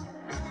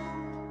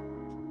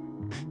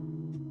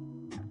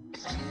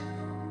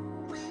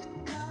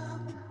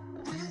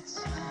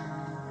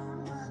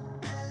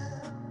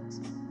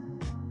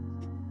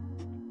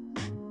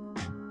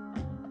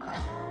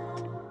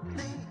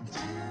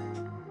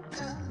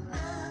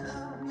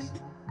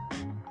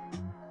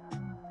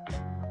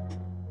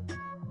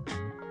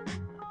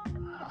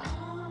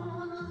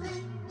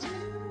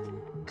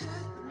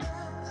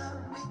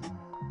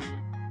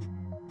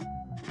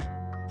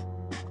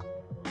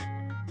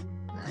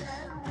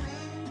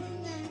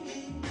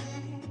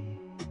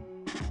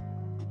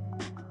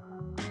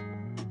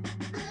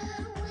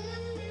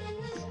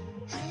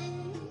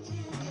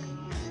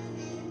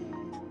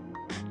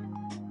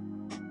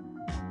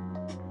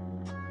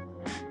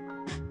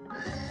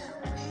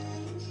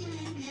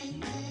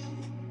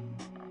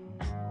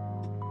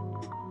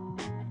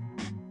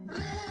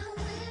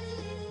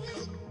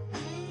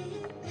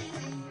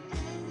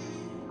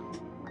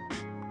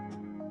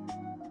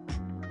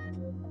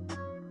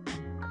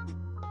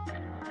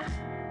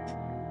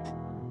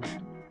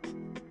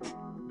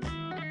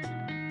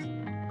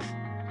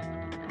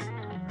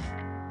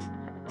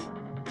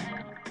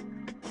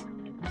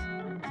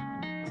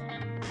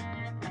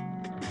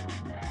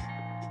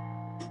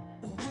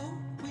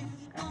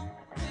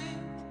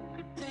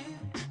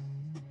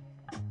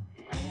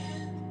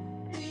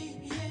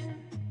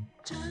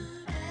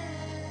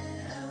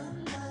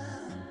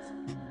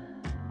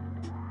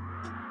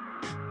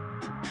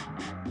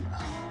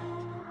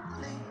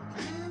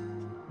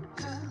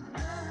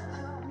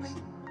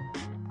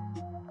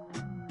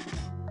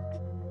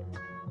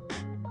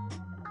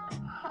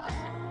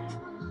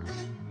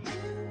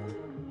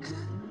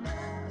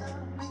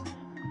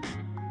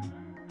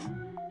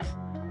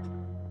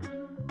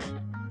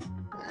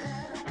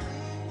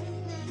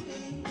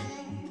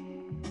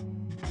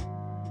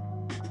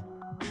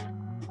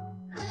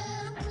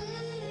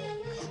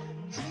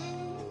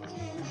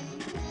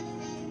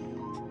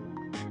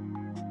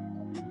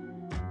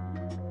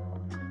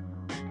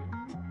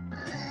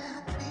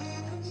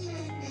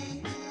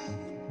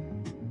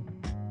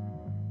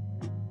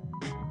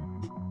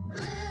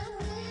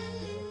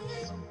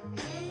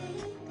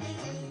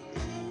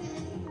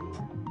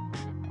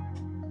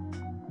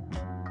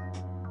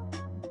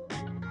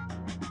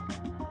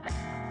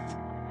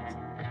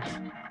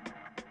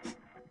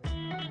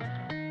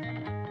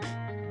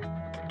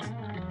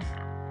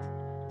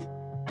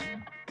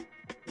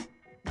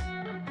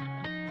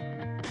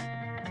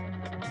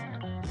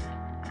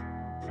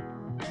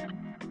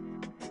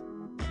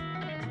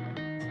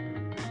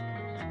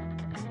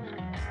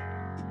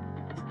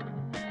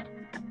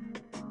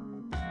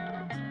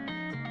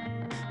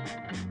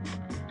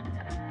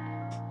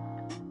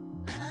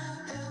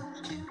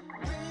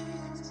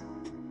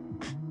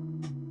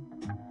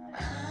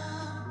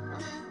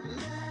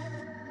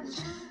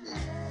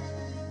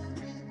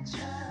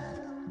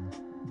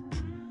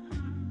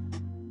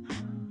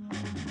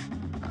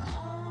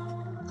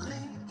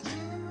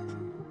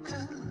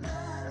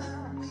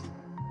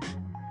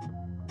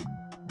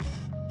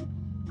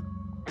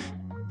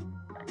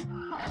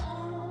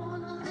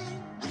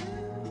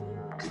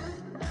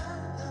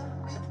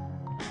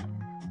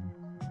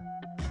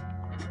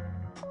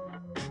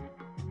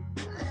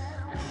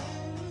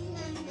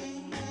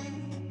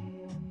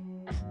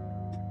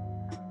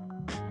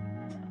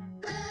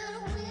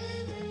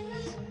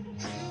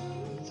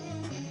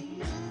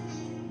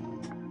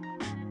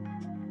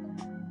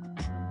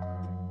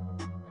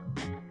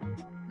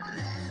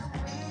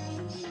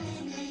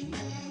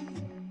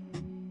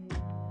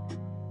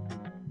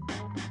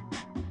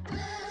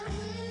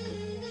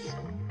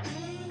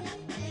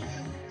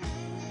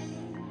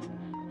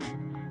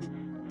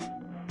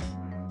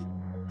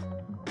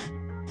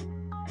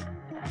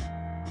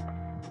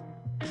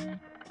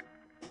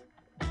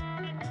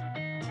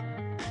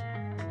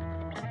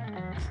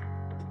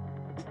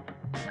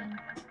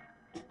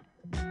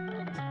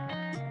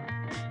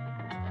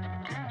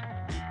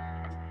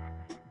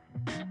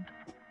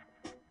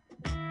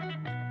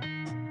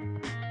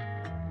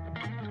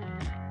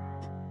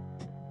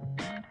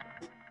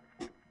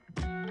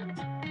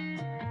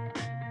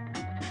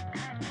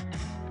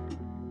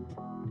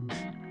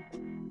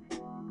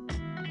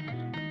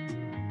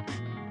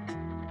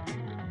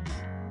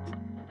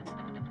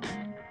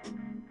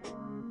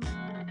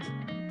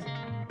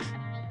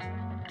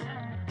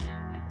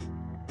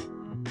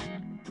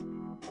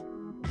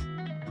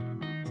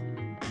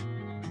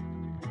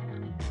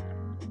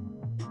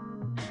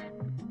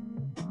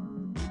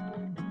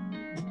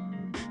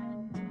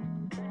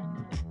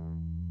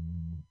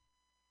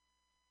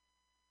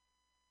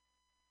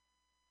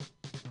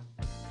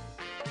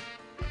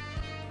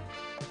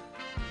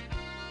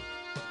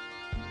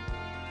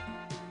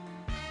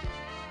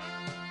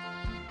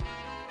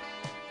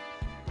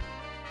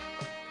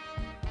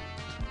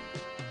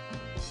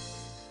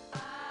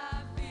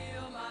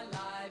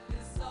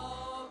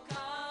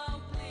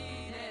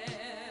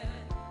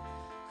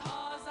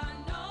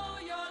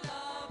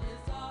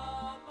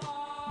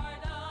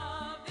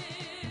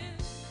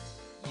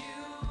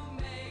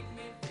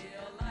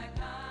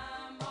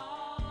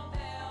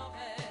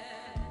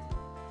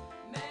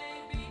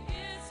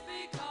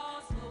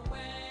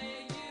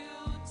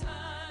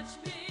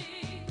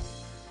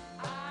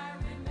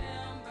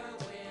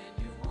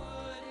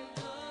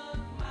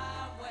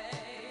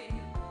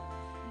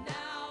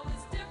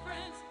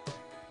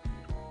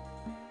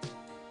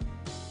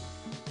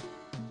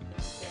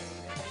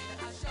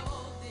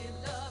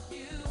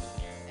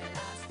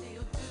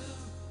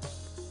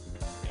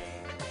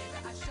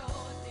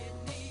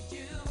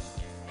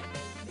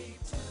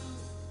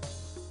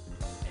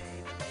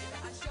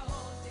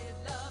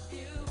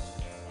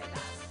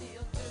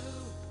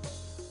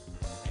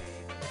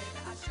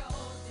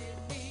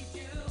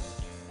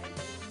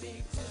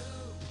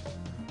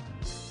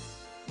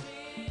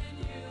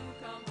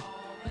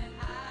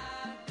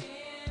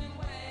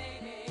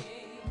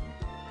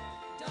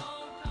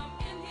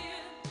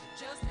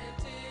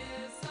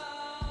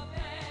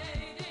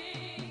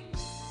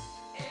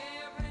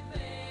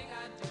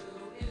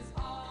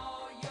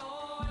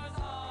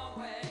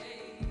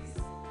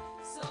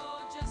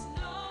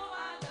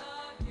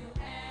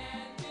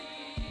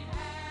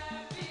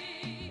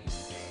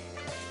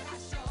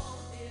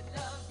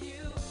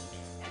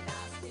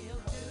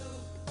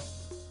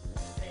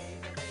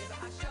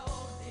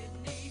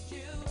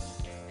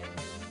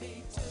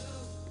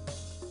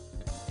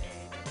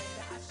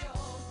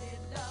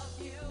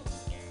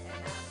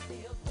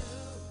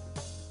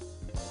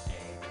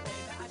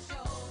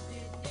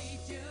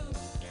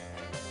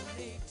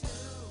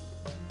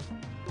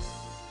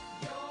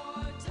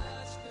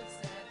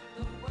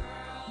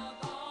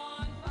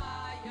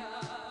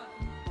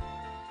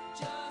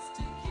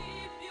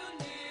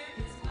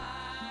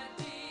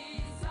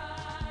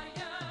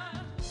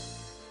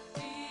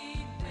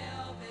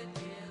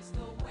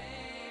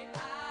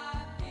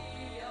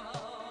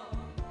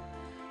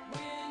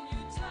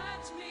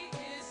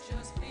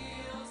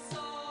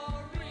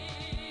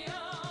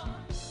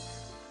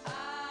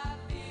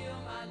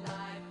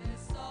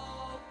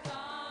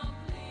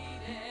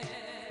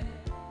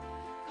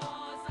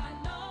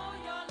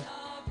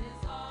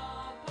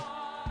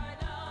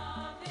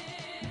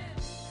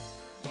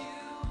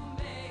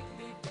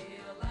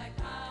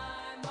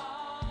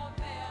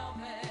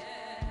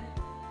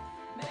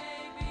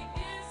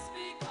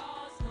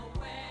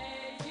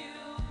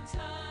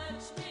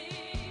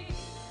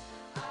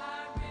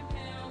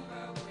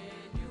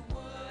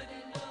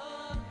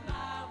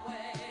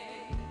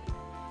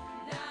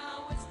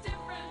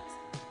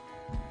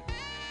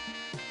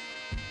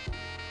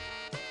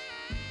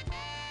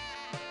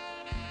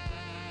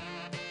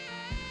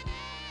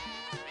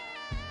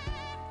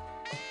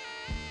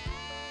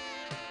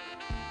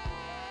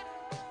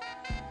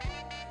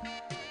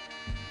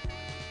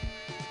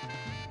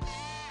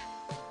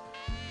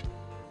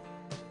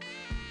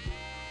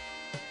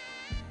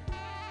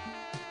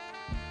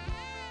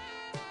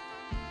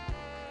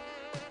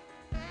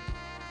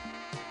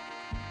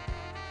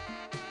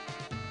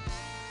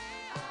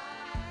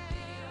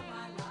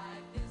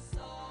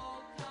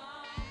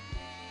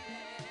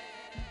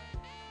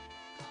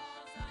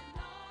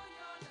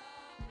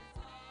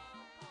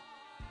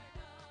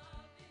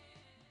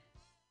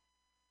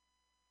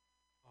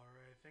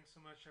Thanks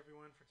so much,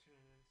 everyone, for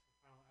tuning in to the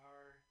final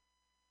hour.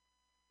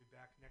 Be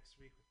back next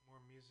week with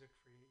more music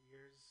for your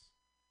ears.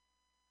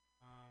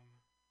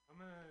 I'm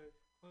going to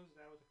close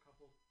it out with a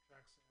couple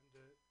tracks to end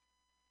it.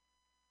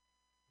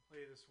 I'll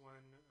play this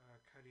one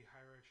Cuddy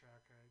Hyra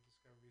track I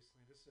discovered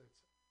recently. This is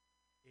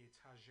a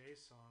Tajay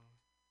song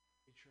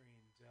featuring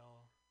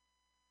Dell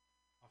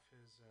off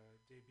his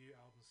debut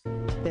album.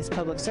 This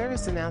public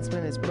service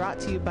announcement is brought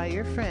to you by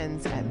your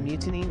friends at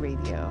Mutiny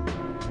Radio.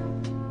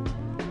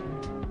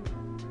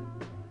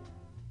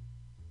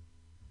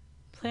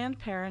 Planned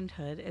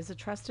Parenthood is a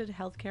trusted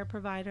healthcare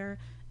provider,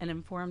 an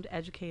informed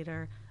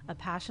educator, a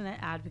passionate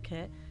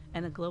advocate,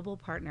 and a global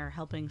partner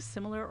helping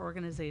similar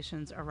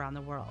organizations around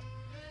the world.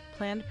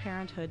 Planned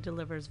Parenthood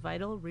delivers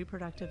vital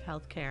reproductive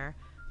health care,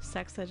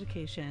 sex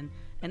education,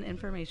 and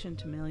information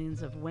to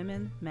millions of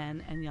women,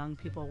 men, and young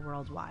people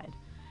worldwide.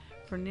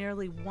 For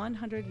nearly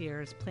 100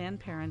 years, Planned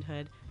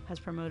Parenthood has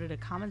promoted a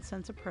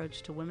common-sense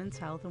approach to women's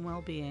health and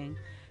well-being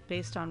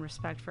based on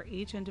respect for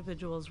each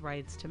individual's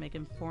rights to make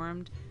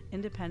informed,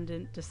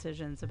 independent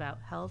decisions about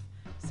health,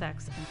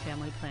 sex, and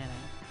family planning.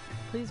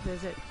 Please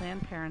visit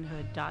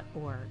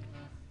PlannedParenthood.org.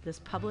 This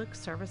public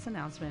service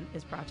announcement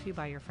is brought to you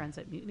by your friends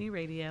at Mutiny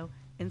Radio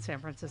in San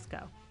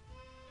Francisco.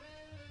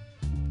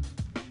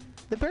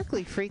 The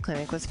Berkeley Free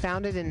Clinic was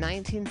founded in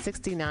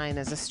 1969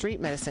 as a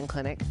street medicine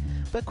clinic,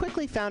 but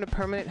quickly found a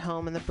permanent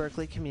home in the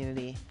Berkeley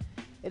community.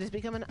 It has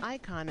become an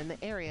icon in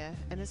the area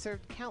and has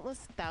served countless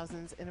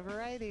thousands in a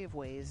variety of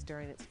ways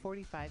during its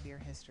 45-year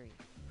history.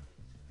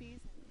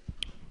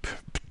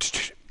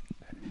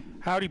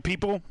 Howdy,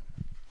 people.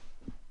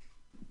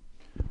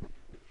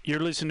 You're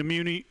listening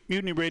to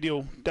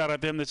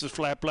MutinyRadio.fm. This is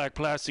Flat Black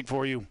Plastic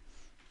for you.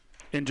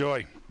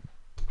 Enjoy.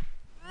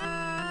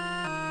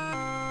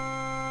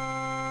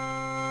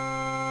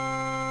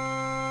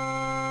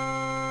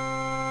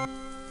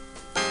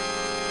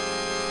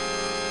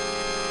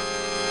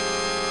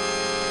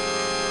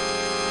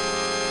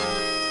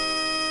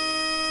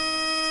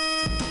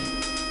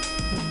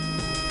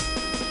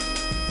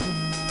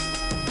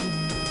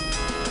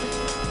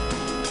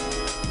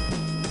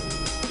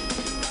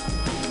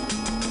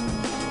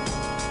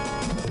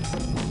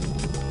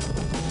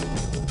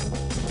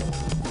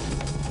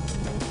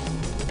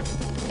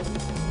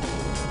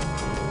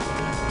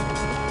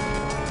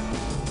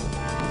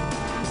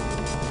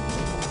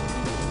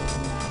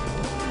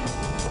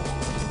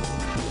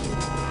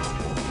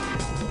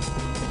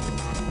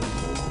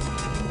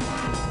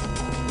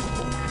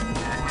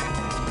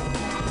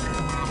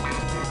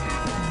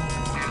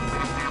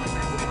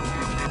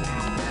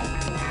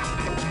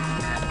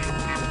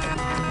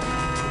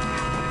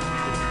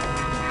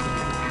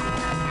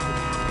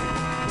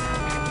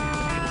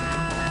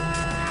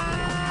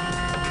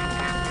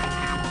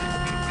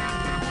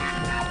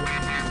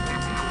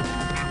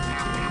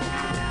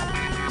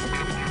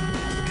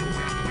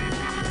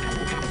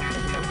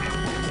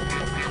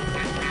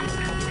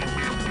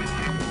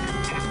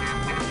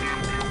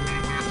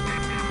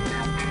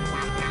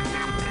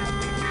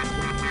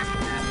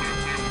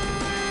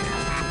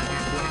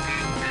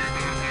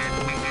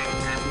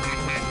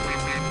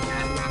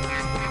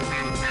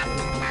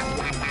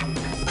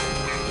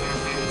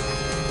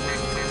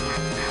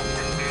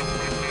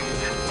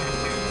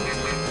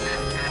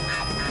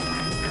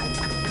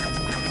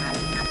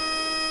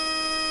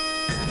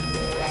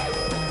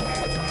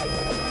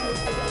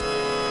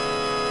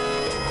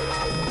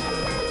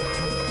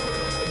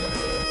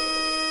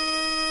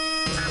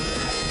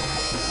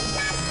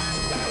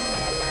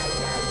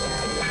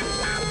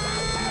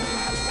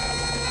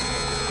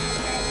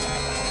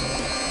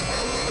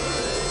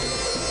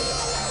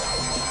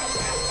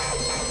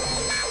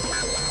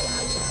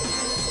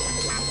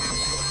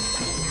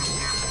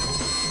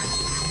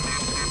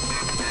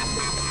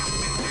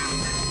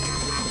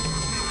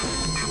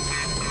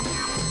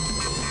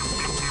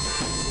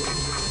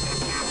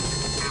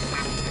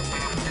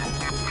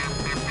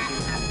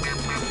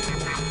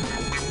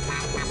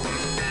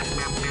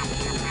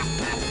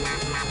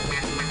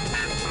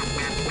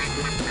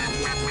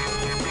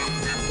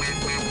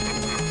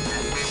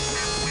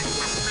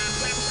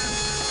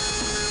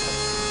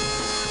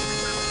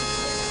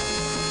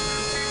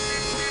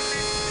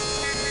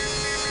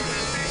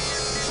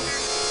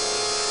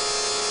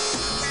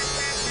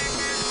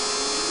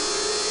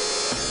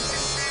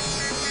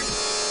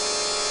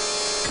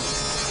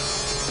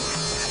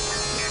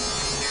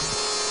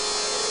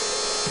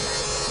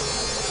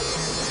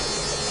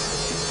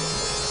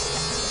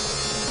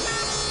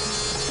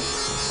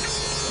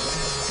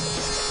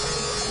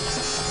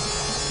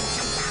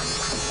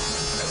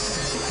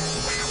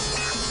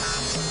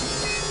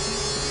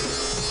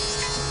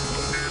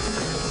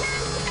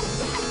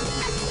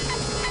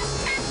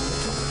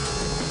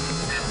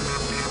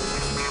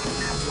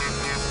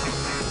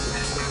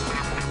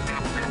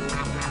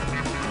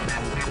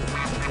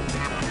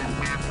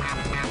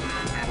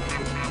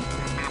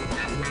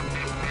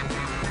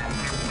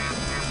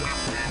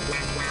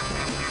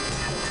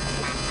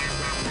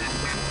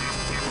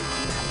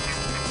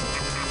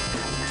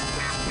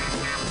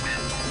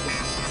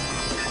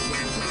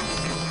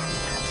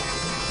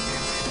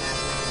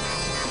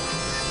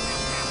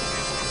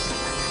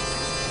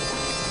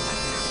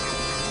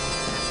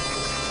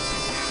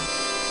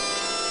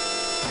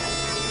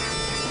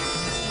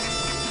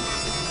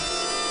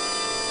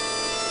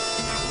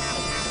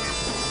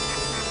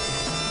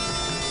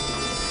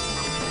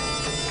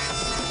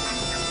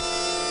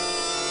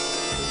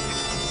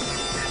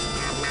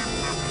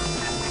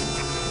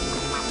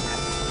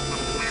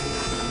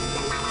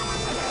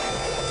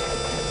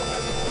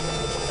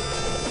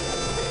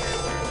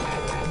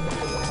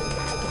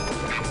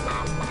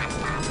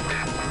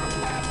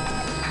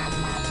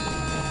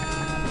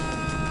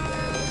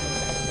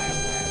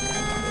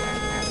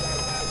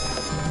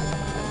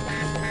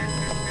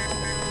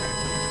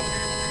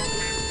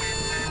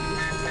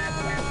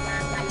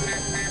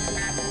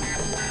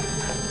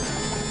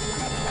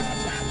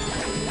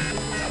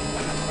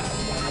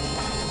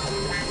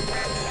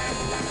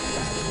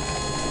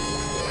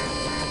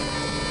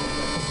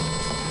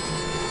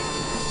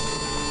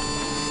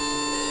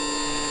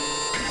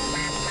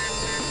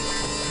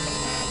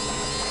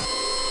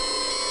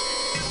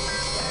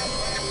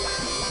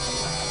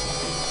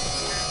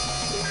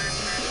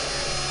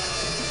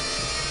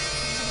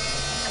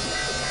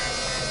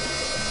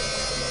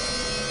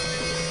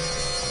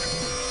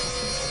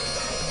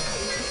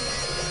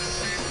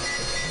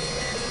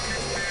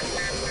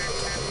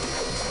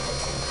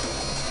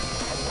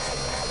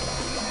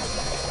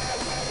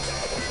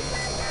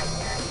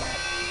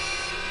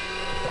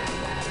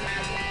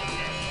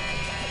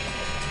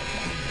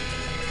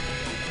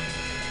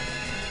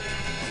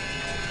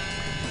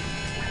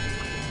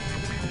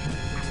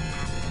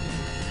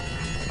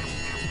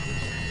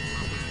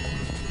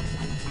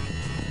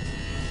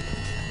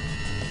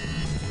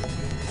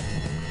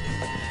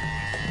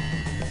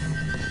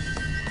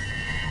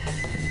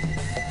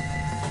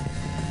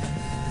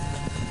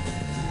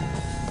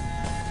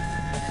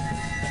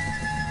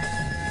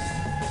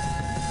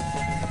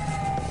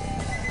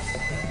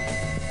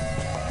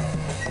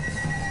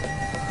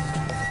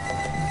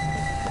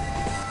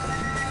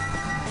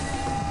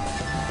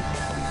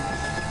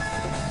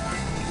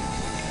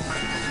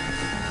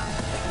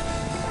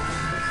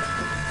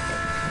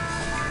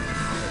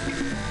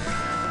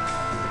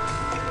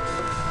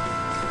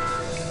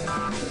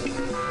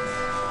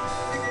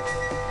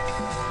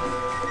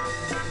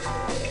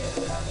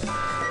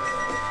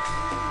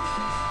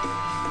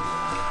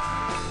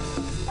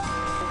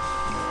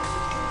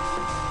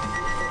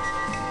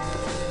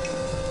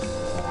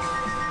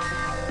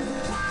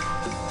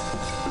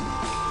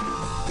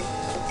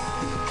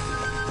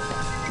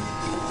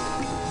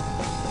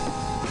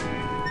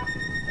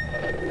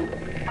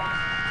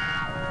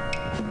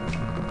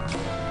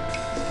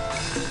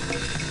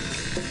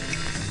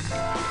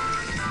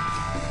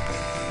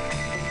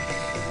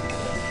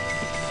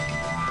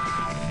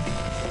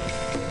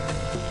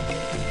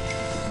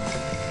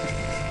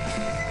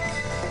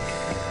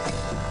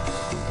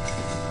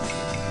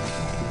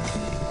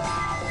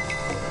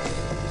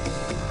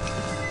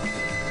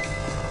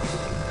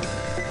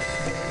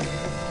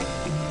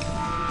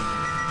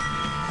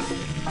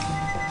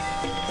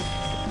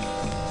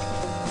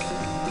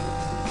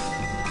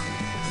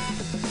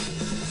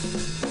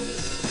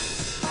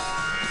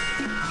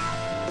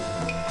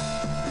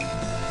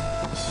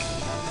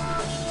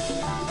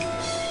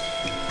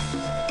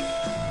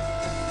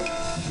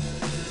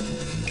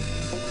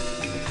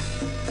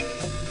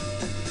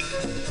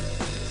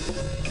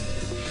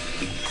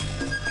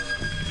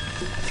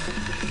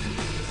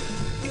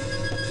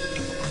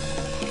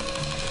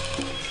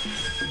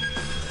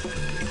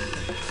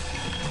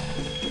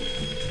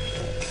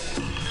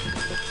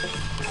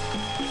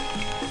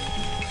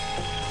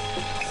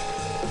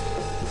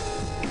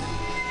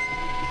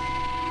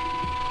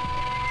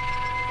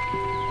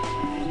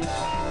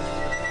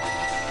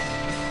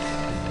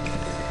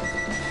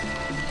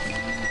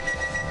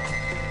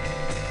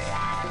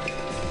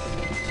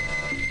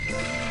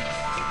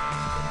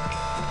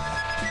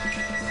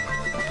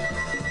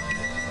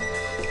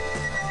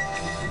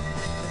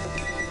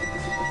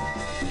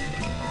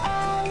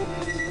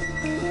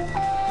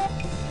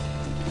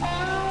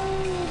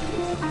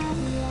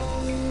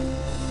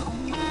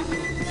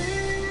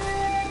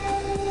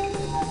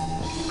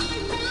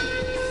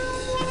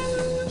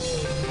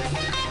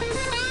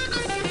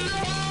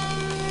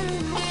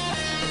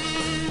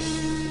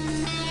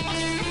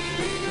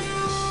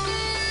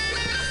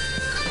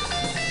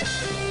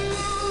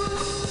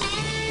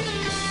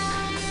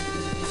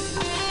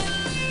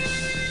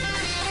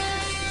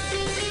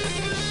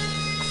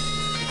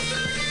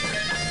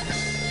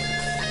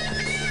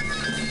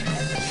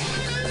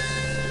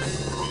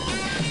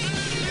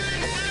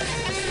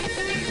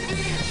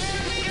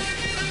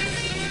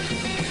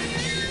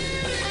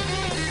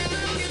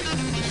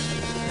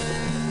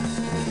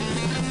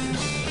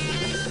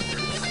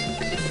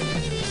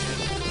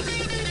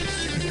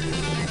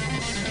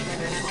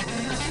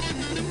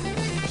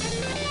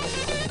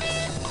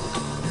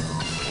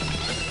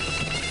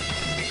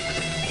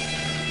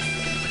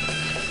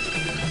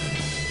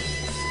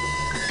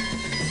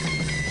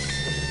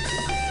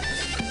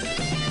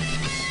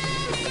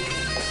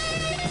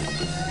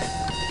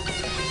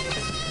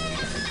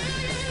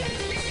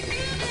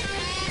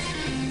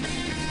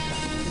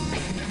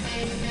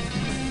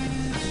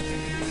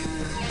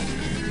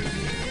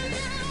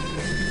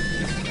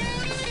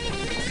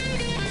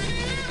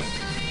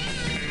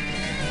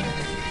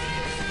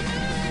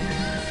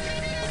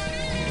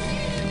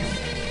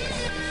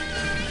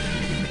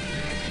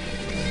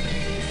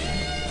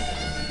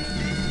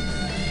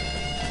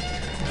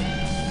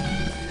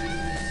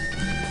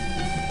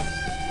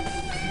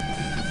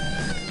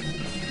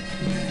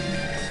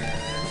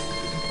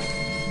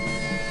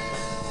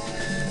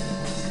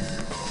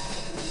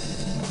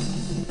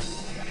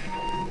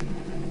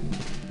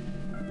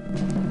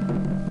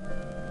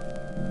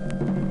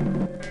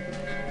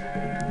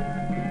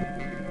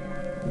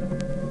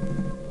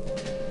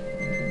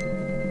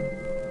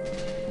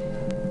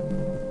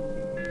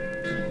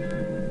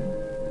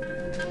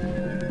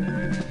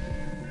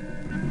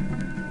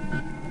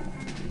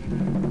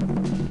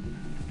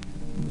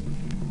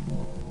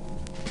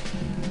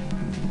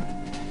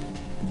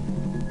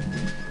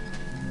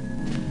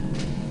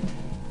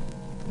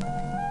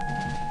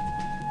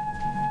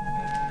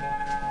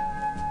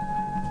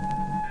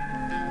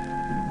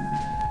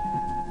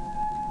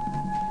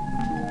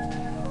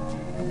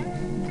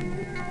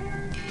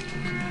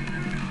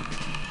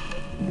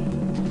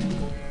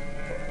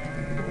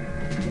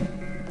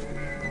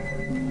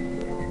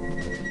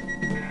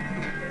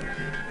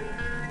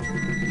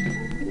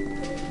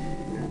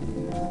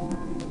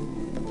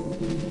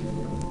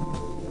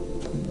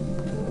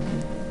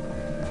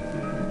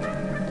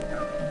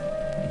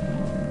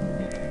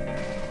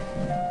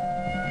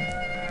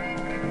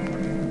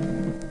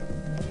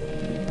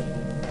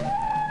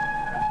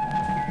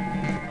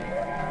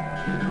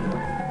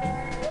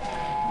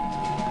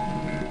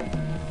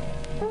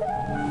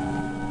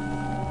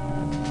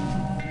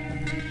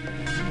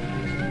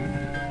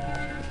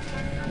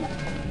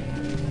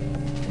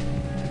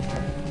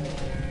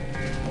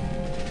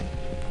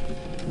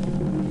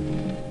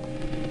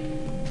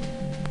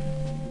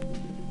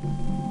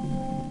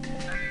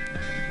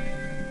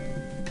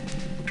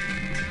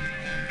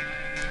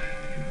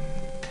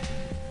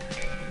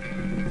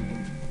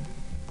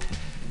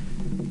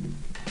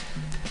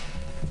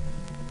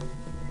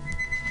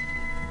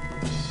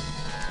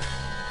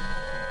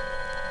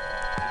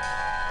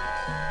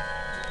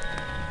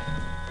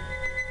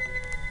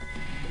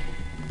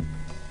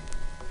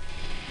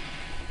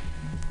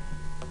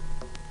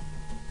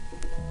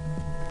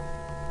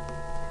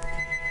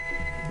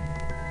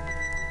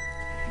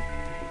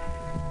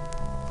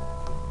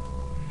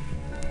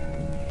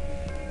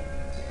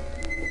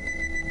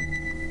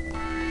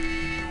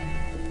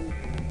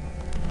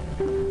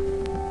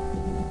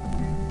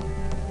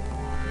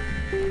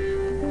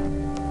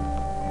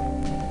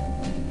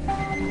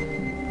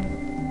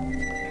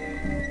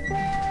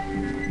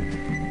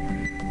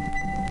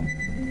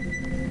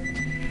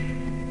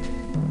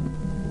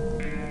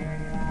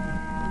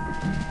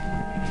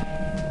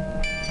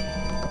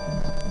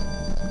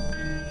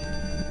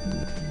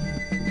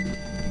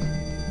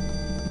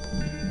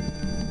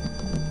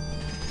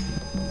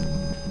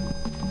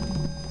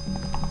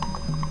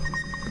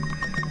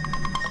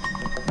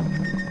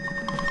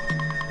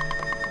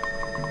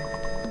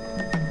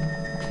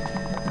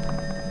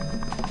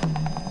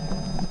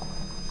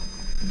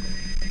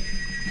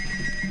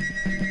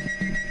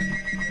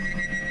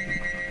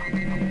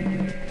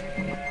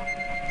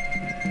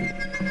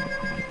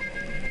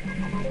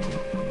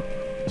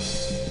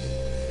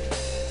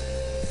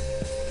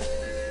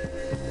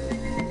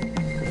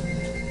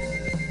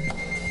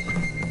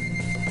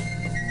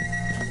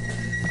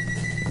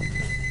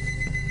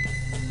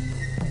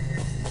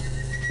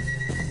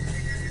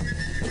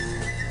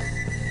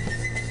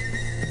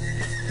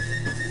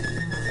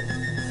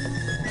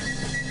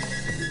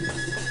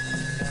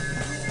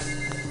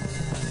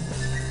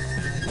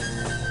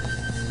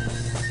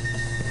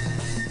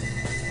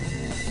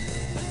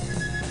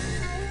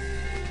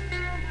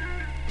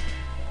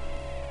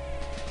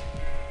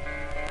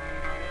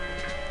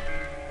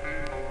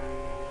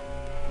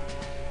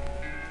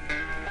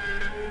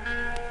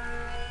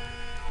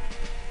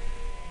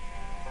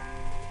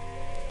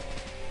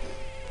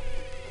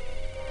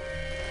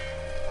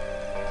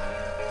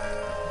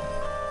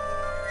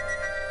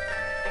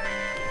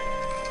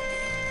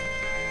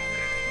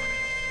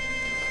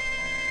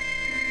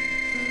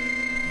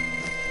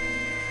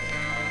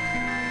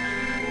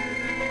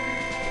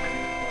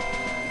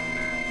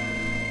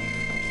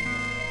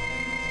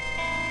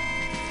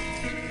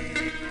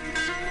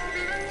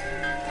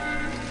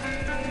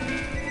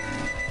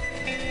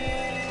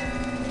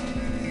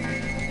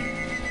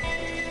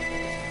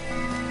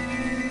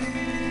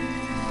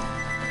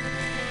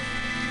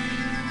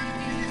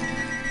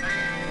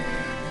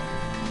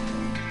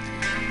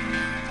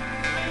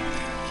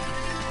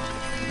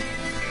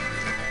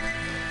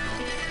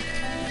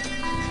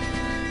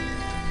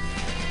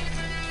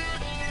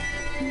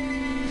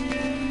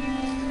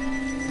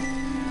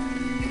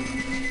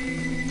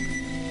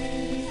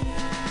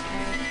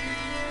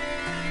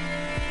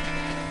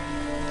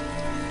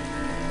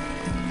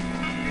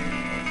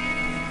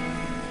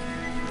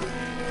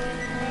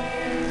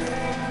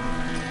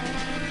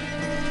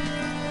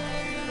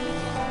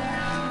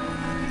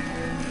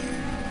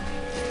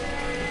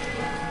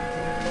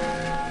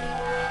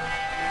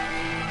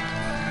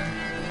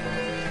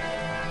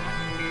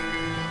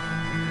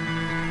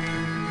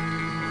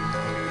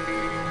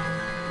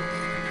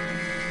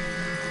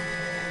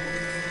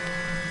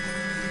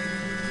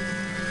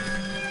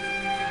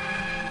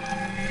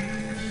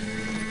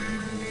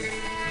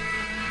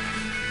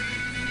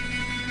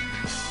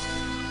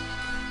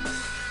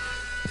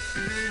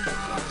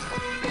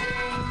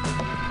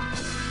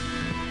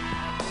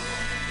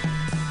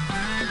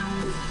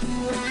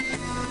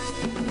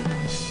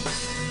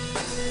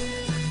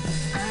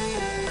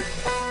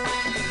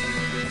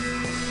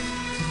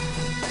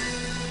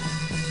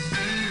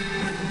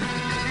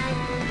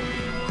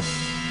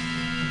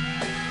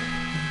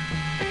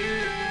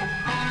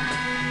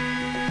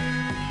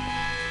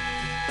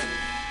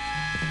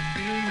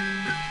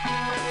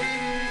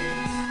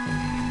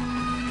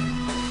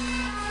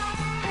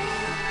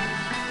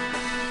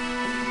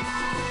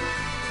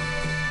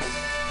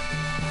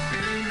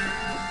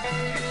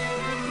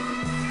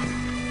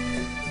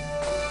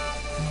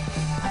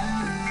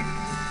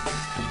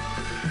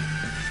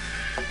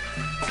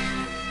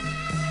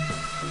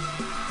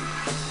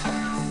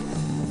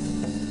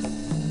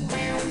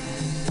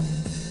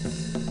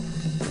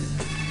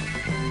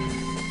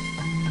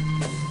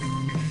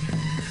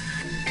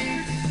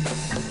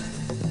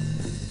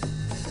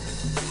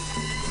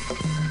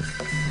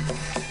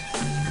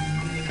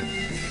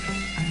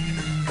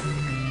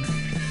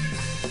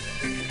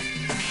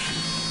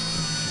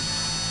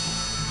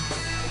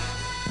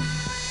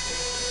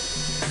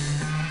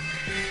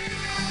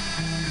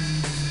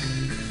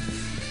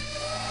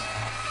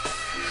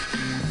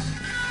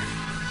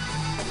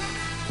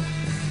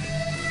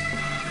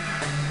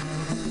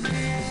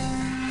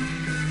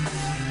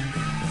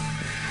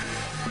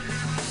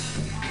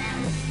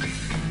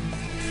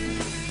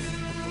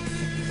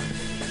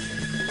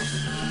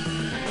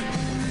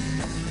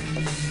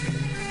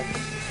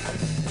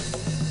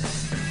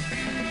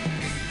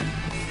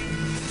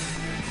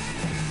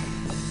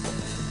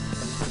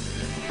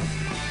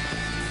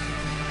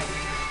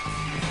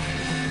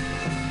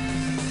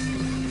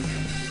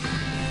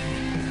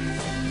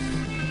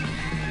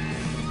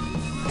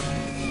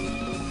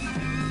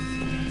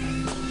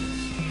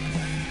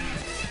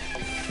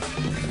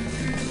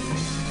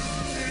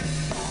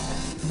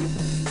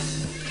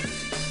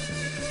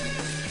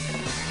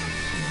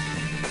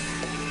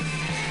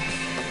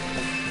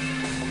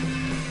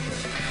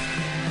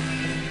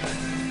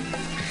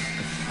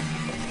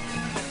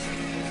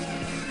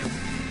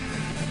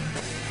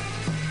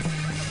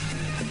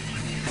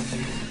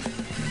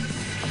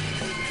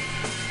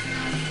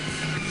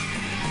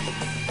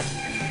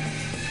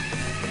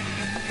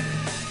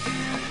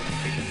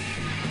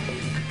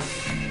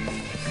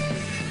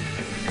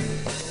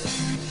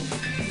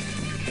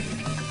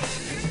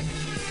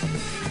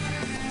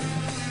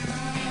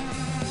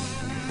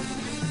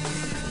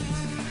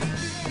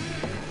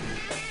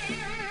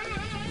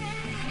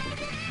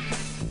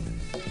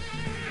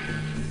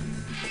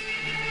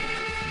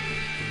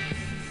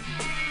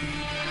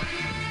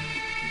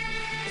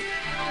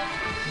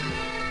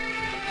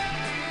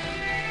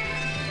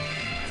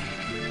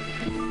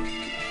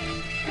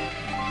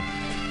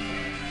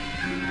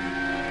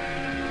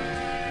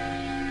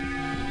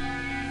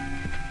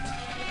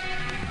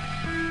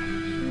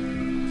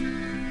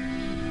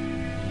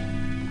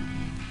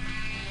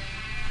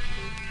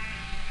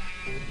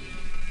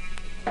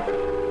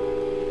 Bye.